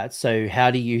combat. So how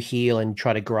do you heal and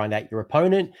try to grind out your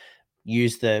opponent?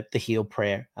 Use the heal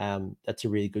prayer. That's a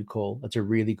really good call. That's a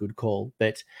really good call.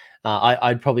 But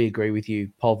I'd probably agree with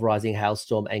you. Pulverizing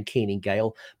Hailstorm and Keening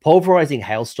Gale. Pulverizing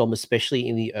Hailstorm, especially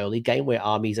in the early game where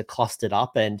armies are clustered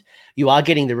up and you are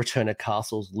getting the return of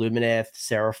castles. Lumineth,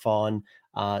 Seraphon,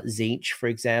 Tzeentch, for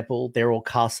example, they're all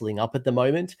castling up at the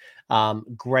moment.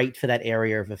 Great for that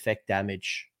area of effect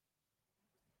damage.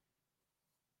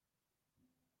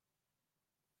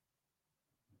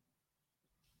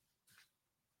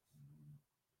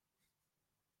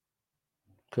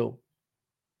 Cool.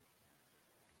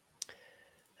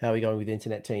 How are we going with the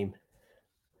internet team?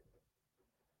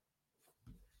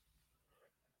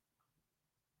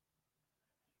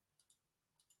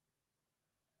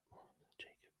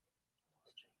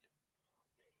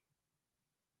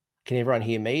 Can everyone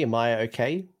hear me? Am I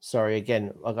okay? Sorry,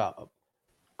 again, I got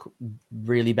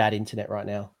really bad internet right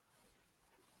now.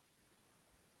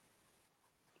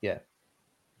 Yeah.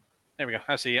 There we go.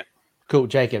 I see it. Cool,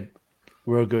 Jacob.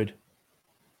 We're all good.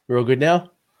 We're all good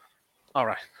now? All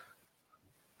right.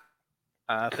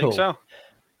 I Cool. think so.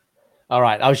 All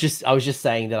right. I was just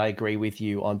saying that I agree with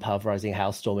you on Pulverizing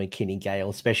Hailstorm and Keening Gale,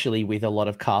 especially with a lot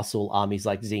of castle armies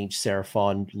like Tzeentch,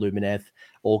 Seraphon, Lumineth,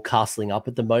 all castling up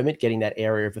at the moment. Getting that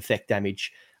area of effect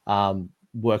damage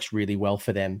works really well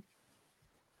for them.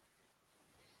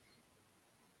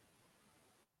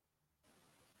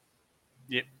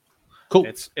 Yep.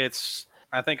 Cool. It's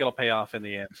I think it'll pay off in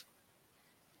the end.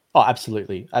 Oh,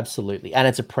 absolutely, absolutely, and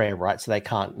it's a prayer, right? So they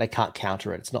can't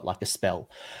counter it. It's not like a spell.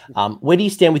 Where do you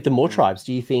stand with the Mawtribes?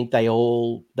 Do you think they're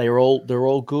all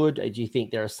good? Do you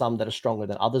think there are some that are stronger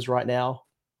than others right now?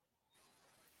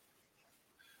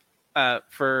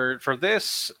 For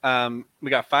this, we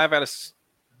got 4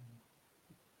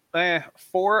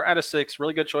 out of 6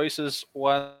 really good choices.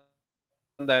 One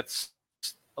that's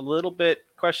a little bit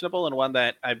questionable, and one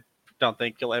that I don't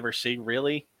think you'll ever see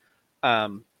really.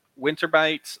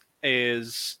 Winterbite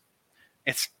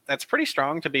that's pretty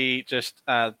strong to be just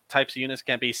types of units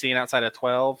can't be seen outside of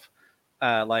 12,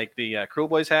 like the Cruel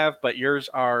Boys have, but yours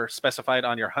are specified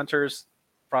on your Hunters,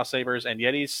 Frost Sabers, and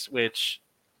Yetis, which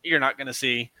you're not going to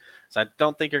see. So I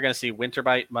don't think you're going to see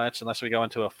Winterbite much unless we go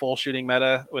into a full shooting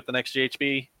meta with the next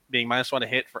GHB being -1 to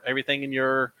hit for everything in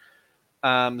your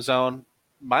zone.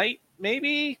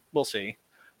 Maybe, we'll see.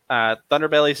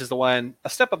 Thunderbellies is the one a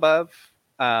step above.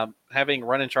 Having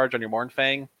run in charge on your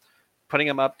Mournfang, putting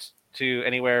them up to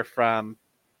anywhere from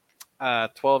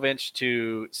 12-inch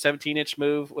to 17-inch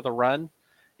move with a run.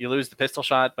 You lose the pistol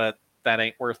shot, but that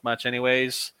ain't worth much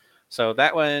anyways. So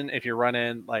that one, if you're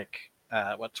running like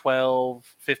 12,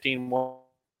 15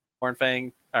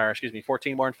 Mournfang, or excuse me,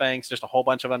 14 Mournfangs, just a whole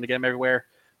bunch of them to get them everywhere,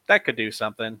 that could do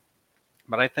something.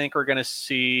 But I think we're going to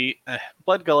see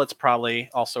Blood Gullets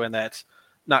probably also in that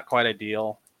not quite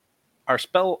ideal. Our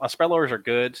spellers are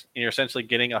good, and you're essentially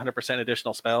getting 100%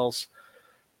 additional spells.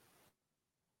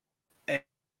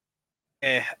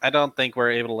 I don't think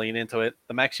we're able to lean into it.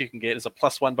 The max you can get is a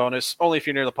 +1 bonus, only if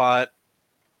you're near the pot.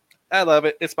 I love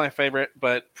it. It's my favorite,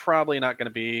 but probably not going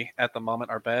to be at the moment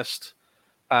our best.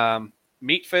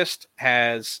 Meat Fist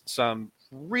has some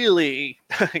really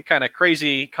kind of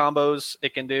crazy combos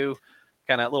it can do,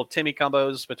 kind of little Timmy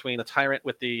combos between the Tyrant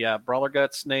with the Brawler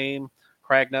Guts name,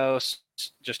 Kragnos,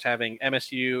 just having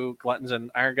MSU, Gluttons,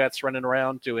 and Iron Guts running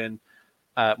around doing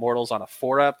mortals on a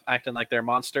 4-up, acting like they're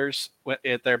monsters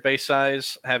at their base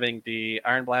size, having the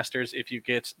Iron Blasters if you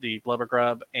get the Blubber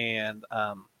Grub, and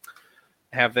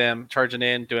have them charging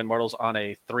in, doing mortals on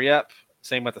a 3-up.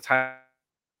 Same with the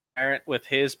Tyrant with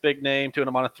his big name, doing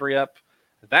them on a 3-up.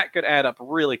 That could add up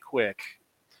really quick.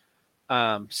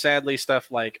 Sadly,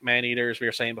 stuff like Man-Eaters, we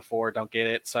were saying before, don't get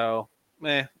it. So,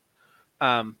 meh.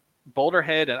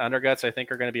 Boulderhead and Underguts, I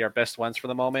think, are going to be our best ones for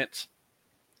the moment.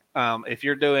 If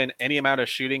you're doing any amount of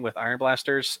shooting with Iron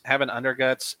Blasters, having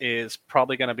Underguts is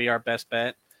probably going to be our best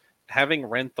bet. Having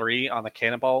Ren 3 on the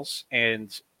cannonballs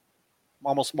and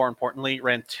almost more importantly,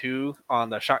 Ren 2 on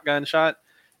the shotgun shot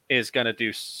is going to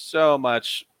do so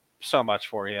much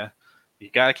for you. You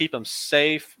got to keep them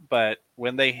safe, but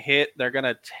when they hit, they're going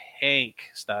to tank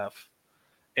stuff.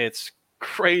 It's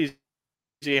crazy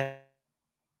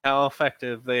how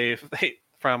effective they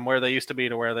from where they used to be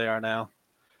to where they are now.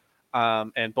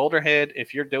 And Boulderhead,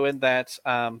 if you're doing that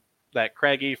that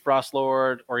Craggy Frost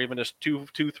Lord, or even just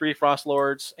 2-3 Frost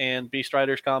Lords and Beast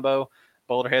Riders combo,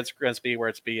 Boulderhead's going to be where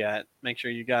it's be at. Make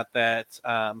sure you got that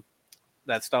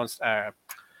that stones, the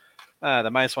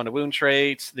 -1 to wound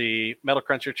trait, the Metal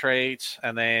Cruncher trait,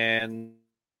 and then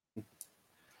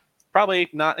probably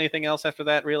not anything else after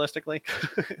that, realistically.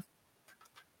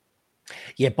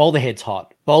 Yeah, Boulderhead's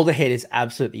hot. Boulderhead is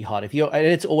absolutely hot. And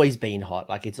it's always been hot.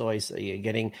 Like, it's always, you're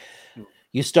getting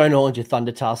your Stonehorn and your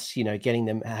Thunder Tusks, getting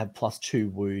them have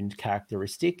 +2 wound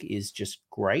characteristic is just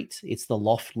great. It's the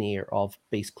Lofnir of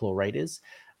Beast Claw Raiders.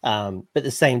 But at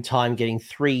the same time, getting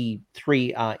three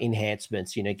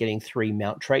enhancements, getting 3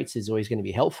 mount traits is always going to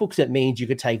be helpful, because it means you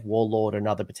could take Warlord or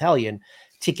another battalion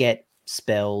to get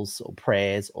spells or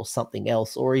prayers or something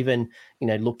else, or even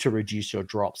look to reduce your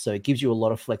drop. So it gives you a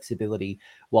lot of flexibility,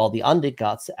 while the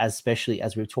Underguts, especially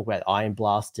as we've talked about Iron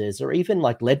Blasters or even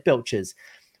like Lead Belchers,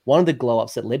 one of the glow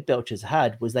ups that Lead Belchers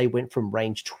had was they went from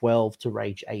range 12 to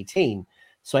range 18.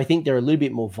 So I think they're a little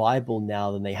bit more viable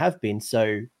now than they have been.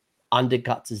 So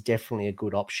Underguts is definitely a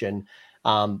good option.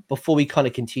 Before we kind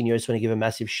of continue, I just want to give a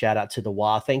massive shout out to the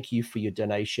WA. Thank you for your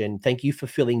donation. Thank you for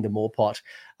filling the More Pot.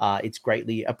 It's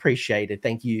greatly appreciated.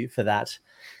 Thank you for that.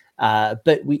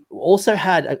 But we also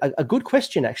had a good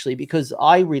question, actually, because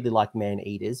I really like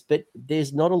Man-Eaters, but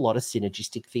there's not a lot of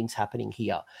synergistic things happening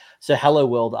here. So Hello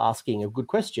World asking a good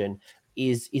question.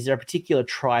 Is there a particular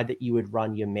tribe that you would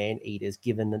run your Man-Eaters,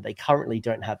 given that they currently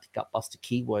don't have the Gutbuster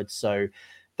keywords? So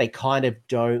they kind of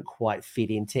don't quite fit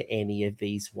into any of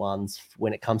these ones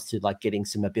when it comes to like getting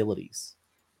some abilities.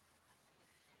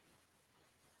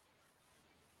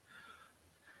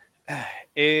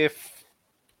 If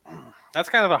that's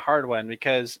kind of a hard one,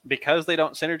 because they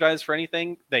don't synergize for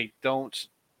anything, they don't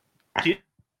give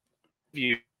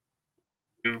you,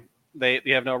 they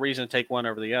have no reason to take one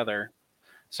over the other.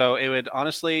 So it would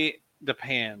honestly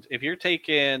depend. If you're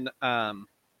taking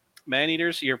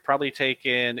Man-Eaters, you're probably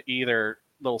taking either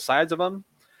little sides of them,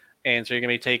 and so you're going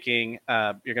to be taking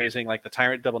you're going to be using like the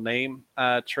Tyrant double name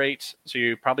trait. So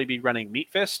you'd probably be running Meat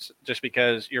Fist, just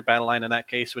because your battle line in that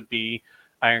case would be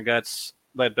Iron Guts,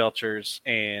 Lead Belchers,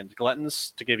 and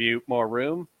Gluttons to give you more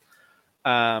room.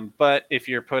 But if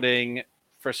you're putting,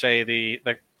 for say, the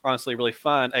honestly really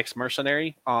fun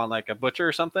Ex-Mercenary on like a Butcher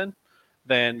or something,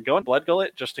 then go and Blood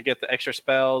Gullet just to get the extra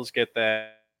spells, get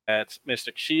that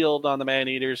Mystic Shield on the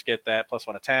Man-Eaters, get that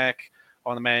 +1 attack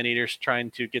on the Man-Eaters,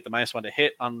 trying to get the -1 to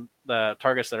hit on the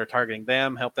targets that are targeting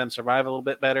them, help them survive a little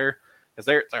bit better, because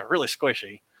they're really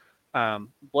squishy.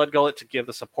 Blood Gullet to give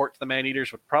the support to the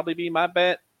Man-Eaters would probably be my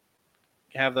bet.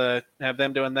 Have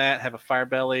them doing that, have a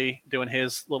Firebelly doing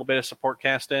his little bit of support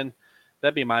casting.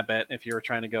 That'd be my bet if you were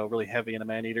trying to go really heavy into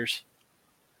Man-Eaters.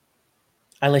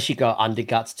 Unless you go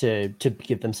Underguts to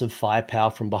give them some firepower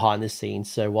from behind the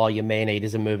scenes. So while your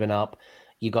Man-Eaters are moving up,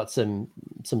 you got some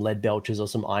Lead Belchers or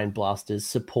some Iron Blasters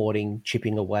supporting,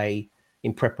 chipping away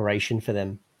in preparation for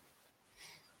them.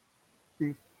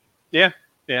 Yeah.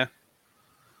 I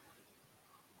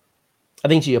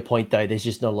think to your point, though, there's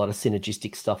just not a lot of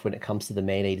synergistic stuff when it comes to the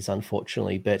Man-Eaters,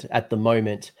 unfortunately. But at the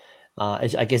moment,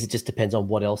 I guess it just depends on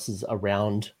what else is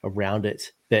around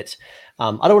it. But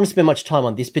I don't want to spend much time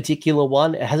on this particular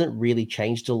one. It hasn't really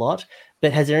changed a lot.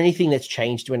 But has there anything that's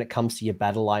changed when it comes to your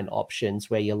battle line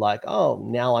options, where you're like, oh,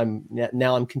 now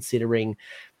I'm considering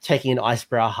taking an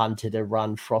Icebrow Hunter to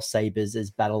run Frost Sabers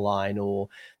as battle line, or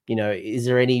is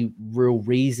there any real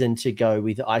reason to go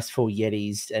with Icefall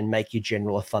Yetis and make your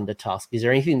general a Thunder Tusk? Is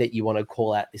there anything that you want to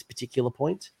call out this particular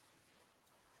point?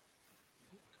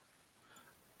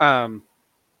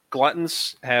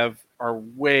 Gluttons are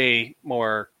way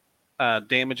more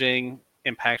damaging,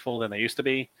 impactful than they used to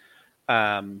be.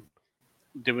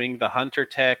 Doing the Hunter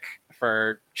tech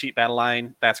for cheap battle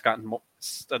line, that's gotten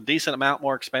a decent amount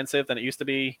more expensive than it used to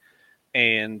be.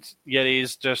 And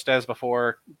Yetis, just as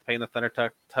before, paying the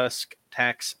Thunder Tusk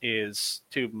tax is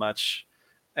too much.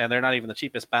 And they're not even the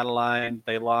cheapest battle line.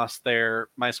 They lost their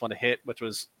 -1 to hit, which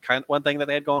was kind of one thing that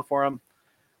they had going for them.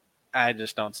 I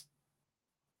just don't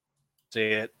see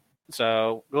it.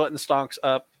 So Glutton stonks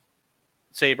up,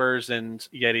 Sabers and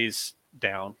Yetis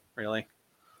down, really.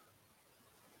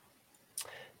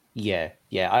 Yeah.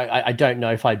 I don't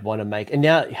know if I'd want to make, and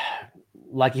now,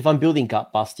 like, if I'm building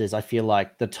Gutbusters, I feel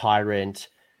like the Tyrant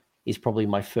is probably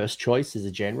my first choice as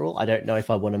a general. I don't know if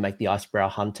I want to make the Icebrow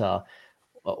Hunter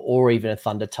or even a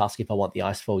Thunder Tusk if I want the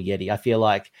Icefall Yeti. I feel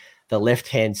like the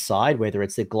left-hand side, whether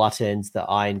it's the Gluttons, the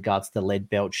Iron Guts, the Lead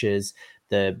Belchers,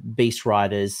 the Beast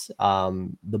Riders,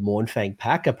 the Mournfang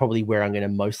pack are probably where I'm going to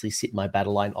mostly sit my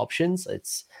battle line options.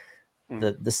 It's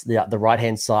the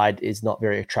right-hand side is not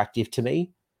very attractive to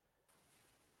me.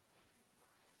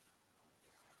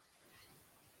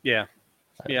 Yeah.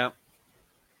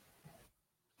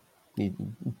 You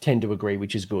tend to agree,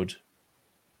 which is good.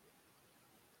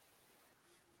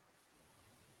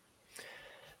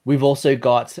 We've also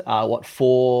got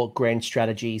 4 grand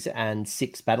strategies and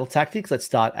 6 battle tactics. Let's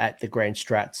start at the grand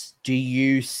strats. Do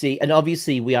you see, and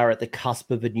obviously we are at the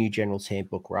cusp of a new General's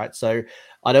Handbook, right? So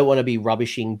I don't want to be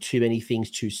rubbishing too many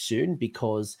things too soon,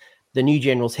 because the new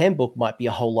General's Handbook might be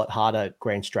a whole lot harder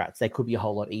grand strats. They could be a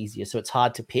whole lot easier. So it's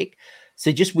hard to pick.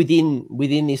 So just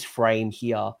within this frame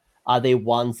here, are there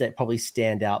ones that probably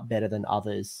stand out better than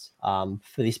others for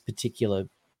this particular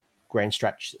grand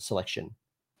strat selection?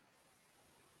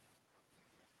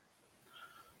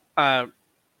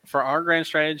 For our grand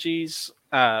strategies,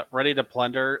 Ready to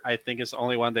Plunder, I think, is the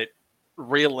only one that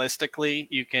realistically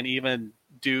you can even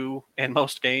do in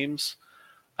most games.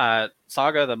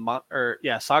 Saga of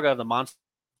the Monster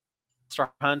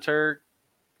Hunter,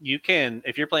 you can,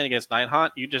 if you're playing against Nighthaunt,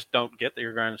 you just don't get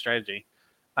your grand strategy.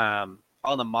 On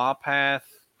the Maw Path,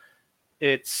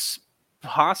 it's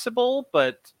possible,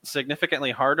 but significantly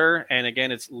harder. And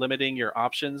again, it's limiting your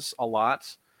options a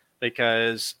lot,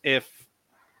 because if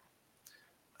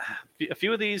a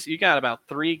few of these, you got about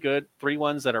 3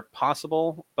 ones that are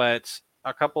possible, but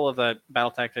a couple of the battle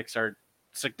tactics are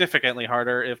significantly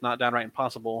harder, if not downright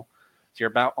impossible. So you're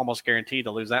about almost guaranteed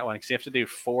to lose that one, because you have to do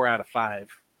 4 out of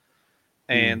 5.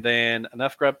 And then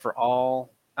Enough Grub for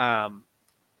All,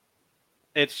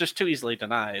 it's just too easily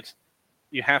denied.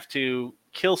 You have to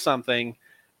kill something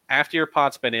after your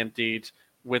pot's been emptied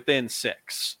within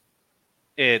 6.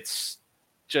 It's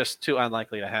just too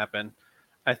unlikely to happen.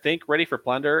 I think Ready for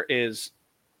Plunder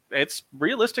it's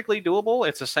realistically doable.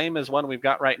 It's the same as one we've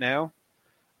got right now.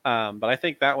 But I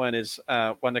think that one is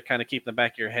one to kind of keep in the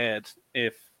back of your head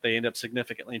if they end up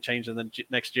significantly changing the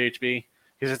next GHB,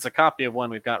 because it's a copy of one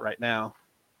we've got right now.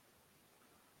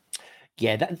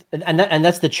 Yeah, and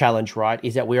that's the challenge, right?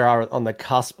 Is that we are on the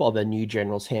cusp of a new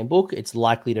General's Handbook. It's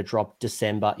likely to drop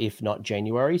December, if not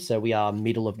January. So we are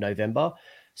middle of November.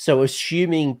 So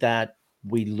assuming that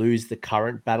we lose the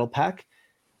current battle pack,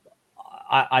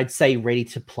 I'd say Ready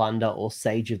to Plunder or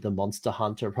Sage of the Monster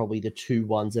Hunter are probably the 2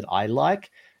 ones that I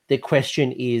like. The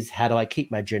question is, how do I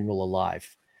keep my general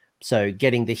alive? So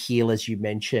getting the heal, as you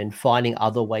mentioned, finding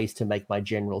other ways to make my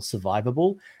general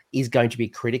survivable is going to be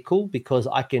critical, because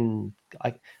I can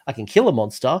kill a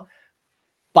monster,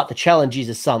 but the challenge is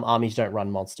that some armies don't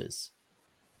run monsters.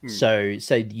 So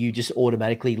you just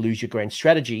automatically lose your grand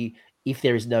strategy if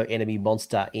there is no enemy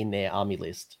monster in their army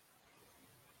list.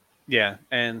 Yeah,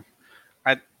 and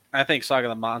I think Saga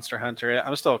the Monster Hunter,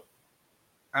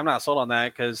 I'm not sold on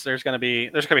that, because there's gonna be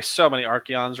so many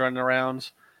Archaeons running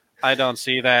around. I don't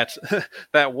see that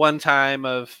that one time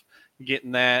of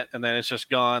getting that and then it's just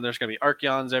gone. There's gonna be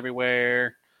Archaeons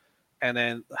everywhere, and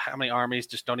then how many armies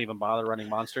just don't even bother running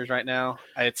monsters right now?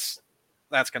 That's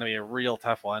gonna be a real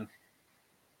tough one.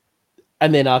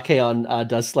 And then Archaon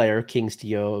does Slayer of Kings to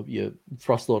your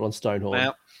Frostlord on Stonehorn.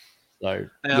 Yep. So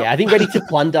yeah, I think Ready to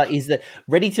Plunder is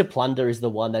the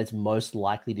one that's most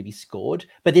likely to be scored,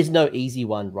 but there's no easy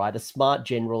one, right? A smart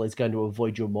general is going to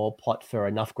avoid your Maw Pot for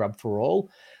Enough Grub for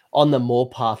All. On the Maw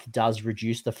Path does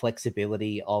reduce the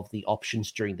flexibility of the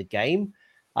options during the game.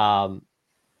 And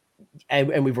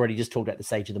we've already just talked about the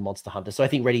Sage of the Monster Hunter. So I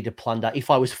think Ready to Plunder,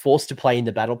 if I was forced to play in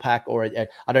the battle pack, or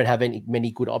I don't have many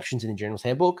good options in the General's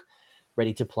Handbook,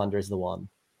 Ready to Plunder is the one.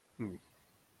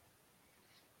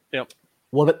 Yep.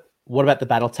 What about the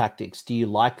battle tactics? Do you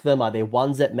like them? Are there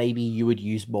ones that maybe you would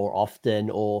use more often,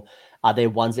 or are there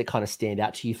ones that kind of stand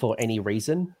out to you for any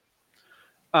reason?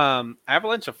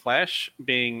 Avalanche of Flash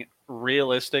being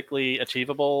realistically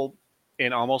achievable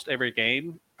in almost every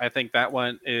game, I think that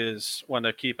one is one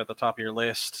to keep at the top of your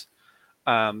list.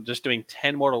 Just doing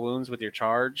 10 mortal wounds with your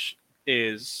charge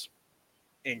is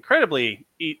incredibly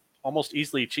almost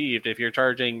easily achieved. If you're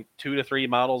charging 2 to 3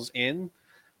 models in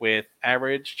with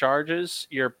average charges,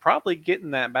 you're probably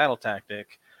getting that battle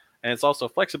tactic. And it's also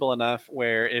flexible enough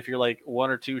where if you're like 1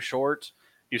 or 2 short,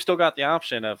 you still got the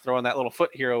option of throwing that little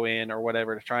foot hero in or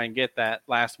whatever to try and get that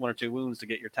last 1 or 2 wounds to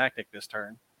get your tactic this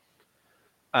turn.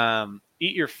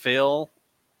 Eat your fill,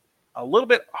 a little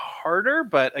bit harder,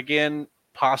 but again,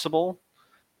 possible.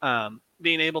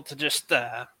 Being able to just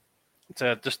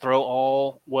throw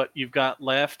all what you've got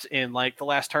left in like the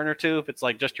last turn or two, if it's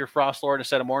like just your Frost Lord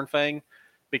instead of Mournfang,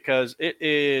 because it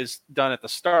is done at the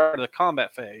start of the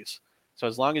combat phase. So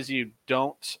as long as you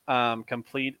don't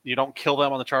you don't kill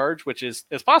them on the charge, which is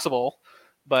possible,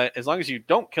 but as long as you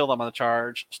don't kill them on the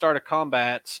charge, start a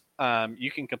combat,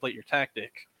 you can complete your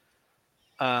tactic.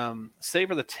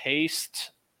 Savor the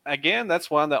Taste. Again, that's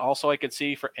one that also I could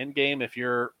see for endgame if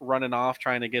you're running off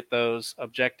trying to get those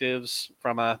objectives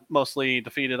from a mostly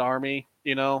defeated army.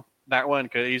 That one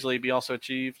could easily be also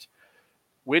achieved.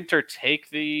 Winter Take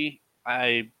Thee.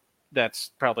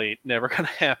 That's probably never going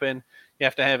to happen. You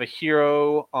have to have a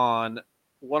hero on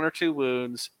 1 or 2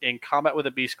 wounds in combat with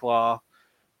a Beast Claw,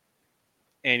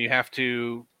 and you have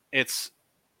to. It's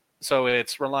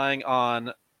relying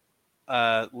on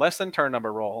less than turn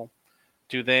number roll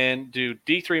to then do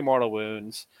D3 mortal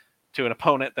wounds to an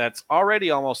opponent that's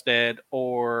already almost dead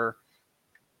or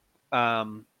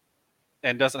and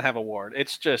doesn't have a ward.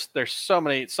 It's just there's so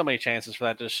many chances for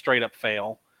that to just straight up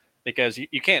fail because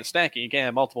you can't stack it. You can't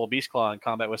have multiple Beast Claw in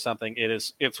combat with something.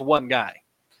 It's one guy.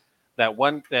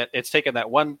 That it's taken that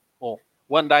one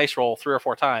dice roll 3 or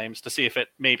 4 times to see if it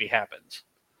maybe happens.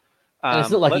 And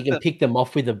it's not like you can pick them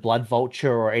off with a Blood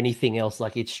Vulture or anything else.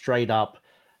 Like it's straight up,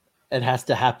 it has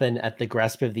to happen at the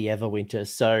grasp of the Everwinter.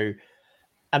 So,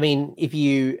 I mean, if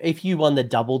you won the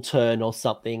double turn or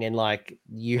something, and like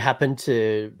you happen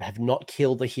to have not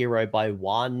killed the hero by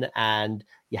 1, and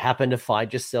you happen to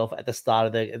find yourself at the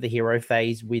start of the hero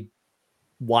phase with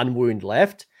 1 wound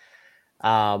left,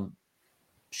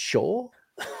 sure,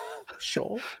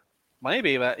 sure.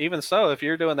 Maybe, but even so, if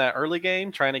you're doing that early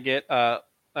game, trying to get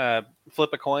flip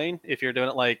a coin, if you're doing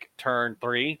it like turn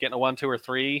 3, getting a 1, 2, or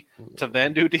 3 to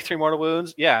then do D3 mortal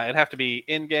wounds, yeah, it'd have to be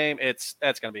in game.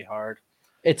 That's going to be hard.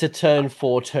 It's a turn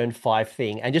 4, turn 5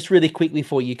 thing. And just really quick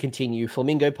before you continue,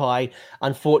 Flamingo Pie,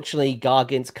 unfortunately,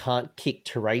 Gargants can't kick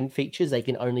terrain features. They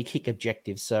can only kick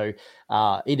objectives. So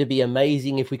it'd be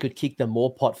amazing if we could kick the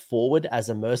Morpot forward as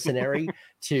a mercenary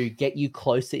to get you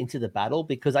closer into the battle.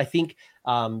 Because I think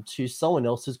to someone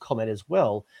else's comment as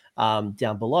well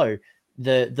down below,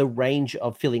 the range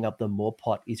of filling up the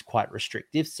Morpot is quite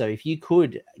restrictive. So if you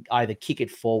could either kick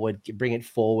it forward, bring it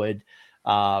forward,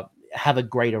 have a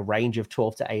greater range of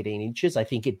 12 to 18 inches, I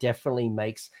think it definitely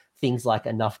makes things like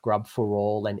enough grub for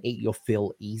all and eat your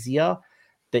fill easier.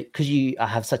 But because you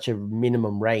have such a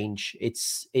minimum range,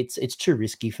 it's too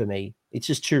risky for me. It's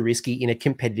just too risky in a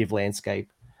competitive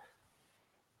landscape.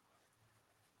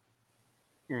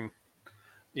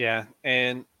 Yeah,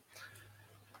 and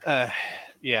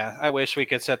yeah, I wish we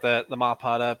could set the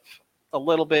Mopot up a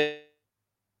little bit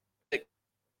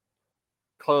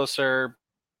closer,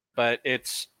 but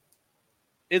its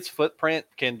footprint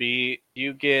can be,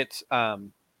 you get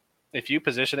if you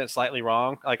position it slightly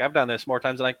wrong, like I've done this more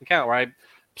times than I can count, where I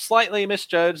slightly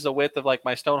misjudge the width of like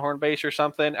my Stonehorn base or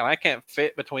something, and I can't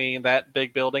fit between that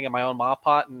big building and my own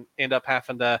Mopot and end up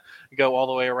having to go all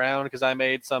the way around because I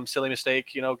made some silly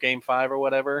mistake, game 5 or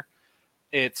whatever.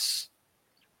 It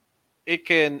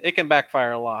can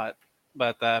backfire a lot,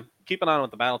 but keeping on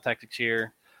with the battle tactics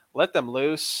here, let them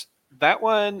loose. That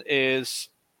one is,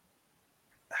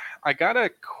 I got a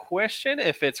question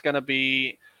if it's going to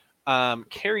be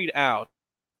carried out.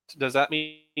 Does that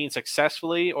mean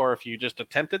successfully, or if you just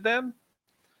attempted them?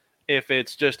 If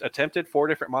it's just attempted 4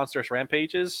 different monstrous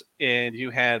rampages and you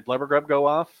had Blubbergrub go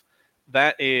off,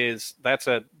 that's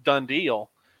a done deal.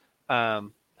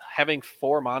 Having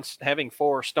 4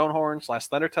 Stonehorns /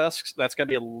 Thunder Tusks, that's going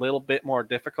to be a little bit more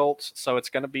difficult. So it's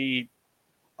going to be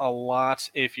a lot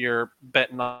if you're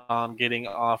betting on getting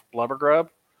off Blubbergrub.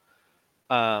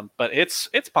 But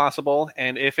it's possible,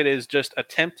 and if it is just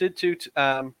attempted to,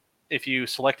 if you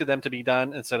selected them to be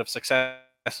done instead of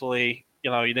successfully,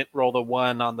 you didn't roll the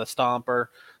 1 on the stomp or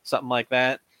something like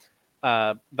that,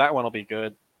 that one will be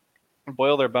good.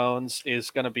 boil their bones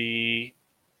is going to be.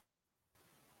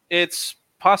 It's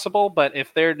possible, but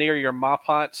if they're near your mop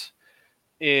pot,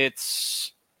 you're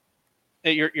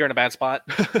in a bad spot.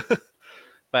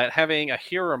 But having a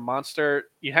hero monster,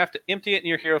 you have to empty it in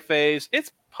your hero phase.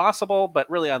 It's possible, but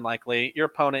really unlikely. Your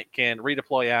opponent can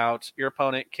redeploy out. Your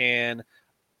opponent can,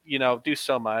 do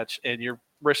so much, and you're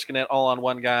risking it all on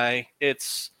one guy.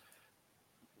 It's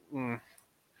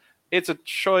a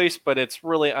choice, but it's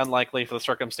really unlikely for the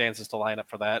circumstances to line up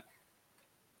for that.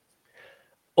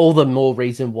 All the more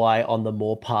reason why On the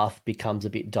Moor path becomes a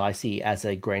bit dicey as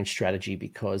a grand strategy,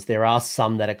 because there are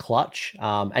some that are clutch.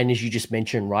 And as you just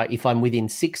mentioned, right, if I'm within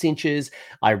 6 inches,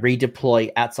 I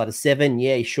redeploy outside of 7.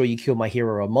 Yeah, sure, you kill my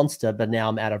hero or monster, but now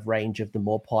I'm out of range of the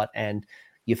Moor pot and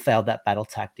you failed that battle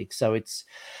tactic. So it's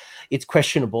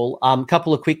questionable.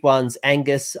 Couple of quick ones.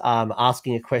 Angus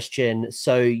asking a question.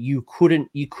 So you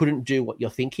couldn't do what you're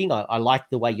thinking. I like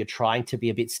the way you're trying to be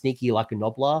a bit sneaky like a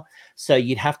Noblar. So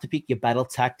you'd have to pick your battle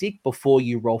tactic before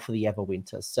you roll for the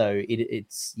Everwinter. So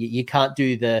you can't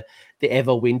do the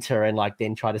Everwinter and like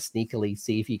then try to sneakily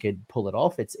see if you could pull it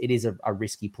off. It is a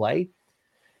risky play.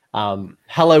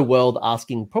 Hello World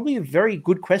asking probably a very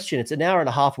good question. It's an hour and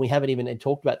a half and we haven't even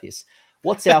talked about this.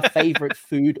 What's our favorite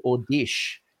food or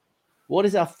dish? What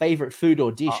is our favorite food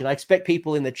or dish? And I expect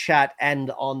people in the chat and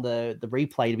on the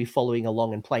replay to be following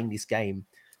along and playing this game.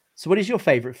 So what is your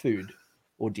favorite food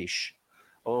or dish?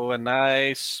 Oh, a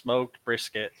nice smoked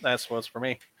brisket. That's what's for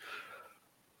me.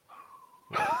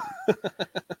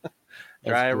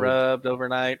 Dry rubbed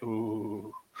overnight.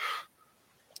 Ooh.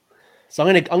 So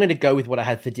I'm gonna go with what I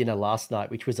had for dinner last night,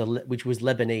 which was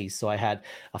Lebanese. So I had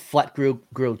a flat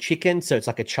grilled chicken. So it's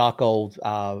like a charcoal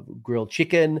grilled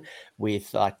chicken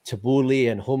with tabbouleh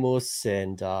and hummus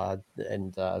and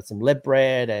some leb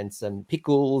bread and some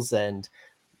pickles and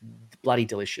bloody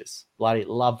delicious. Bloody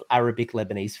love Arabic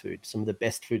Lebanese food. Some of the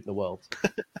best food in the world.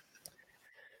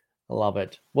 I love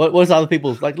it. What was other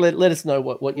people's like? Let us know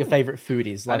what your favorite food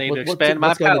is. Like, I need to expand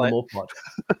my palate.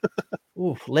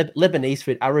 Ooh, Lebanese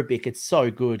food, Arabic, it's so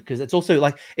good because it's also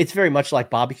like it's very much like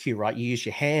barbecue, right? You use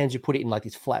your hands, you put it in like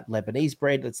this flat Lebanese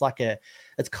bread. It's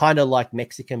kind of like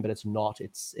Mexican, but it's not.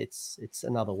 It's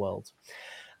another world.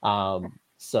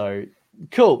 So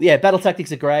cool. Yeah, battle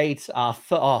tactics are great. Pho,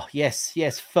 oh yes,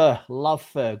 pho, love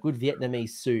pho. Good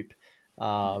Vietnamese soup.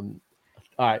 All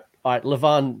right,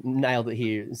 Levan nailed it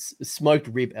here. Smoked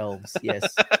rib elves,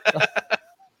 yes.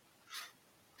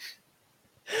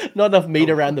 Not enough meat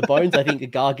around the bones. I think the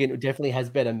Gargant definitely has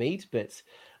better meat, but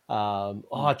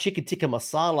chicken tikka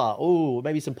masala. Oh,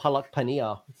 maybe some palak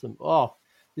paneer.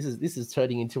 This is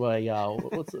turning into a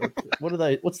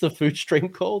what's the food stream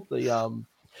called? The a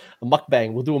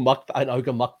mukbang. We'll do an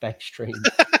ogre mukbang stream.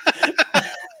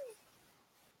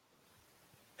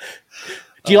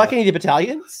 Do you like any of the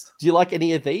battalions? Do you like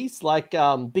any of these? Like,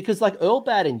 because like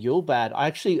Earlbad and Yulbad,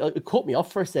 it caught me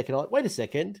off for a second. I'm like, wait a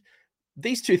second.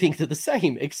 These two things are the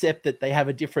same, except that they have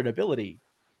a different ability.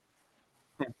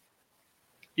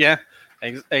 Yeah,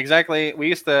 exactly.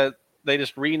 They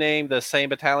just renamed the same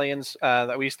battalions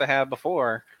that we used to have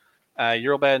before.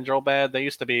 Eurobad and Drolbad, they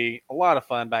used to be a lot of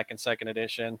fun back in 2nd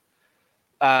edition.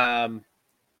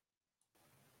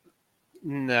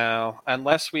 No,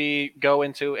 unless we go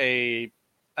into a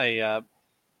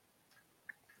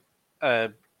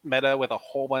meta with a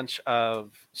whole bunch of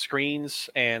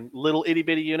screens and little itty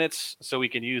bitty units, so we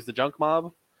can use the junk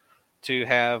mob to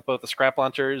have both the scrap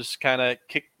launchers kind of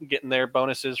getting their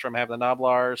bonuses from having the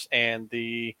Noblars and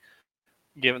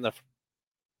giving the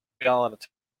an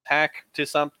attack to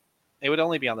some. It would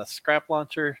only be on the scrap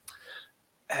launcher.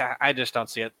 I just don't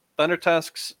see it. Thunder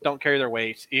Tusks don't carry their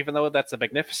weight, even though that's a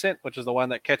Magnificent, which is the one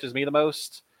that catches me the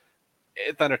most.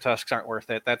 Thunder Tusks aren't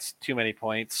worth it. That's too many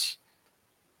points.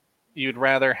 You'd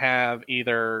rather have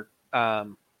either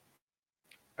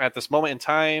at this moment in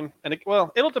time, and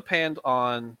it'll depend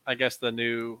on, I guess, the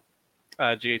new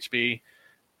GHB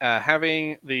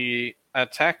having the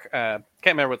attack. Can't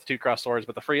remember what the 2-cross swords,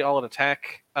 but the free all-out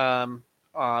attack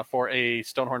for a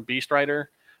Stonehorn Beast Rider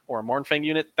or a Mournfang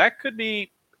unit, that could be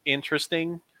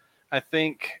interesting. I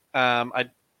think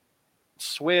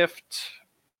Swift.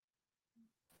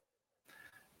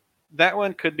 That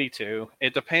one could be too.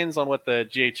 It depends on what the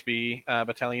GHB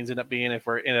battalions end up being. If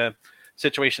we're in a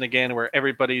situation again where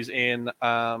everybody's in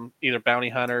either bounty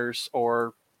hunters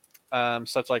or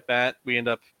such like that, we end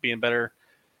up being better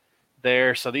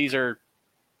there. So these are,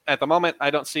 at the moment, I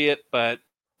don't see it, but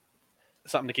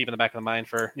something to keep in the back of the mind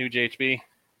for new GHB.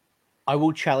 I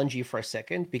will challenge you for a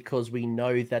second because we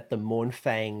know that the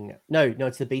Mournfang... No,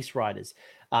 it's the Beast Riders.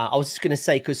 I was just going to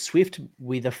say, because Swift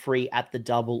with a free at the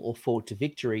double or forward to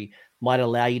victory might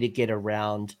allow you to get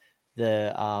around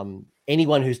the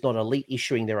anyone who's not elite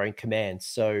issuing their own commands.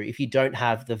 So if you don't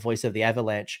have the voice of the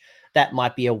Avalanche, that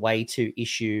might be a way to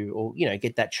issue or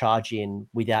get that charge in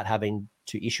without having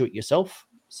to issue it yourself.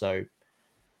 So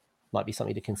might be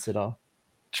something to consider.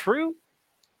 True,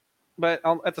 but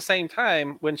at the same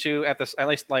time, wouldn't you at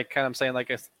least like kind of saying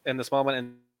like in this moment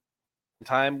in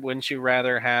time, wouldn't you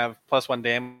rather have +1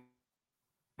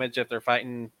 damage if they're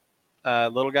fighting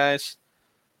little guys?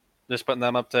 Just putting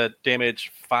them up to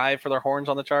damage 5 for their horns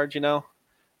on the charge,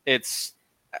 it's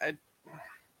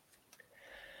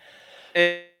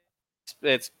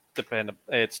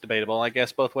debatable, I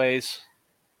guess, both ways.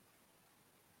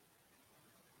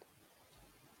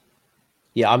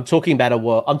 Yeah, I'm talking about a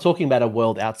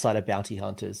world outside of bounty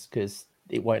hunters because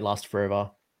it won't last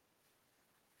forever.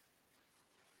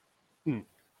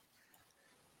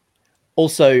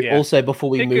 Also, before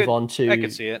we move on to, I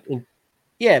could see it.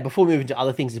 Before we move into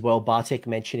other things as well, Bartek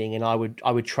mentioning, and I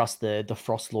would trust the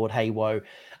Frost Lord Haywo.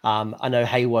 I know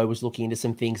Haywo was looking into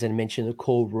some things and mentioned the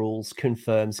core rules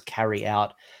confirms carry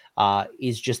out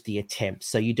is just the attempt.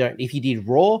 So if you did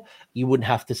raw, you wouldn't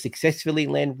have to successfully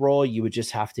land raw. You would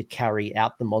just have to carry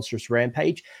out the monstrous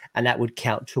rampage, and that would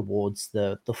count towards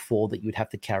the 4 that you would have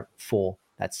to carry. 4.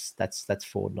 That's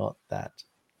 4, not that.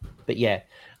 But yeah,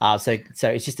 so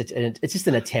it's just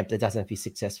an attempt that doesn't have to be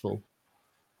successful.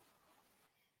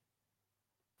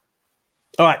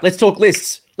 All right, let's talk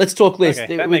lists.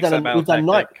 Okay, that makes that battle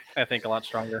tactic, I think, a lot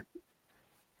stronger.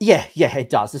 Yeah, it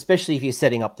does, especially if you're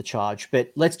setting up the charge.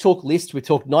 But let's talk list. We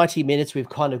talked 90 minutes. We've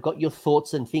kind of got your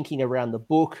thoughts and thinking around the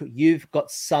book. You've got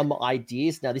some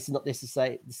ideas. Now, this is not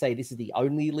necessarily to say this is the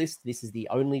only list. This is the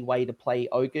only way to play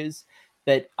ogres.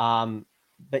 But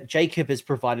Jacob has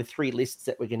provided 3 lists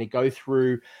that we're going to go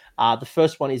through. The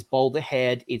first one is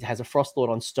Boulderhead. It has a Frostlord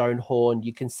on Stonehorn.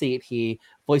 You can see it here.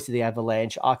 Voice of the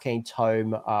Avalanche, Arcane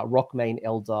Tome, Rockmane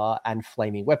Eldar, and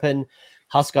Flaming Weapon.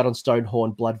 Huskard on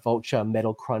Stonehorn, Blood Vulture,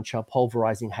 Metal Cruncher,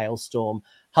 Pulverizing Hailstorm.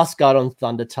 Huskard on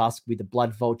Thunder Tusk with the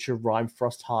Blood Vulture, Rime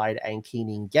Frosthide, and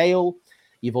Keening Gale.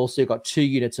 You've also got 2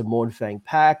 units of Mournfang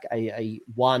Pack, a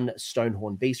 1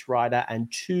 Stonehorn Beast Rider,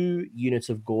 and 2 units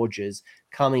of Gorges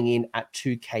coming in at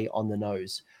 2k on the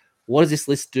nose. What does this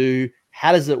list do?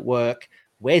 How does it work?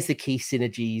 Where's the key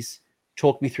synergies?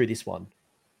 Talk me through this one.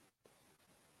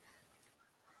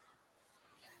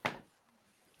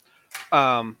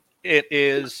 It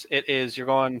is you're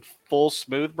going full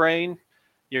smooth brain.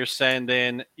 You're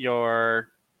sending your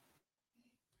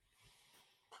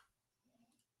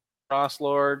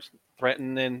Frostlord,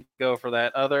 threaten and go for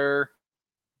that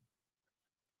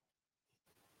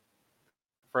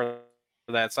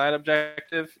side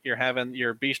objective. You're having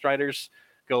your Beast Riders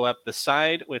go up the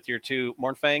side with your 2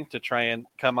 Mournfang to try and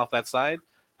come off that side.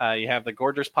 You have the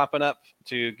Gorgers popping up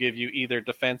to give you either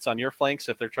defense on your flanks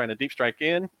if they're trying to deep strike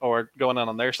in, or going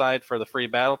on their side for the free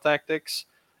battle tactics.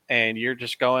 And you're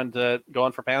just going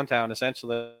for Pound Town,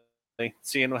 essentially,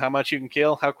 seeing how much you can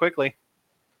kill, how quickly.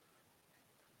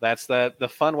 That's the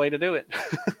fun way to do it.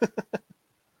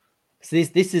 So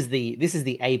this is the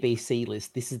ABC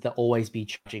list. This is the always be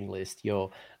charging list.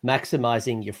 You're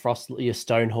maximizing your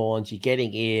Stonehorns. You're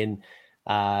getting in.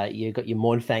 You've got your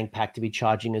Mournfang Pack to be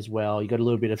charging as well. You got a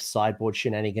little bit of sideboard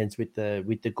shenanigans with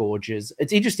the Gorges.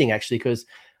 It's interesting actually because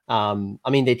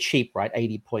they're cheap, right?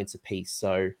 80 points a piece,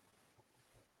 so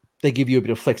they give you a bit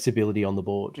of flexibility on the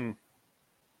board.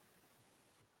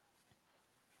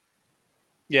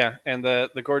 Yeah, and the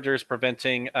Gorgers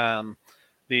preventing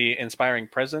the Inspiring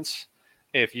Presence.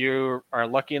 If you are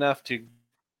lucky enough to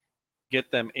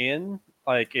get them in,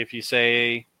 like if you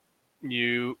say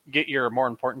you get your more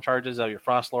important charges of your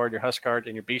Frostlord, your Huskard,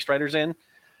 and your Beast Riders in,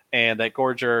 and that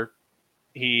Gorger,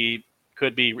 he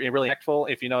could be really impactful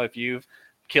if you've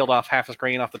killed off half a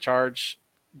screen off the charge,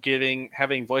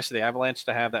 having Voice of the Avalanche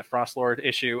to have that Frostlord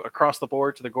issue across the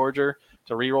board to the Gorger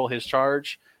to reroll his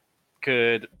charge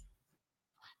could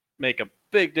make a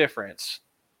big difference.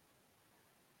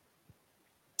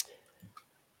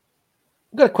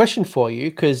 I've got a question for you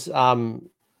because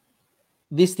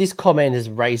this comment has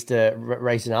raised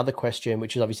another question,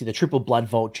 which is obviously the triple Blood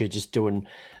Vulture just doing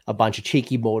a bunch of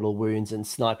cheeky mortal wounds and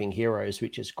sniping heroes,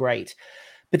 which is great.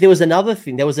 But there was another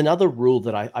thing. There was another rule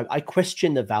that I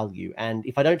question the value. And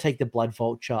if I don't take the Blood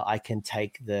Vulture, I can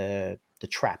take the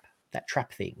trap, that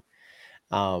trap thing.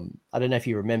 I don't know if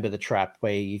you remember the trap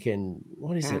where you can,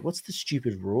 what is it? What's the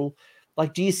stupid rule?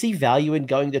 Like, do you see value in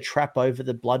going the trap over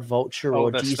the Blood Vulture,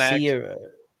 or do you see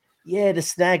the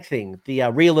snag thing? The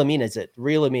reel them in, is it?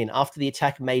 Reel them in. After the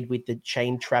attack made with the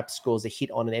chain trap scores a hit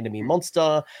on an enemy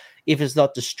monster. If it's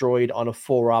not destroyed on a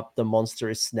 4-up, the monster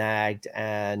is snagged,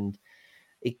 and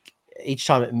each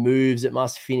time it moves, it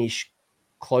must finish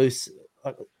close.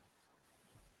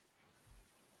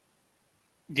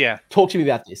 Yeah. Talk to me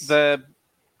about this.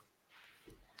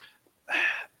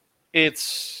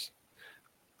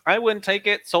 I wouldn't take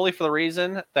it solely for the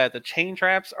reason that the chain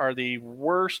traps are the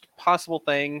worst possible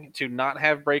thing to not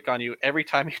have break on you every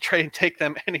time you try and take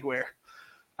them anywhere.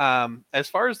 As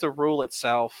far as the rule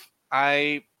itself,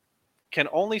 I can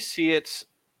only see it.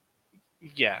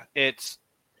 Yeah, it's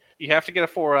you have to get a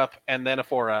 4-up and then a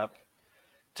 4-up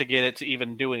to get it to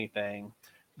even do anything.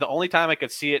 The only time I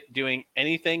could see it doing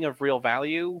anything of real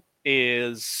value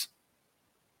is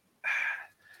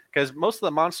because most of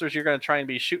the monsters you're going to try and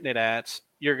be shooting it at,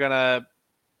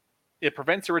 it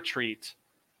prevents a retreat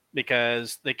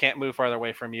because they can't move farther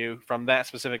away from you from that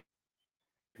specific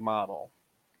model.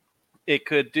 It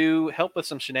could help with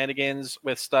some shenanigans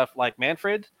with stuff like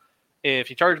Manfred. If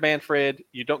you charge Manfred,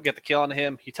 you don't get the kill on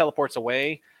him, he teleports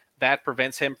away. That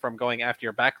prevents him from going after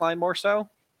your backline more so.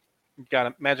 You've got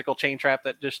a magical chain trap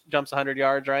that just jumps 100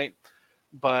 yards, right?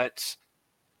 But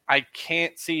I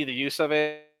can't see the use of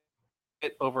it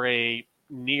over a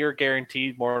near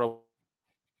guaranteed mortal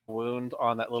wound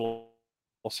on that little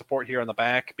support here on the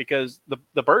back because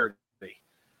the bird.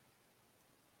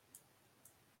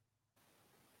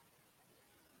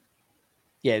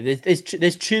 Yeah,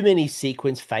 there's too many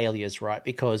sequence failures, right?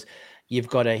 Because you've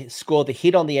got to score the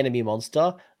hit on the enemy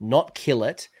monster, not kill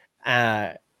it,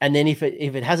 and then if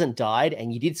it hasn't died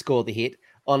and you did score the hit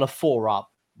on a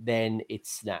 4-up, then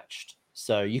it's snatched.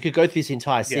 So you could go through this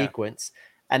entire sequence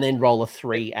and then roll a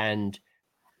 3, and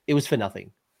it was for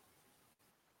nothing.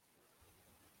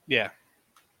 Yeah.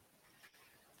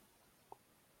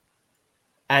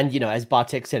 And, as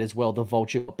Bartek said as well, the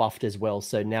Vulture buffed as well.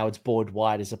 So now it's board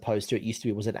wide as opposed to it used to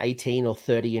be, it was an 18 or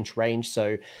 30-inch range.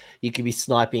 So you could be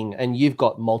sniping, and you've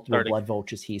got multiple 30. Blood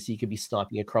Vultures here. So you could be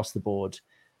sniping across the board.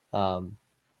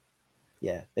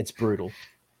 Yeah, it's brutal.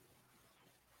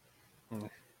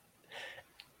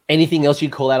 Anything else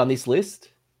you'd call out on this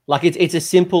list? Like it's a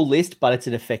simple list, but it's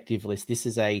an effective list. This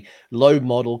is a low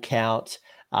model count.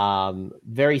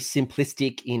 Very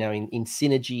simplistic, in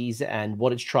synergies and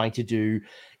what it's trying to do.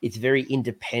 It's very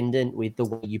independent with the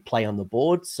way you play on the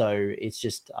board. So it's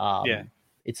just,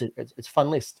 it's a fun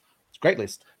list. It's a great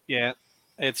list. Yeah.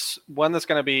 It's one that's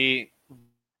going to be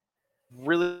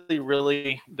really,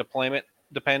 really deployment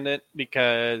dependent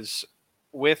because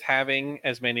with having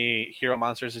as many hero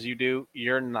monsters as you do,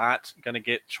 you're not going to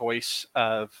get choice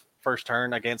of first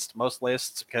turn against most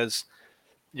lists because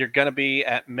you're going to be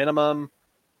at minimum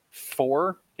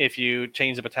 4 if you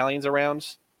change the battalions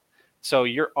around. So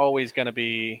you're always going to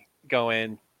be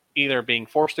going either being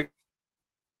forced to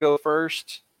go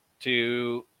first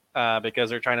because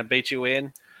they're trying to bait you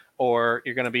in, or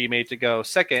you're going to be made to go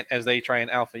second as they try and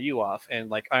alpha you off in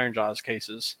like Ironjaw's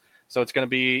cases. So you're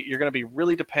going to be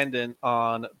really dependent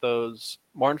on those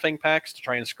Mournfang packs to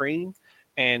try and screen.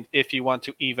 And if you want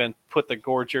to even put the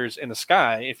Gorgers in the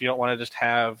sky, if you don't want to just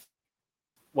have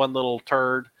one little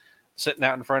turd sitting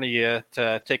out in front of you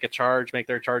to take a charge, make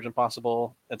their charge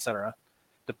impossible, etc.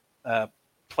 The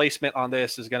placement on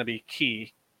this is going to be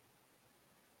key.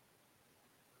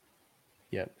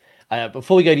 Yeah.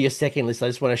 Before we go to your second list, I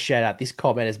just want to shout out, this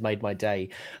comment has made my day.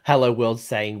 Hello World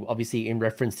saying, obviously in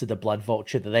reference to the Blood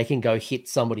Vulture, that they can go hit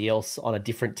somebody else on a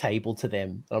different table to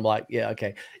them. And I'm like, yeah,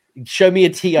 okay. Show me a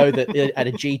TO that at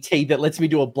a GT that lets me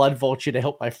do a Blood Vulture to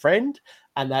help my friend,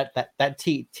 and that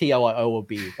TO I owe a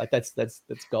beer. Like that's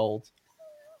gold.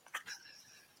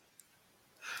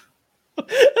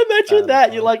 Imagine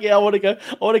that. You're like, yeah, I want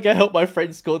to go help my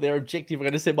friend score their objective. I'm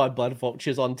going to send my Blood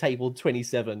Vultures on table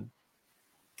 27.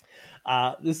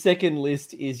 The second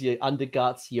list is your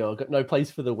Underguts. You've got no place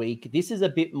for the weak. This is a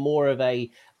bit more of a.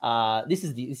 This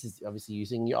is obviously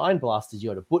using your Iron Blasters.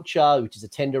 You got a Butcher, which is a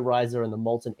Tenderizer, and the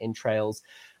Molten Entrails.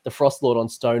 The Frostlord on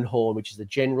Stonehorn, which is a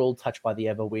General, touched by the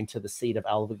Everwinter, the Seed of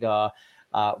Alvagar,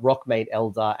 Rockmate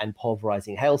Eldar, and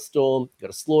Pulverizing Hailstorm. You've got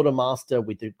a Slaughtermaster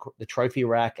with the Trophy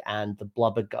Rack and the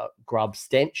Blubber Grub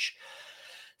Stench.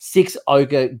 6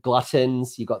 Ogre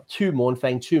Gluttons. You've got 2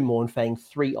 Mournfang,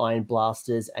 3 Iron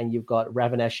Blasters, and you've got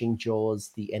Ravenashing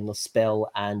Jaws, the Endless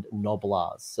Spell, and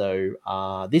Gnoblars.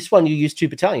 So this one you use 2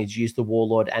 battalions. You use the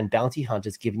Warlord and Bounty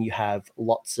Hunters, given you have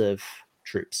lots of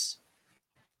troops.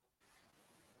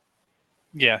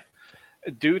 Yeah.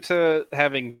 Due to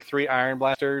having 3 Iron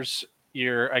Blasters,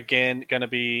 you're again going to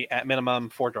be at minimum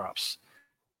 4 drops.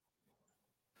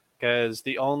 Because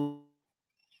the only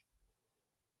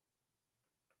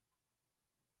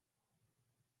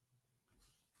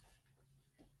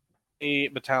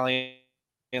battalion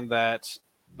that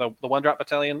the 1-drop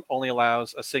battalion only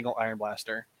allows a single Iron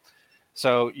Blaster.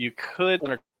 So you could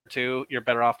 1 or 2, you're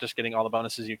better off just getting all the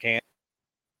bonuses you can.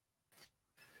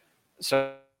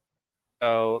 So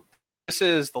this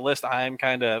is the list I'm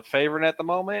kind of favoring at the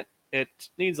moment. It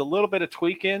needs a little bit of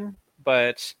tweaking,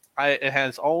 but it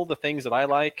has all the things that I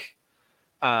like.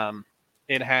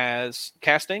 It has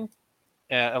casting.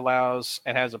 It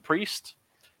has a priest.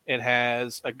 It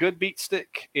has a good beat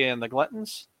stick in the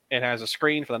Gluttons. It has a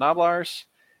screen for the Noblars.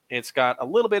 It's got a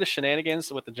little bit of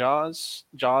shenanigans with the Jaws.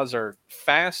 Jaws are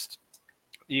fast.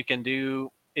 You can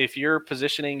do, if you're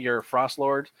positioning your Frost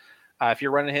Lord, if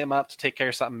you're running him up to take care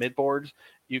of something mid-board,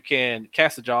 you can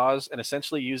cast the Jaws and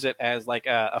essentially use it as like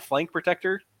a flank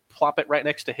protector. Plop it right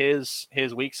next to his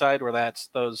weak side, where that's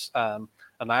those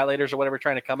annihilators or whatever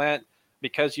trying to come at.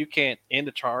 Because you can't end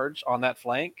a charge on that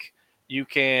flank, you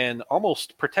can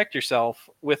almost protect yourself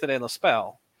with it in a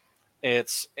spell.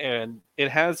 And it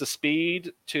has the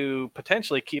speed to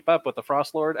potentially keep up with the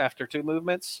Frost Lord after 2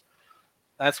 movements.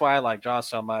 That's why I like Jaws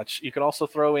so much. You could also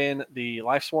throw in the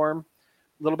Life Swarm,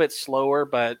 a little bit slower,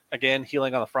 but again,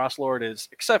 healing on the Frost Lord is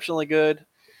exceptionally good.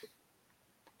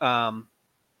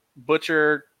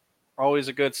 Butcher, always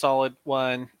a good solid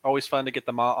one. Always fun to get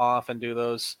the Maw off and do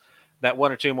those, that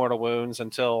 1 or 2 mortal wounds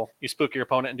until you spook your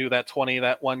opponent and do that 20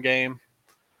 that one game.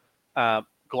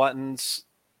 Gluttons,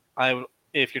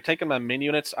 if you're taking them min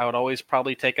units, I would always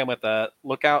probably take them with a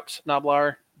Lookout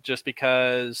Noblar, just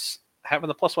because having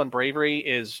the +1 bravery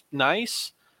is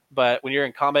nice, but when you're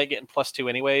in combat getting +2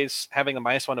 anyways, having the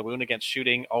 -1 to wound against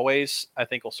shooting always, I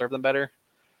think, will serve them better.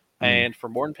 And for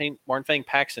Mournfang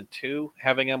Paxton 2,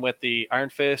 having them with the Iron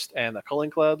Fist and the Culling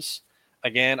Clubs,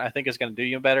 again, I think is going to do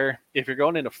you better. If you're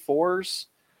going into 4s,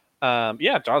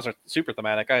 Jaws are super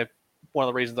thematic. One of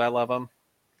the reasons I love them.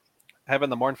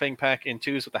 Having the Mournfang pack in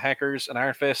 2s with the Hackers and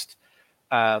Iron Fist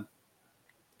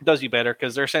does you better,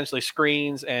 because they're essentially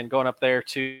screens and going up there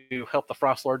to help the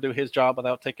Frost Lord do his job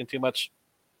without taking too much,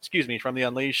 from the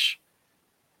Unleash.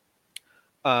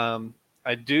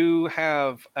 I do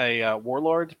have a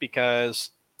Warlord,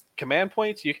 because command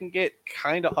points, you can get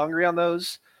kind of hungry on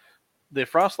those. The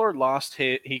Frost Lord lost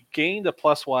he gained a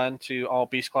 +1 to all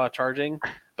Beastclaw charging,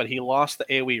 but he lost the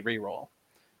AoE reroll.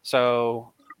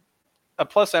 So a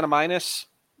plus and a minus,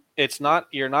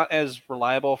 you're not as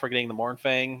reliable for getting the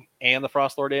Mournfang and the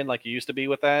Frost Lord in like you used to be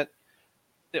with that.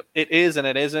 It is and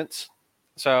it isn't.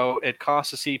 So it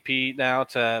costs a CP now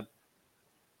to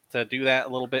do that a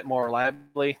little bit more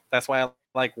reliably. That's why I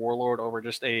like Warlord over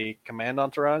just a command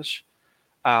entourage.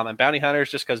 And Bounty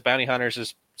Hunters, just because Bounty Hunters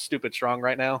is stupid strong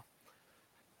right now.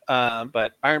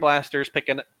 But Iron Blasters,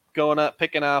 picking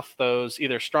off those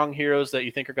either strong heroes that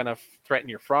you think are going to threaten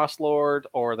your Frost Lord,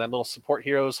 or then little support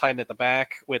heroes hiding at the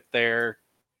back with their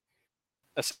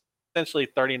essentially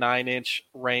 39-inch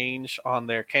range on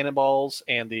their cannonballs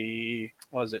and the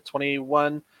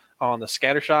 21 on the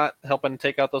scatter shot, helping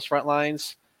take out those front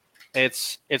lines.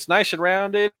 It's nice and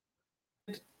rounded.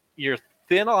 You're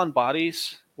thin on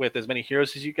bodies with as many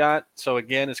heroes as you got, so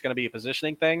again, it's going to be a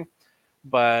positioning thing.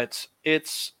 But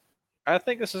I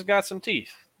think this has got some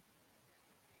teeth.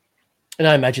 And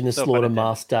I imagine the Slaughter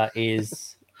Master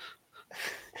is.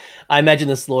 I imagine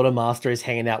the Slaughter Master is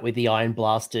hanging out with the Iron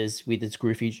Blasters with its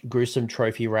gruesome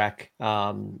trophy rack,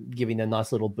 giving them a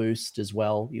nice little boost as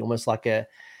well. You're almost like a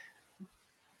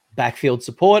backfield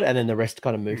support, and then the rest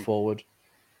kind of move forward.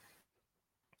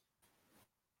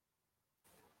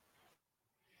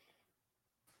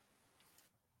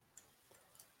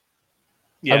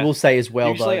 Yeah. I will say as well,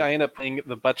 usually though, I end up playing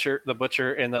the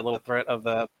butcher in the little threat of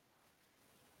the.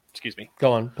 Excuse me.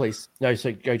 Go on, please. No,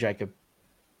 so go, Jacob.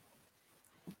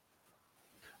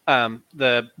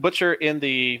 The butcher in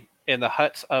the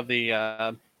hut of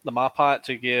the Maw Pot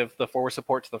to give the forward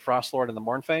support to the Frost Lord and the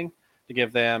Mournfang, to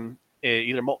give them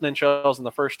either Molten Entrails in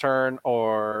the first turn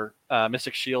or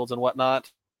Mystic Shields and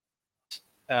whatnot.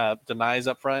 Denies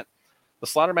up front. The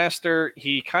Slaughtermaster,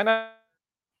 he kind of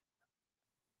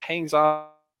hangs off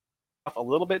a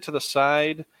little bit to the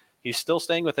side. He's still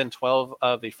staying within 12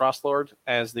 of the Frost Lord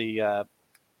as the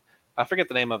I forget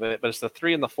the name of it, but it's the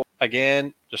 3 and the 4.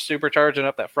 Again, just supercharging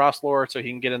up that Frost Lord so he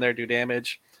can get in there, do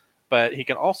damage. But he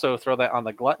can also throw that on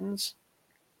the Gluttons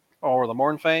or the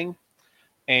Mournfang.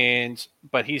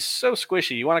 But he's so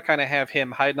squishy. You want to kind of have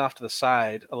him hiding off to the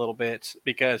side a little bit,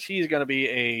 because he's going to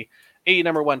be a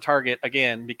number 1 target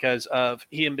again, because of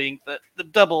him being the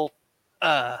double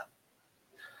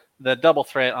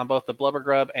threat on both the Blubber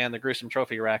Grub and the Gruesome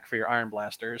Trophy Rack for your Iron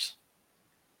Blasters.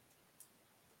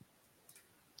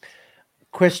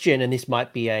 Question, and this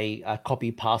might be a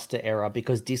copy pasta error,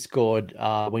 because Discord,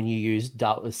 when you use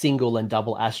single and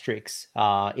double asterisks,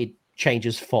 it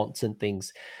changes fonts and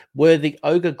things. Were the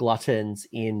Ogre Gluttons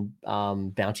in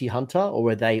Bounty Hunter, or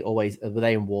were they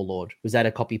in Warlord? Was that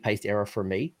a copy paste error from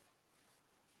me?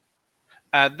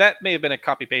 That may have been a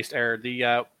copy paste error.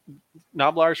 The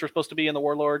Noblars were supposed to be in the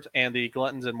Warlords, and the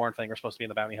Gluttons and Mournfang were supposed to be in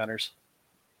the Bounty Hunters.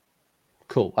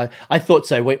 Cool. I thought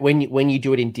so. When you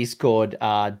do it in Discord,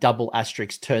 double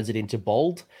asterisk turns it into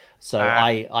bold. So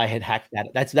I had hacked that.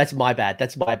 That's my bad.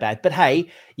 That's my bad. But hey,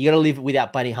 you got to live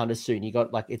without Bounty Hunters soon. You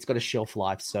got it's got a shelf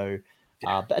life. So,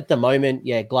 but at the moment,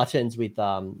 yeah, Gluttons with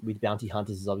Bounty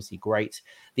Hunters is obviously great.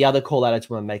 The other call out I just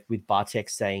want to make with Bartek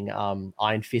saying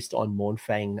Iron Fist on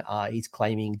Mournfang, he's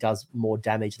claiming does more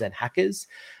damage than Hackers.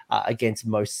 Against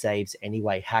most saves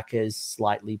anyway. Hackers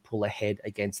slightly pull ahead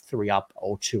against 3 up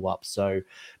or 2 up. So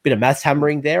bit of maths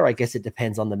hammering there. I guess it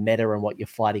depends on the meta and what you're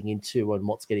fighting into and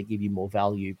what's going to give you more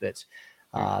value. But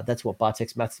that's what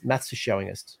Bartek's maths is showing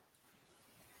us.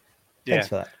 Thanks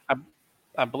for that.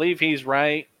 I believe he's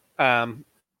right. I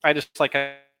just like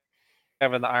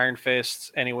having the Iron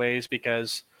Fists anyways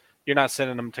because you're not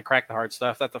sending them to crack the hard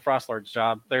stuff. That's the Frostlord's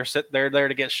job. They're there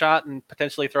to get shot and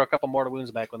potentially throw a couple mortal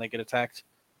wounds back when they get attacked.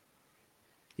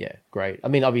 Yeah, great. I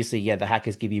mean, obviously, yeah, the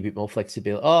hackers give you a bit more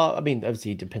flexibility. Oh, I mean,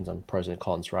 obviously, it depends on pros and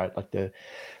cons, right? Like the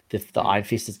Iron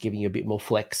Fist is giving you a bit more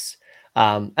flex.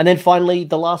 And then finally,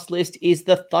 the last list is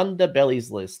the Thunderbellies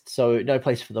list. So no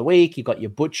place for the weak. You've got your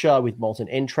Butcher with Molten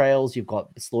Entrails. You've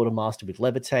got Slaughtermaster with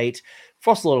Levitate.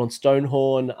 Frostlord on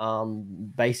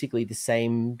Stonehorn. Basically the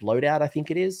same loadout, I think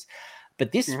it is.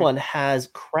 But this one has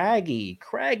Craggy,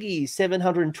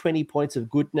 720 points of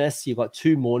goodness. You've got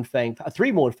 3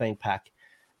 Mournfang pack.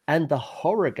 And the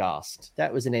Horrorghast.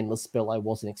 That was an endless spell I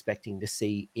wasn't expecting to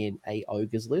see in a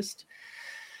Ogres list.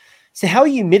 So how are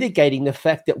you mitigating the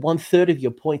fact that 1/3 of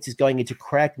your points is going into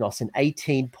Kragnos, an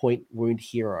 18-point wound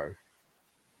hero?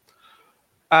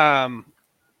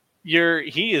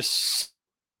 He is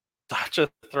such a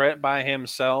threat by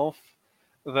himself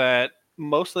that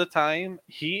most of the time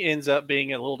he ends up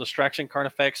being a little distraction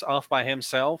Carnifex off by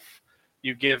himself.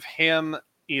 You give him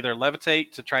either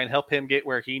Levitate to try and help him get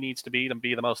where he needs to be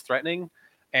the most threatening.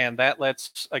 And that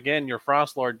lets, again, your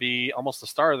Frostlord be almost the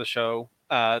star of the show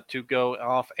to go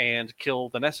off and kill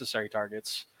the necessary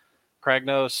targets.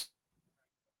 Kragnos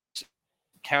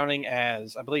counting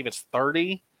as, I believe it's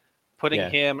 30, putting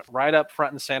him right up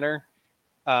front and center.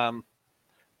 And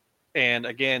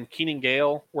again, Keening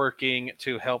Gale working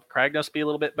to help Kragnos be a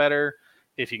little bit better.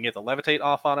 If you can get the Levitate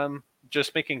off on him,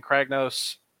 just making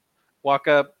Kragnos walk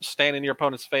up, stand in your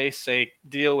opponent's face, say,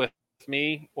 deal with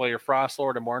me, while your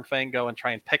Frostlord and Mournfang go and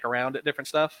try and pick around at different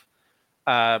stuff.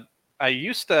 I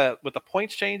used to, with the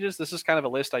points changes, this is kind of a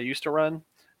list I used to run,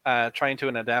 trying to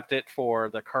adapt it for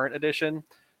the current edition.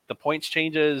 The points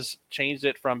changes changed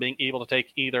it from being able to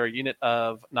take either a unit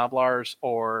of Noblars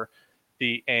or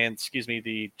the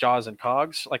Jaws and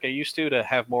Cogs like I used to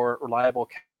have more reliable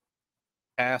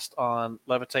cast on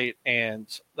Levitate and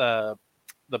the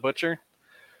Butcher.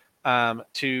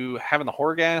 To having the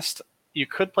Horrorghast, you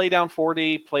could play down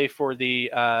 40, play for the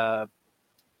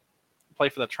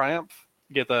Triumph,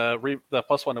 get the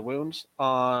 +1 to wounds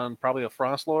on probably a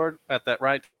Frostlord at that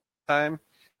right time.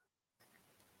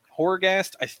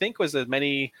 Horrorghast, I think, was as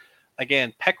many,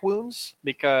 again, peck wounds,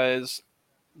 because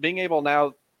being able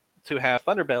now to have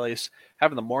Thunderbellies,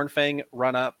 having the Mournfang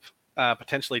run up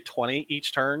potentially 20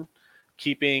 each turn,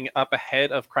 keeping up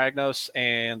ahead of Kragnos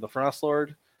and the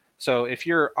Frostlord. So if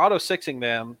you're auto-6ing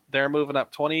them, they're moving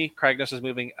up 20. Kragnos is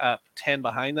moving up 10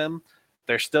 behind them.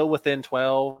 They're still within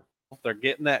 12. They're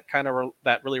getting that kind of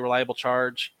that really reliable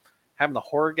charge. Having the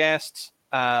Horrorghast,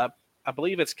 I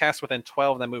believe it's cast within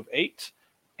 12 and then move 8.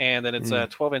 And then it's a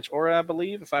 12-inch aura, I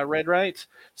believe, if I read right.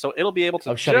 So it'll be able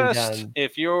to just,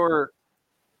 if you're,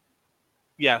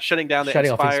 shutting down the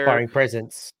off Inspiring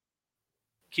Presence.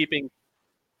 Keeping.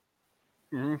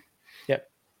 Yep.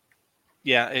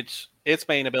 Yeah, its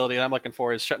main ability that I'm looking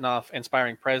for is shutting off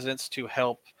Inspiring Presence to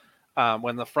help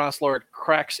when the Frostlord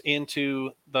cracks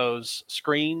into those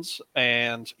screens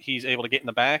and he's able to get in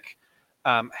the back,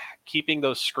 keeping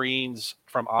those screens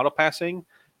from auto-passing,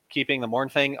 keeping the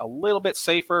Mournfang a little bit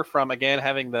safer from, again,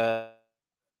 having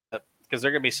because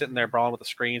they're going to be sitting there brawling with the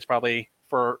screens probably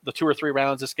for the 2 or 3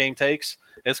 rounds this game takes.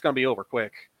 It's going to be over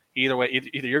quick. Either way,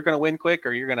 either you're going to win quick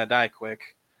or you're going to die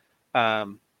quick.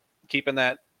 Keeping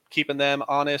them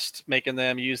honest, making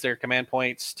them use their command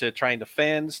points to try and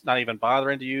defend, not even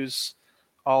bothering to use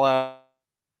all up,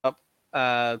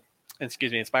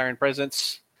 Inspiring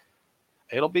Presence.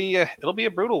 It'll be a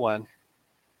brutal one.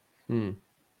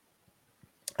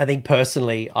 I think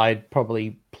personally, I'd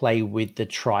probably play with the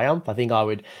Triumph.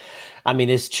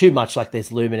 There's too much, like there's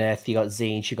Lumineth, you got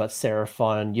Tzeentch, you got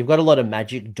Seraphon. You've got a lot of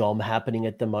magic dom happening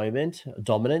at the moment,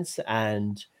 dominance,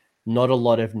 and not a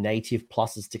lot of native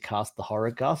pluses to cast the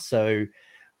Horrorghast. So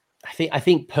I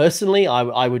think personally,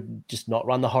 I would just not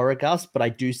run the horror gust, but I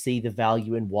do see the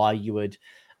value in why you would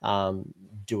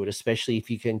do it, especially if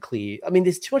you can clear. I mean,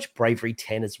 there's too much bravery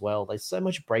 10 as well. There's so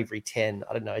much bravery 10.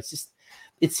 I don't know. It's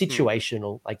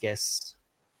situational, I guess.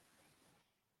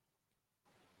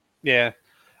 Yeah,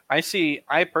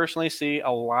 I personally see a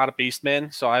lot of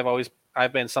Beastmen, so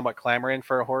I've been somewhat clamoring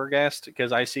for a horror guest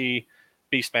because I see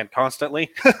Beastmen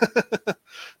constantly.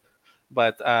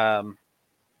 But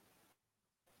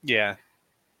yeah,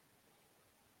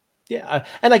 Yeah,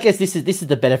 and I guess this is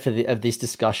the benefit of this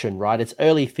discussion, right? It's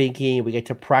early thinking. We get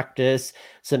to practice.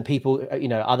 Some people,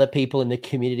 other people in the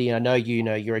community. And I know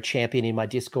you're a champion in my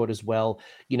Discord as well.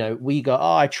 We go,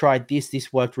 oh, I tried this.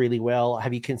 This worked really well.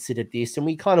 Have you considered this? And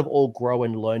we kind of all grow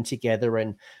and learn together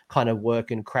and kind of work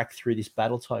and crack through this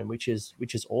battle tome, which is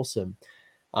awesome.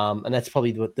 And that's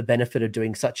probably the benefit of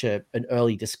doing such an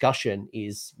early discussion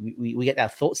is we get our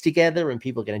thoughts together and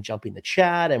people are going to jump in the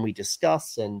chat and we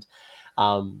discuss and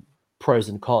pros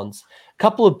and cons. A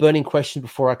couple of burning questions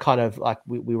before I kind of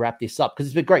we wrap this up, because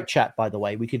it's been a great chat, by the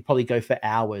way. We could probably go for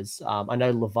hours. I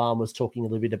know Levan was talking a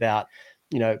little bit about,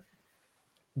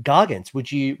 Gargants.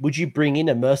 Would you bring in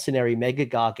a mercenary mega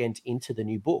Gargant into the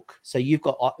new book? So you've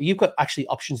got actually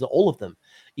options of all of them.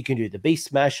 You can do the Beast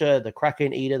Smasher, the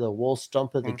Kraken Eater, the Wall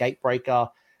Stomper, the Gatebreaker,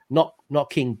 not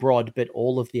King Broad, but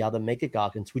all of the other mega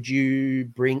Gargants. Would you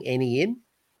bring any in?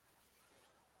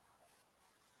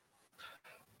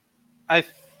 I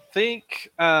think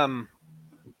I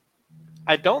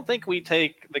don't think we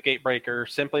take the Gatebreaker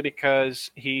simply because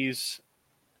he's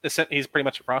pretty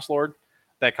much a Frost Lord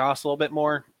that costs a little bit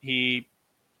more. He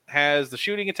has the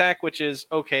shooting attack, which is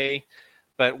okay,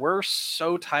 but we're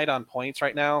so tight on points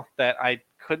right now that I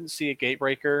couldn't see a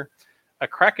Gatebreaker. A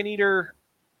Kraken Eater,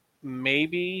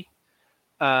 maybe.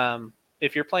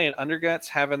 If you're playing Underguts,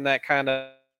 having that kind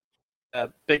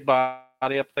of big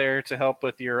body up there to help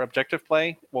with your objective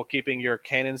play while keeping your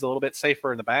cannons a little bit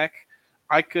safer in the back,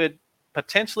 I could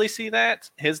potentially see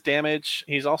that. His damage,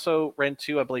 he's also ran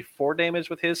 2, I believe, 4 damage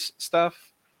with his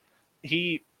stuff.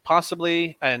 He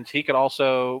possibly, and he could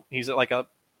also, he's like a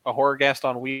horror guest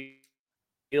on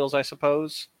wheels, I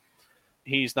suppose.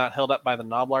 He's not held up by the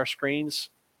Noblar screens.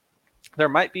 There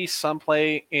might be some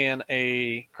play in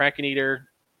a Kraken Eater.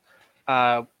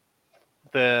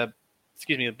 The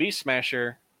Beast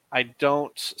Smasher, I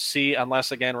don't see,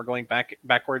 unless again we're going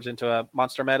backwards into a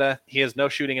monster meta. He has no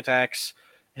shooting attacks.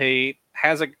 He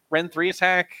has a Ren 3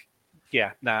 attack.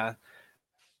 Yeah, nah.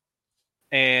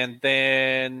 And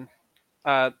then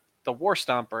the War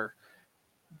Stomper.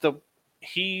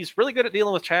 He's really good at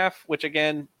dealing with chaff, which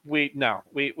again we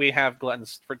have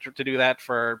gluttons to do that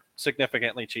for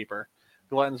significantly cheaper.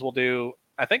 Gluttons will do.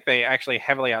 I think they actually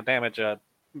heavily outdamage a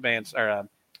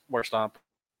War Stomp,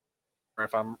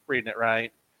 if I'm reading it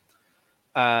right.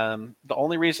 The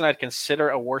only reason I'd consider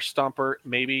a War Stomper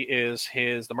maybe is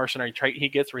the mercenary trait he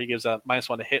gets, where he gives a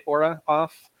 -1 to hit aura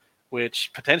off,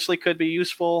 which potentially could be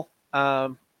useful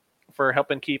for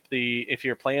helping keep if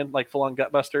you're playing like full on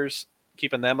Gutbusters,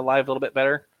 keeping them alive a little bit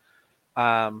better.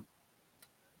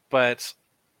 But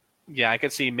yeah, I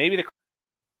could see maybe the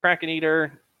Kraken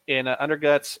Eater in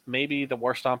Underguts, maybe the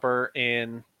War Stomper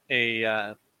in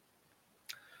a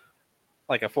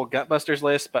like a full Gutbusters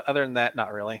list, but other than that,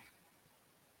 not really.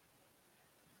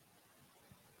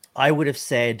 I would have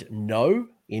said no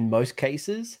in most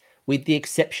cases, with the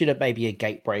exception of maybe a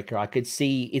Gatebreaker. I could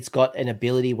see it's got an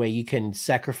ability where you can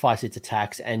sacrifice its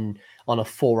attacks and on a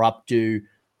 4-up do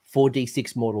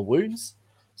 4d6 mortal wounds.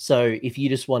 So if you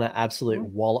just want to absolute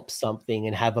wallop something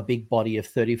and have a big body of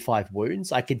 35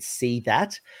 wounds, I could see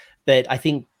that. But I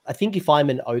think if I'm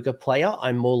an Ogre player,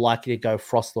 I'm more likely to go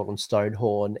Frostlord and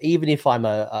Stonehorn, even if I'm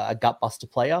a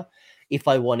Gutbuster player. If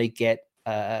I want to get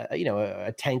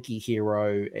a tanky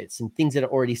hero, it's some things that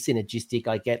are already synergistic.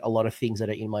 I get a lot of things that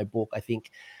are in my book. I think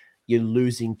you're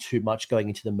losing too much going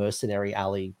into the mercenary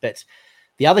alley. But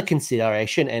the other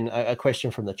consideration, and a question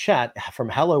from the chat from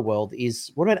Hello World,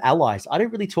 is what about allies? I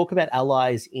don't really talk about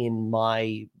allies in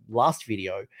my last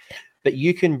video, but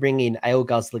you can bring in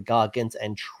Aelguzzler, Gargants,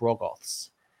 and Troggoths.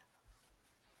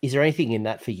 Is there anything in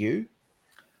that for you?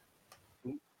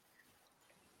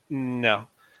 No.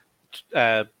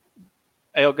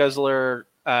 Aelguzzler,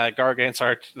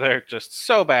 Gargants they're just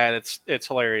so bad. It's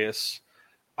hilarious.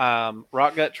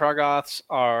 Rotgut Troggoths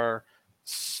are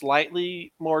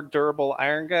slightly more durable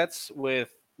Iron Guts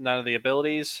with none of the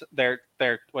abilities. They're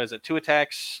what is it? 2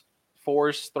 attacks,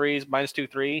 4s, 3s, -2,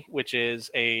 3, which is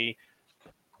a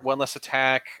 1 less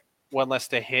attack, 1 less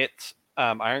to hit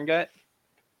Iron Gut.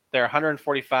 They're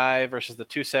 145 versus the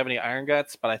 270 Iron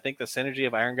Guts, but I think the synergy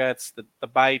of Iron Guts, the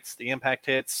bites, the impact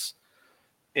hits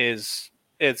is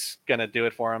it's gonna do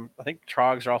it for him. I think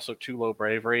Trogs are also too low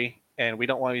bravery, and we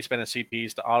don't want to be spending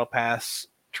CPs to auto pass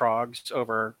Trogs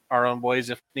over our own boys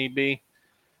if need be.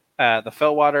 The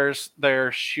Felwaters,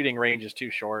 their shooting range is too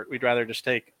short. We'd rather just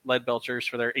take Lead Belchers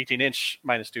for their 18-inch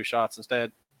 -2 shots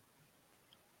instead.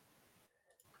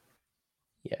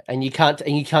 Yeah, and you can't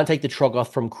take the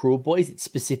Troggoth from Cruel Boys. It's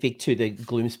specific to the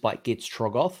Gloomspite Gitz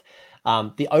Troggoth.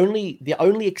 The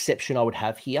only exception I would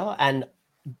have here, and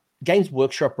Games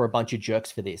Workshop are a bunch of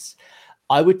jerks for this.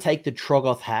 I would take the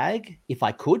Troggoth Hag if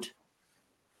I could,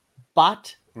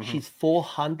 but she's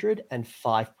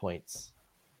 405 points.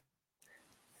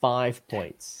 5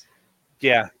 points.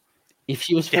 Yeah. If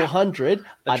she was 400,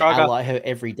 I'd ally her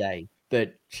every day,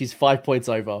 but she's 5 points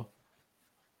over.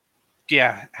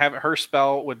 Yeah, her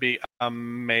spell would be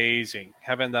amazing.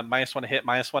 Having the -1 to hit,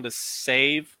 -1 to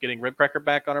save, getting Ribcracker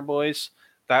back on our boys,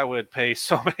 that would pay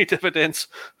so many dividends.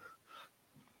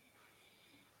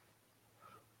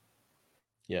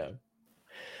 Yeah.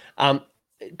 A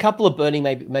couple of burning,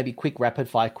 maybe quick rapid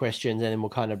fire questions, and then we'll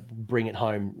kind of bring it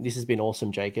home. This has been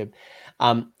awesome, Jacob.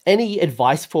 Any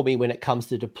advice for me when it comes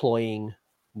to deploying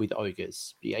with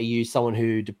ogres? Are you someone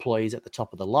who deploys at the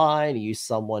top of the line? Are you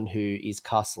someone who is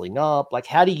castling up? Like,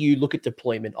 how do you look at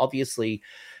deployment? Obviously,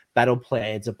 battle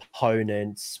plans,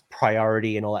 opponents,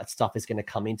 priority, and all that stuff is going to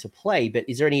come into play. But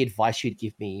is there any advice you'd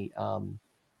give me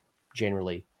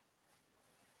generally?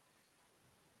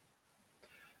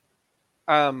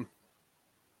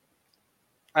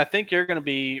 I think you're going to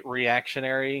be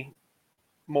reactionary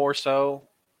more so.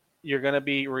 You're going to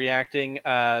be reacting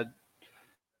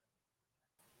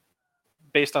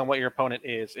based on what your opponent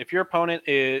is. If your opponent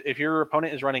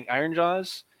is running Iron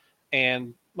Jaws,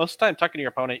 and most of the time talking to your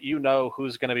opponent, you know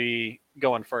who's going to be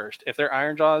going first. If they're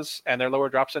Iron Jaws and they're lower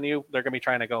drops than you, they're going to be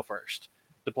trying to go first.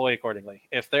 Deploy accordingly.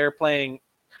 If they're playing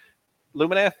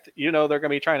Lumineth, you know they're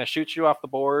going to be trying to shoot you off the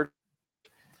board.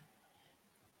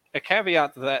 A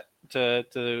caveat to that,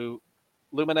 to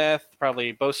Lumineth,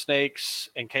 probably Bow Snakes,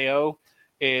 and KO,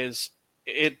 is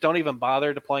don't even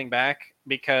bother deploying back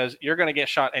because you're going to get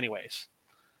shot anyways.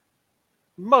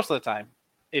 Most of the time.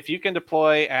 If you can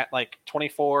deploy at like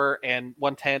 24 and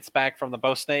 1/10 back from the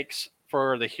Bow Snakes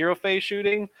for the hero phase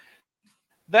shooting,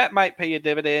 that might pay you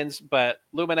dividends, but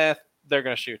Lumineth, they're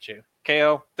going to shoot you.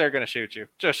 KO, they're going to shoot you.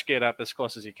 Just get up as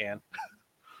close as you can.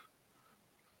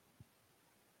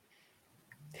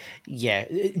 Yeah.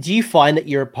 Do you find that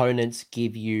your opponents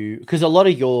give you, because a lot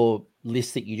of your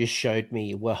lists that you just showed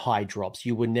me were high drops.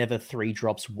 You were never 3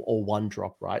 drops or 1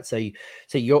 drop, right? So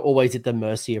you're always at the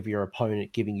mercy of your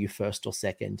opponent giving you first or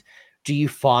second. Do you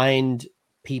find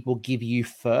people give you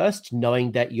first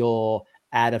knowing that you're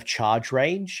out of charge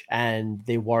range and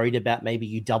they're worried about maybe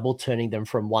you double turning them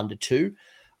from 1 to 2?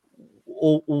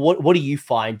 Or what do you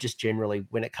find just generally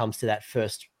when it comes to that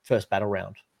first battle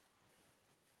round?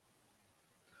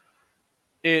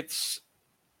 It's,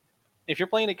 if you're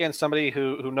playing against somebody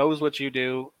who knows what you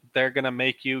do, they're going to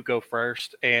make you go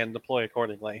first and deploy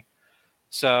accordingly.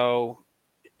 So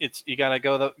you got to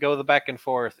go the back and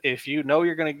forth. If you know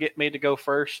you're going to get made to go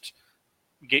first,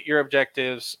 get your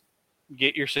objectives,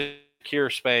 get your secure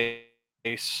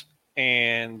space,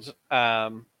 and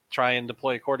try and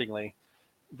deploy accordingly.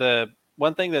 The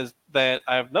one thing that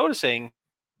I'm noticing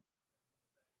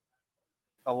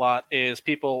a lot is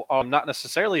people are not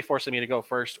necessarily forcing me to go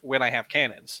first when I have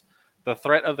cannons. The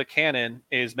threat of the cannon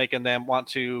is making them want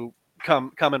to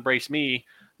come embrace me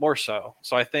more so.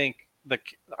 So I think the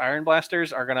Iron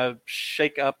Blasters are going to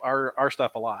shake up our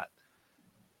stuff a lot.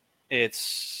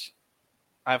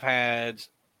 I've had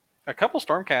a couple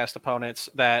Stormcast opponents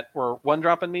that were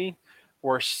 1-dropping me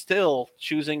were still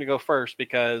choosing to go first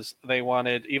because they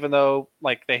wanted, even though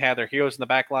like they had their heroes in the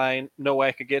back line, no way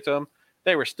I could get to them,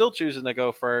 they were still choosing to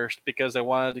go first because they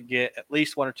wanted to get at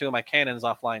least 1 or 2 of my cannons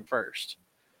offline first.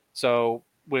 So,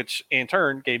 which in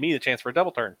turn gave me the chance for a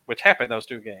double turn, which happened in those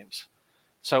 2 games.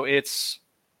 So it's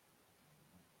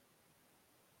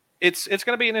going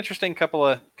to be an interesting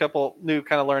couple new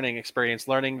kind of learning experience,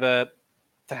 learning to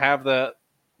have the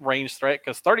range threat,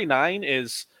 because 39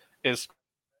 is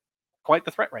quite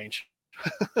the threat range.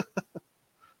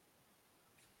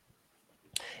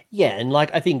 Yeah, and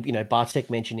like I think, Bartek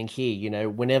mentioning here,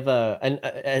 whenever, and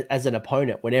as an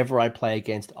opponent, whenever I play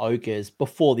against ogres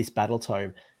before this battle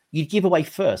tome, you'd give away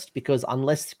first because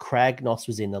unless Kragnos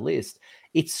was in the list,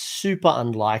 it's super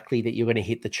unlikely that you're going to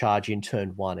hit the charge in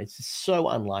turn 1. It's so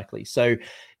unlikely. So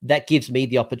that gives me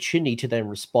the opportunity to then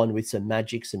respond with some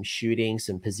magic, some shooting,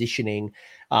 some positioning,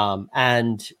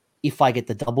 and if I get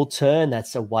the double turn,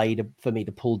 that's a way for me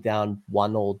to pull down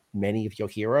one or many of your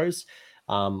heroes.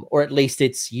 Or at least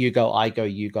it's you go, I go,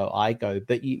 you go, I go.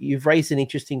 But you've raised an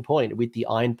interesting point with the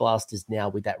Iron Blasters now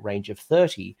with that range of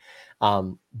 30.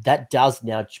 That does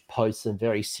now pose some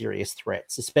very serious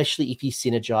threats, especially if you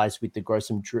synergize with the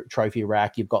Grossum Trophy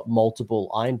Rack. You've got multiple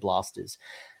Iron Blasters.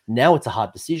 Now it's a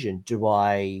hard decision. Do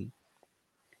I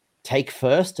take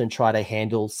first and try to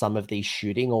handle some of these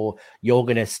shooting, or you're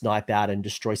going to snipe out and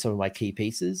destroy some of my key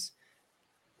pieces?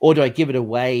 Or do I give it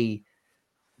away,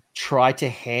 try to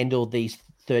handle these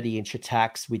 30-inch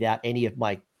attacks without any of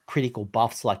my critical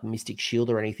buffs like Mystic Shield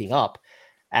or anything up,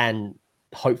 and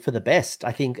hope for the best?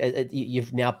 I think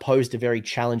you've now posed a very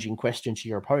challenging question to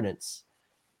your opponents.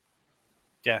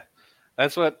 Yeah,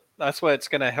 that's what's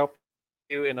going to help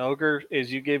you in Ogre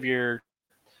is you give your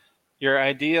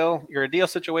ideal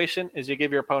situation is you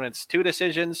give your opponents 2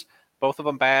 decisions, both of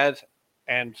them bad,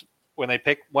 and when they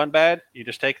pick one bad, you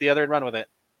just take the other and run with it.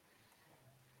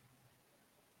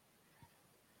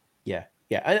 Yeah.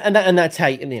 And that's how,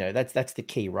 that's the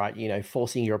key, right?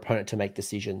 Forcing your opponent to make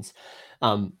decisions.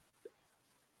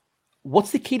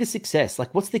 What's the key to success?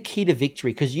 Like, what's the key to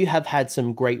victory? Because you have had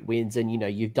some great wins and,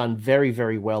 you've done very,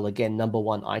 very well. Again,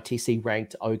 #1 ITC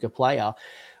ranked Ogre player.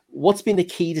 What's been the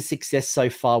key to success so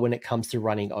far when it comes to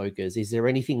running Ogres? Is there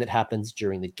anything that happens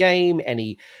during the game?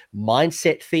 Any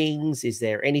mindset things? Is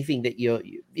there anything that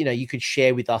you could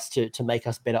share with us to make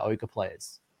us better Ogre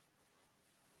players?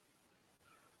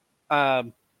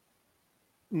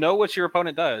 Know what your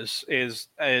opponent does is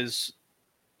as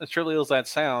trivial as that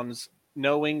sounds,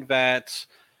 knowing that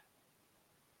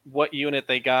what unit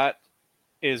they got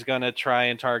is going to try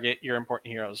and target your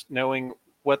important heroes, knowing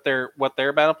what their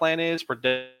battle plan is,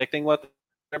 predicting what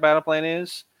their battle plan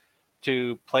is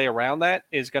to play around that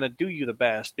is going to do you the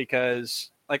best,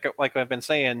 because like I've been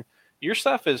saying, your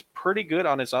stuff is pretty good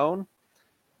on its own.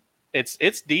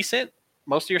 It's decent.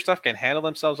 Most of your stuff can handle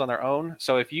themselves on their own.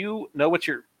 So if you know what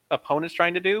your opponent's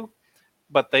trying to do,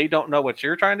 but they don't know what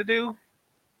you're trying to do,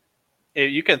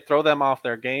 you can throw them off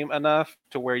their game enough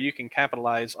to where you can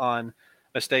capitalize on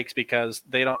mistakes because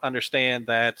they don't understand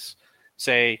that,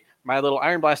 say, my little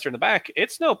Iron Blaster in the back,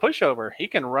 it's no pushover. He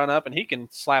can run up and he can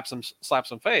slap some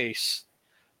face.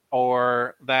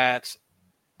 Or that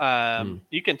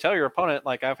you can tell your opponent,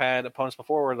 like I've had opponents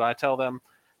before where I tell them,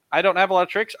 I don't have a lot of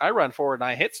tricks. I run forward and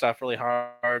I hit stuff really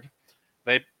hard.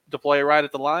 They deploy right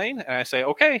at the line, and I say,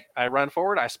 okay, I run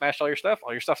forward, I smash all your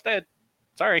stuff's dead.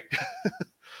 Sorry.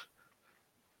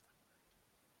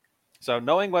 So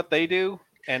knowing what they do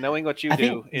and knowing what you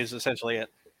do is essentially it.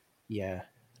 Yeah.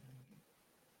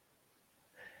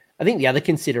 I think the other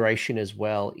consideration as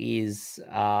well is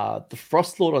the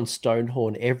Frostlord on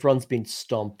Stonehorn. Everyone's been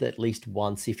stomped at least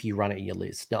once if you run it in your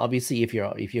list. Now, obviously, if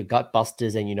you're Gut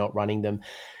Busters and you're not running them,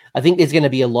 I think there's going to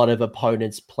be a lot of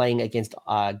opponents playing against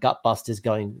Gut Busters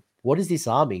going, what is this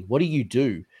army? What do you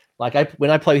do? Like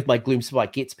when I play with my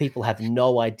Gloomspite Gits, people have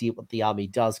no idea what the army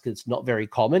does because it's not very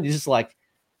common. It's just like,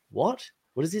 what?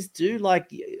 What does this do?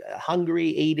 Like hungry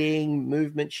eating,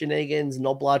 movement shenanigans,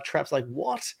 Noblar traps, like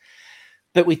what?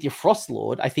 But with your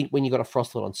Frostlord, I think when you got a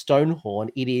Frostlord on Stonehorn,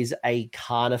 it is a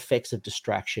Carnifex of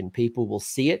distraction. People will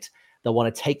see it. They'll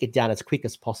want to take it down as quick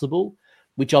as possible,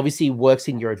 which obviously works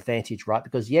in your advantage, right?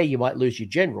 Because, yeah, you might lose your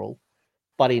general,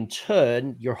 but in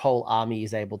turn, your whole army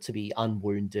is able to be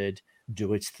unwounded,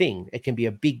 do its thing. It can be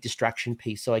a big distraction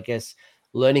piece. So I guess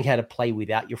learning how to play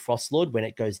without your Frostlord, when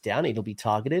it goes down, it'll be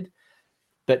targeted.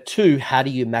 But 2, how do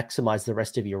you maximize the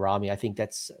rest of your army? I think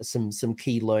that's some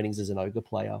key learnings as an Ogre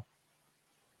player.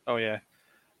 Oh, yeah.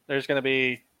 There's going to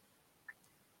be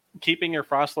keeping your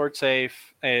Frostlord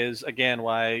safe is, again,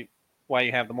 why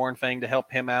you have the Mournfang to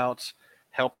help him out,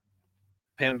 help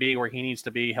him be where he needs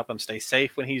to be, help him stay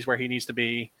safe when he's where he needs to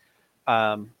be.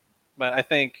 But I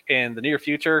think in the near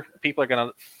future, people are going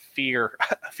to fear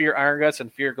Iron Guts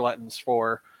and fear Gluttons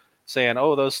for saying,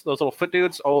 oh, those little foot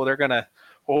dudes, oh, they're going to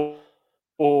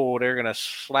they're going to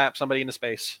slap somebody into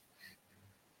space.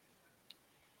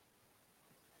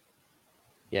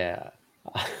 Yeah.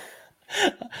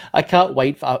 I can't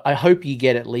wait. I hope you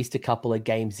get at least a couple of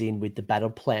games in with the battle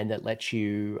plan that lets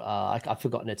you, I've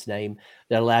forgotten its name,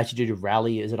 that allows you to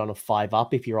rally. Is it on a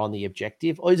 5-up if you're on the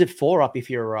objective? Or is it 4-up if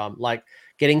you're like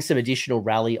getting some additional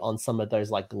rally on some of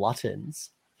those like Gluttons?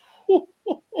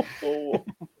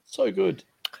 So good.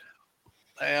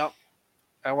 Yeah.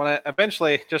 I want to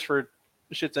eventually, just for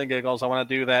shits and giggles, I want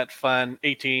to do that fun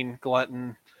 18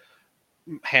 Glutton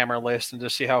hammer list and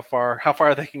just see how far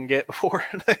they can get before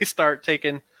they start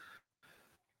taking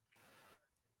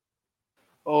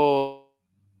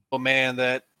man,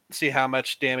 that see how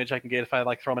much damage I can get if I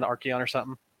like throw them an Archeon or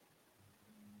something.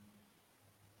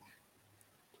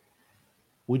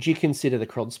 Would you consider the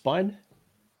Crodspine?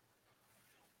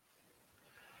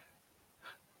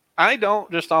 I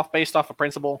don't, just based off of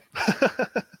principle.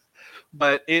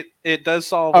 But it does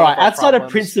solve All one right, of our outside of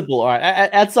problems. principle. All right,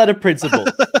 outside of principle.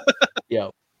 Yeah.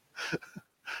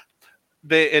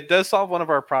 It does solve one of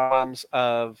our problems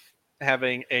of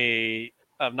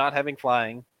not having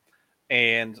flying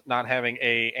and not having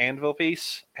a anvil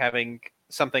piece, having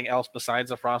something else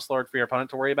besides a Frostlord for your opponent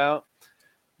to worry about.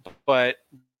 But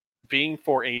being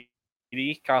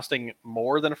 480, costing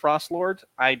more than a Frostlord,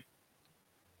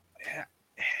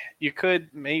 you could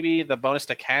maybe the bonus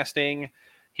to casting.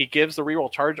 He gives the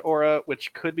reroll charge aura,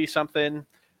 which could be something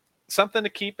to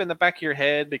keep in the back of your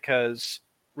head, because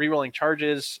rerolling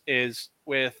charges is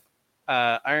with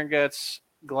Iron Guts,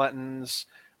 Gluttons,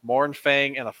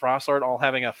 Mournfang, and the Frostlord all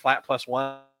having a flat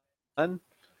 +1.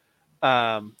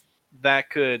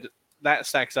 That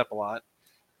stacks up a lot.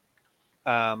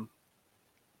 +1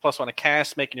 to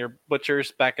cast, making your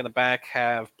butchers back in the back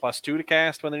have +2 to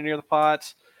cast when they're near the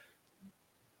pots.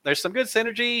 There's some good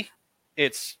synergy.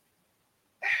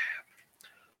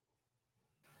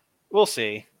 We'll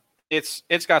see. It's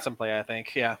got some play, I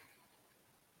think. Yeah.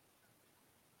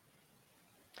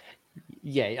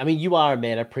 Yeah, I mean, you are a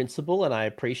man of principle, and I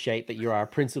appreciate that you are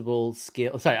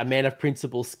a man of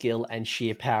principle, skill, and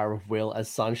sheer power of will, as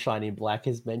Sunshine in Black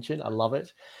has mentioned. I love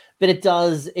it. But it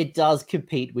does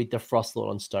compete with the Frostlord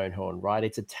on Stonehorn, right?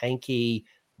 It's a tanky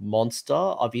monster.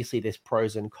 Obviously, there's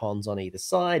pros and cons on either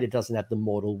side. It doesn't have the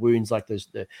mortal wounds like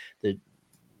the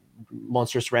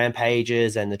monstrous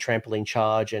rampages and the trampoline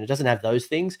charge, and it doesn't have those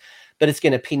things, but it's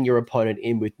going to pin your opponent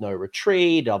in with no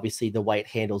retreat. Obviously, the way it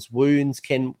handles wounds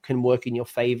can work in your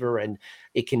favor, and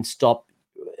it can stop.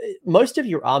 Most of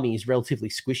your army is relatively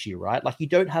squishy, right? Like, you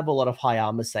don't have a lot of high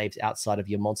armor saves outside of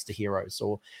your monster heroes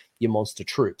or your monster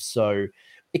troops, so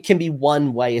it can be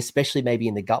one way, especially maybe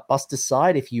in the Gutbuster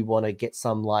side, if you want to get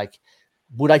some, like,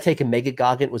 would I take a Mega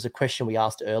Gargant was a question we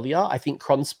asked earlier. I think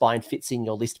Krondspine fits in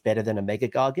your list better than a Mega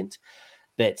Gargant,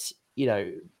 but,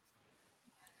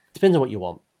 depends on what you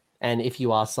want. And if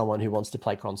you are someone who wants to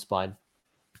play Krondspine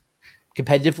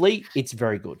competitively, it's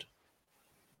very good.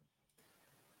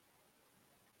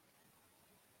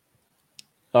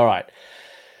 All right.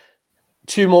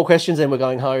 2 more questions and we're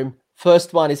going home.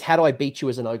 First one is, how do I beat you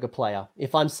as an ogre player?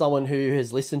 If I'm someone who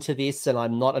has listened to this and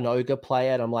I'm not an ogre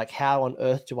player and I'm like, how on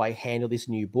earth do I handle this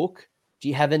new book? Do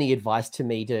you have any advice to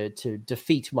me to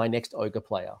defeat my next ogre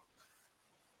player?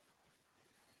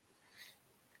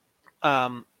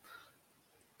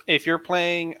 If you're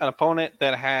playing an opponent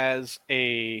that has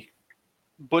a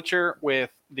butcher with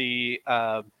the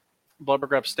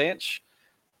Blubbergrub Stench,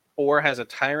 or has a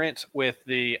tyrant with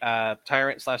the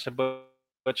tyrant / a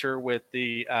butcher with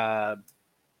the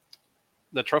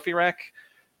trophy rack,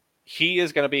 he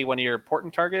is going to be one of your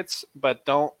important targets. But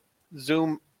don't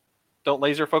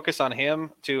laser focus on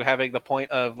him to having the point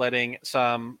of letting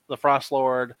the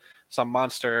Frostlord, some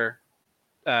monster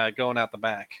going out the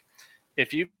back.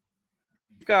 If you've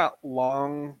got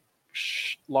long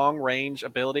range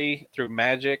ability through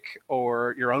magic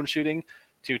or your own shooting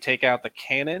to take out the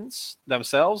cannons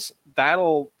themselves,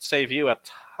 that'll save you a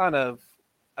ton of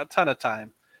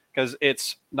time, because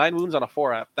it's 9 wounds on a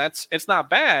 4-up. It's not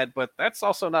bad, but that's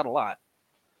also not a lot.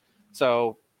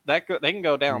 So they can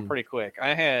go down pretty quick.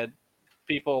 I had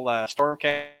people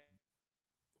Stormcast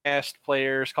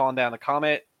players calling down the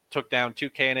Comet, took down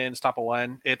 2 cannons, top of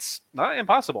 1. It's not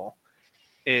impossible.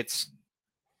 It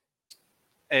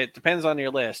depends on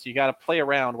your list. You got to play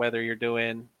around whether you're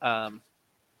doing.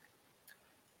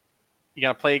 You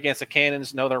got to play against the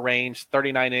cannons, know their range.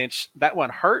 39-inch, that one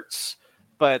hurts,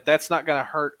 but that's not going to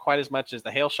hurt quite as much as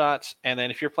the hail shots. And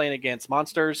then if you're playing against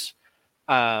monsters,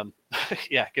 yeah,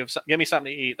 give me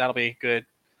something to eat. That'll be good.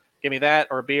 Give me that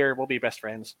or a beer. We'll be best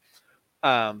friends.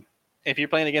 If you're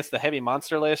playing against the heavy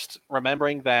monster list,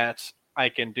 remembering that I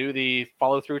can do the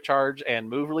follow through charge and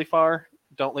move really far.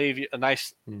 Don't leave a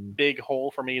nice big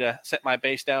hole for me to set my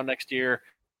base down next to your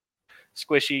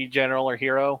squishy general or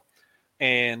hero.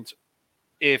 And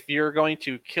if you're going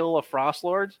to kill a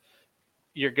Frostlord,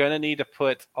 you're going to need to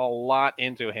put a lot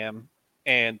into him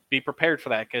and be prepared for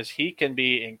that, because he can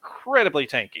be incredibly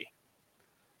tanky.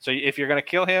 So if you're going to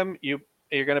kill him, you're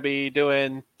going to be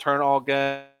doing turn all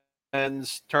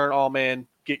guns, turn all men,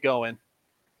 get going.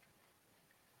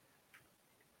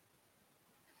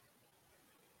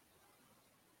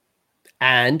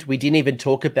 And we didn't even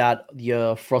talk about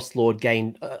your Frostlord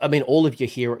gain. I mean, all of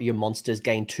your monsters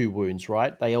gain 2 wounds,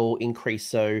 right? They all increase.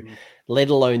 So, let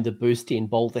alone the boost in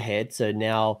Boulderhead. So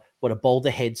now, what a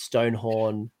Boulderhead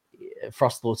Stonehorn,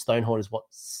 Frostlord Stonehorn is what,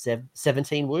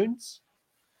 17 wounds?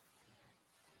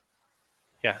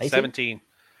 Yeah, 18? 17.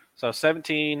 So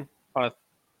 17.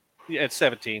 It's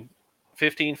 17.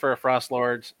 15 for a Frost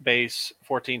Lord's base,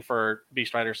 14 for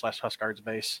Beast Rider / Huskard's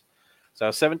base.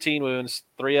 So 17 wounds,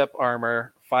 3 up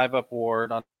armor, 5 up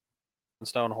ward on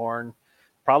Stonehorn.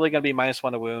 Probably going to be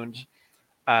 -1 to wound.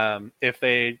 If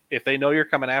they know you're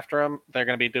coming after him, they're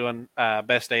going to be doing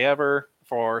best day ever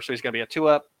so he's going to be a 2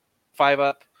 up, 5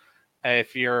 up.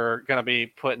 If you're going to be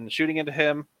putting shooting into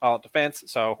him, all defense,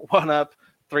 so 1 up,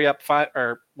 3 up, 5,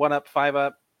 or 1 up, 5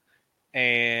 up,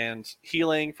 and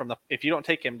healing from if you don't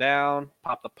take him down,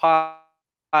 pop the pot,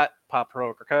 pop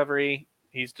heroic recovery.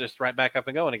 He's just right back up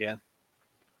and going again.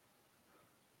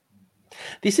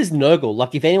 This is Nurgle.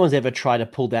 Like, if anyone's ever tried to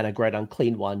pull down a Great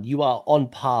Unclean One, you are on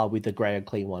par with the Great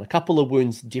Unclean One. A couple of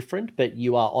wounds different, but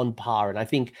you are on par. And I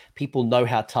think people know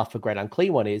how tough a Great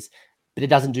Unclean One is, but it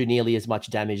doesn't do nearly as much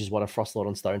damage as what a Frostlord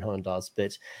on Stonehorn does.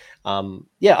 But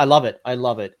yeah, I love it. I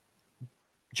love it.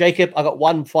 Jacob, I got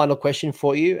one final question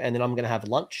for you, and then I'm going to have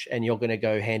lunch, and you're going to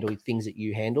go handle things that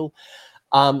you handle.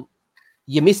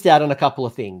 You missed out on a couple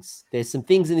of things. There's some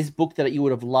things in this book that you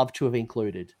would have loved to have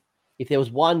included. If there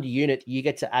was one unit you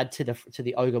get to add to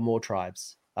the Ogre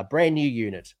tribes, a brand new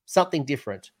unit, something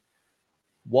different,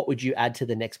 what would you add to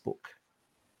the next book?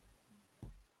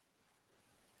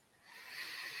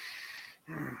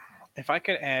 If I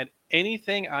could add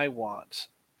anything I want,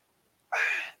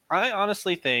 I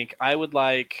honestly think I would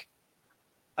like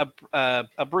a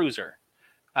bruiser,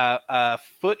 a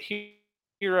foot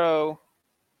hero,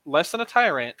 less than a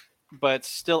tyrant, but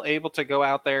still able to go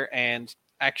out there and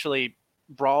actually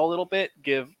brawl a little bit,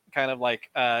 give kind of like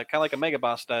a Mega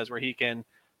Boss does, where he can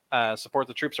support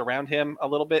the troops around him a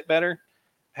little bit better.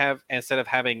 Have, instead of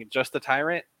having just the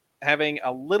tyrant, having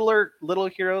a little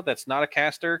hero that's not a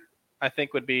caster, I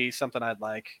think would be something I'd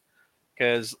like,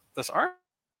 because this army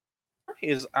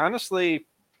is honestly,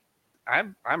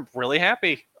 I'm really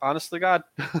happy, honestly, God.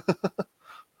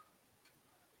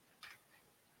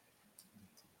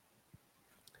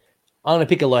 I'm going to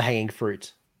pick a low-hanging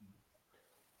fruit.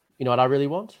 You know what I really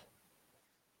want?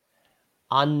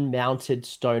 Unmounted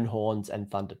Stonehorns and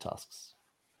Thunder Tusks.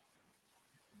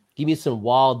 Give me some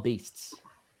wild beasts.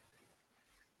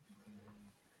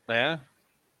 Yeah.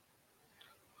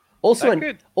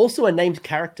 Also a named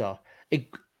character.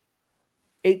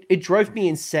 It drove me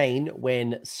insane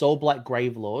when Soul Black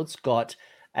Gravelords got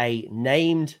a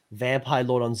named Vampire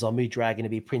Lord on Zombie Dragon to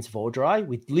be Prince Vordry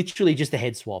with literally just a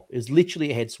head swap. It was literally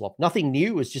a head swap. Nothing new.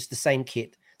 It was just the same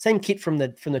kit. Same kit from the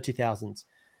 2000s.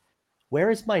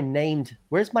 Where's my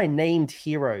named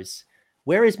heroes?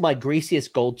 Where is my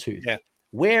Greasiest Goldtooth? Yeah.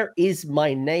 Where is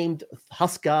my named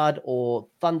Huskard or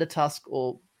Thunder Tusk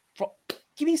or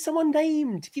give me someone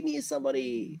named. Give me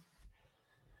somebody.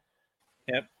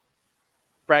 Yep.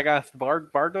 Bragath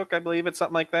Barduk, I believe it's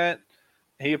something like that.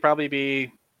 He would probably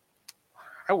be.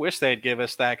 I wish they'd give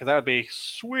us that, because that would be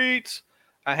sweet.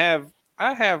 I have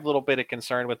a little bit of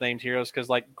concern with named heroes, because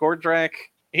like Gordrak,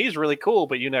 he's really cool,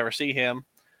 but you never see him.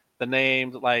 The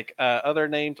named other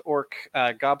named orc,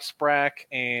 Gobsprak,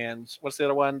 and what's the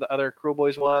other one? The other Cruel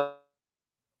Boys one.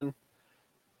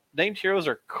 Named heroes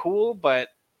are cool, but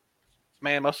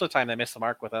man, most of the time they miss the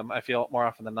mark with them. I feel more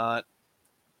often than not.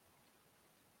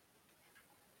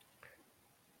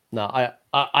 No,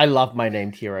 I love my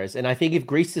named heroes. And I think if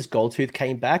Grease's Goldtooth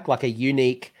came back, like a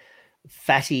unique,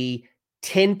 fatty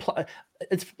 10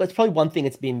 that's probably one thing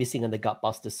that's been missing on the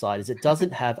Gutbuster side, is it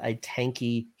doesn't have a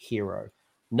tanky hero.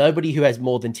 Nobody who has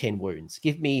more than 10 wounds.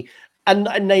 Give me a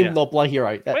named Noblar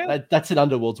hero. That's an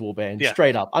Underworld's Warband. Yeah.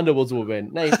 Straight up. Underworld's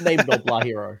Warband. Named Noblar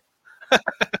hero.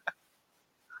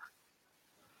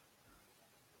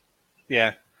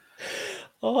 Yeah.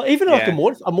 Oh, even like a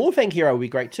Morfang hero would be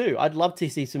great too. I'd love to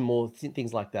see some more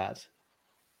things like that.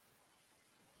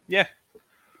 Yeah.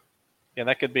 Yeah,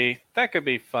 that could be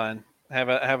fun. Give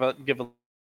a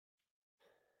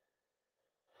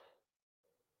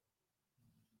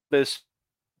this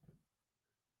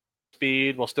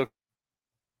speed while still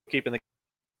keeping the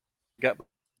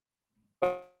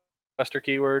Gutbuster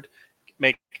keyword.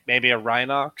 Make maybe a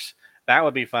Rhinox. That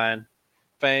would be fun.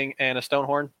 Fang and a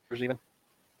Stonehorn, even.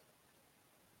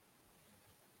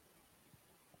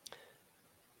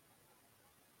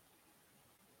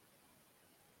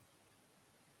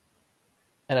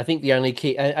 And I think the only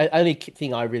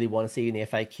thing I really want to see in the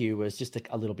FAQ was just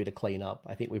a little bit of cleanup.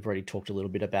 I think we've already talked a little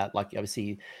bit about, like,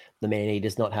 obviously the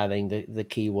Man-Eaters not having the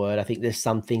keyword. I think there's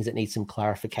some things that need some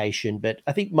clarification, but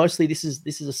I think mostly this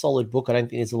is a solid book. I don't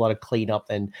think there's a lot of cleanup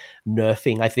and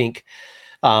nerfing. I think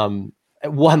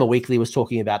Warhammer Weekly was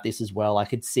talking about this as well. I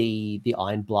could see the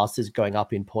Iron Blasters going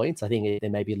up in points. I think they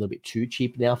may be a little bit too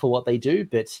cheap now for what they do,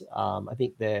 but I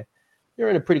think they're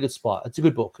in a pretty good spot. It's a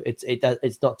good book.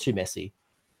 It's not too messy.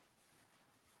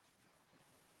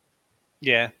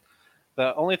 Yeah.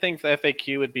 The only thing for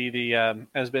FAQ would be the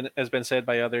has been said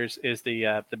by others is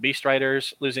the Beast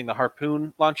Riders losing the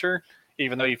harpoon launcher,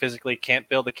 even though you physically can't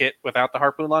build a kit without the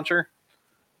harpoon launcher,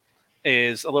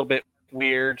 is a little bit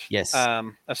weird. Yes.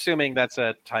 Assuming that's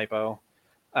a typo.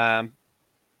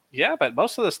 Yeah, but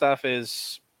most of the stuff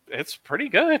it's pretty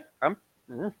good. I'm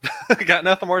got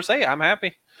nothing more to say. I'm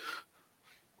happy.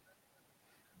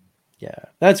 Yeah,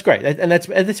 that's great, and that's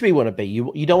where you want to be.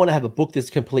 You don't want to have a book that's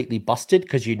completely busted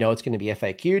because you know it's going to be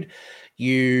FAQ'd.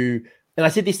 And I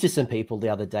said this to some people the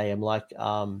other day. I'm like,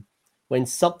 when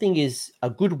something is a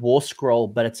good war scroll,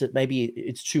 but maybe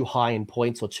it's too high in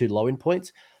points or too low in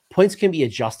points, points can be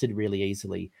adjusted really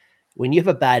easily. When you have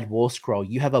a bad war scroll,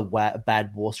 you have a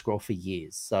bad war scroll for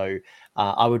years. So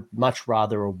I would much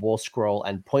rather a war scroll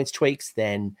and points tweaks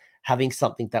than having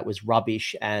something that was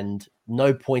rubbish, and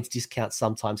no points discount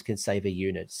sometimes can save a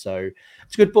unit. So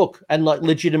it's a good book, and like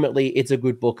legitimately it's a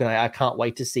good book, and I can't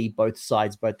wait to see both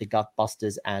sides, both the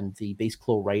Gutbusters and the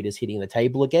Beastclaw Raiders hitting the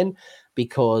table again,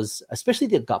 because especially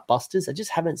the Gutbusters, I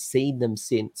just haven't seen them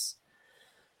since.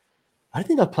 I don't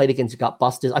think I've played against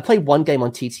Gutbusters. I played one game on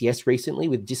TTS recently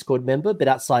with Discord member, but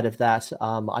outside of that,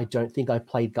 I don't think I've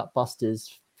played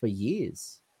Gutbusters for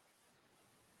years.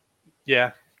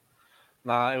 Yeah.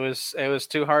 Nah, it was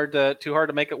too hard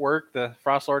to make it work. The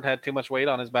Frost Lord had too much weight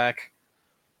on his back.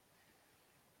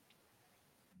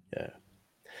 Yeah.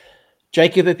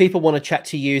 Jacob, if people want to chat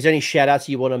to you, is there any shout outs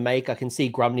you want to make? I can see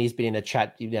Grumney's been in a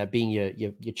chat, being your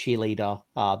cheerleader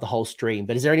the whole stream.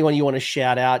 But is there anyone you want to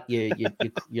shout out,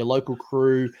 your local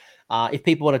crew? If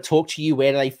people want to talk to you,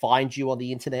 where do they find you on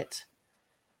the internet?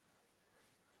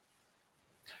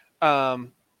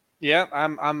 Yeah,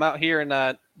 I'm out here in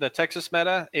the Texas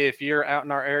meta. If you're out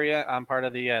in our area, I'm part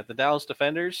of the Dallas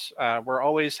Defenders. We're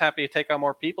always happy to take on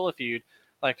more people. If you'd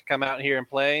like to come out here and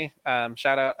play,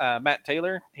 shout out Matt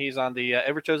Taylor. He's on the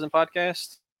Everchosen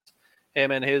podcast.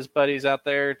 Him and his buddies out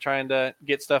there trying to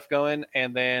get stuff going.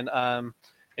 And then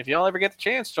if y'all ever get the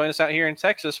chance, join us out here in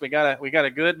Texas. We got a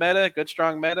good meta, good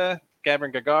strong meta.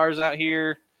 Gavin Gagar's out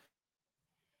here.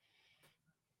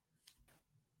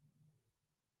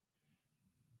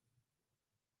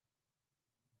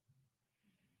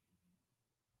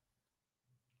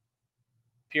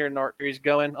 Here in North Series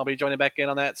going. I'll be joining back in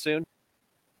on that soon.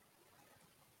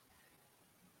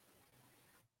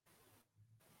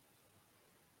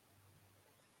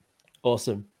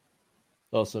 Awesome.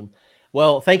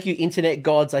 Well, thank you, internet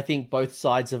gods. I think both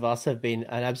sides of us have been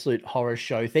an absolute horror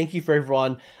show. Thank you for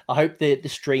everyone. I hope that the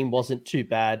stream wasn't too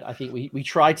bad. I think we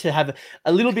tried to have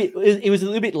a little bit, it was a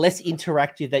little bit less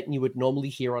interactive than you would normally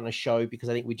hear on a show, because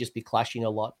I think we'd just be clashing a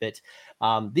lot. But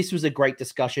this was a great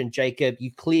discussion. Jacob,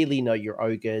 you clearly know your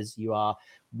ogres. You are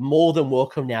more than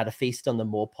welcome now to feast on the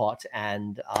Moorpot,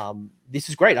 and this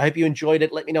is great. I hope you enjoyed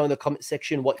it. Let me know in the comment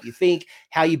section what you think,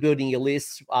 how you're building your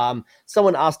lists.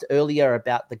 Someone asked earlier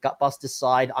about the Gutbuster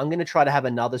side. I'm going to try to have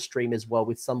another stream as well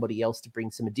with somebody else to bring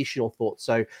some additional thoughts.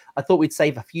 So I thought we'd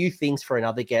save a few things for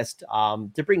another guest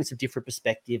to bring some different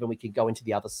perspective, and we can go into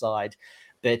the other side.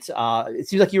 But it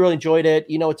seems like you really enjoyed it.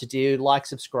 You know what to do. Like,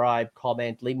 subscribe,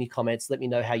 comment, leave me comments. Let me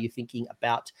know how you're thinking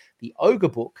about the Ogre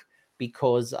book,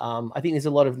 because I think there's a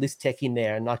lot of list tech in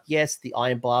there. And like, yes, the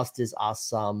Iron Blasters are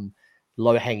some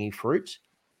low-hanging fruit,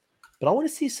 but I want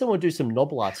to see someone do some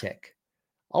Gnoblar tech.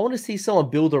 I want to see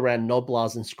someone build around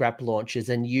Gnoblars and scrap launchers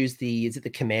and use the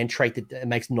command trait that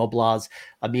makes Gnoblars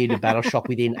immune to battle shock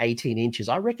within 18 inches.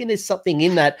 I reckon there's something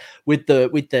in that with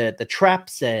the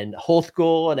traps and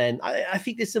Hawthgorn, and I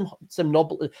think there's some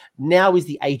Gnoblar. Now is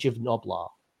the age of Gnoblar.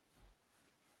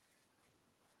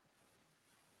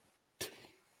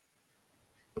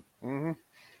 Mm-hmm.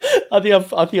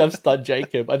 I think I'm stunned,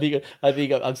 Jacob. I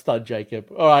think I'm stunned,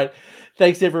 Jacob. All right,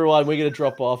 thanks everyone. We're gonna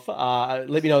drop off.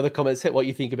 Let me know in the comments what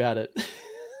you think about it.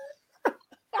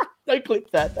 Don't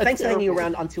click that. Thanks for hanging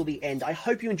around until the end. I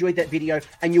hope you enjoyed that video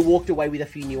and you walked away with a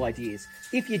few new ideas.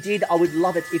 If you did, I would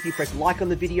love it if you press like on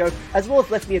the video, as well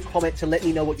as left me a comment to let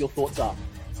me know what your thoughts are.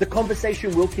 The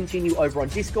conversation will continue over on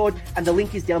Discord, and the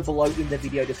link is down below in the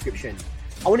video description.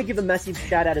 I want to give a massive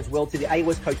shout out as well to the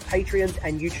AOS Coast Patreons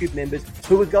and YouTube members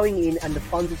who are going in, and the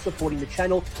funds of supporting the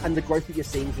channel and the growth that you're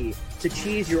seeing here. So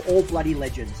cheers, you're all bloody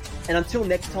legends. And until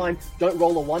next time, don't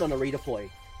roll a 1 on a redeploy.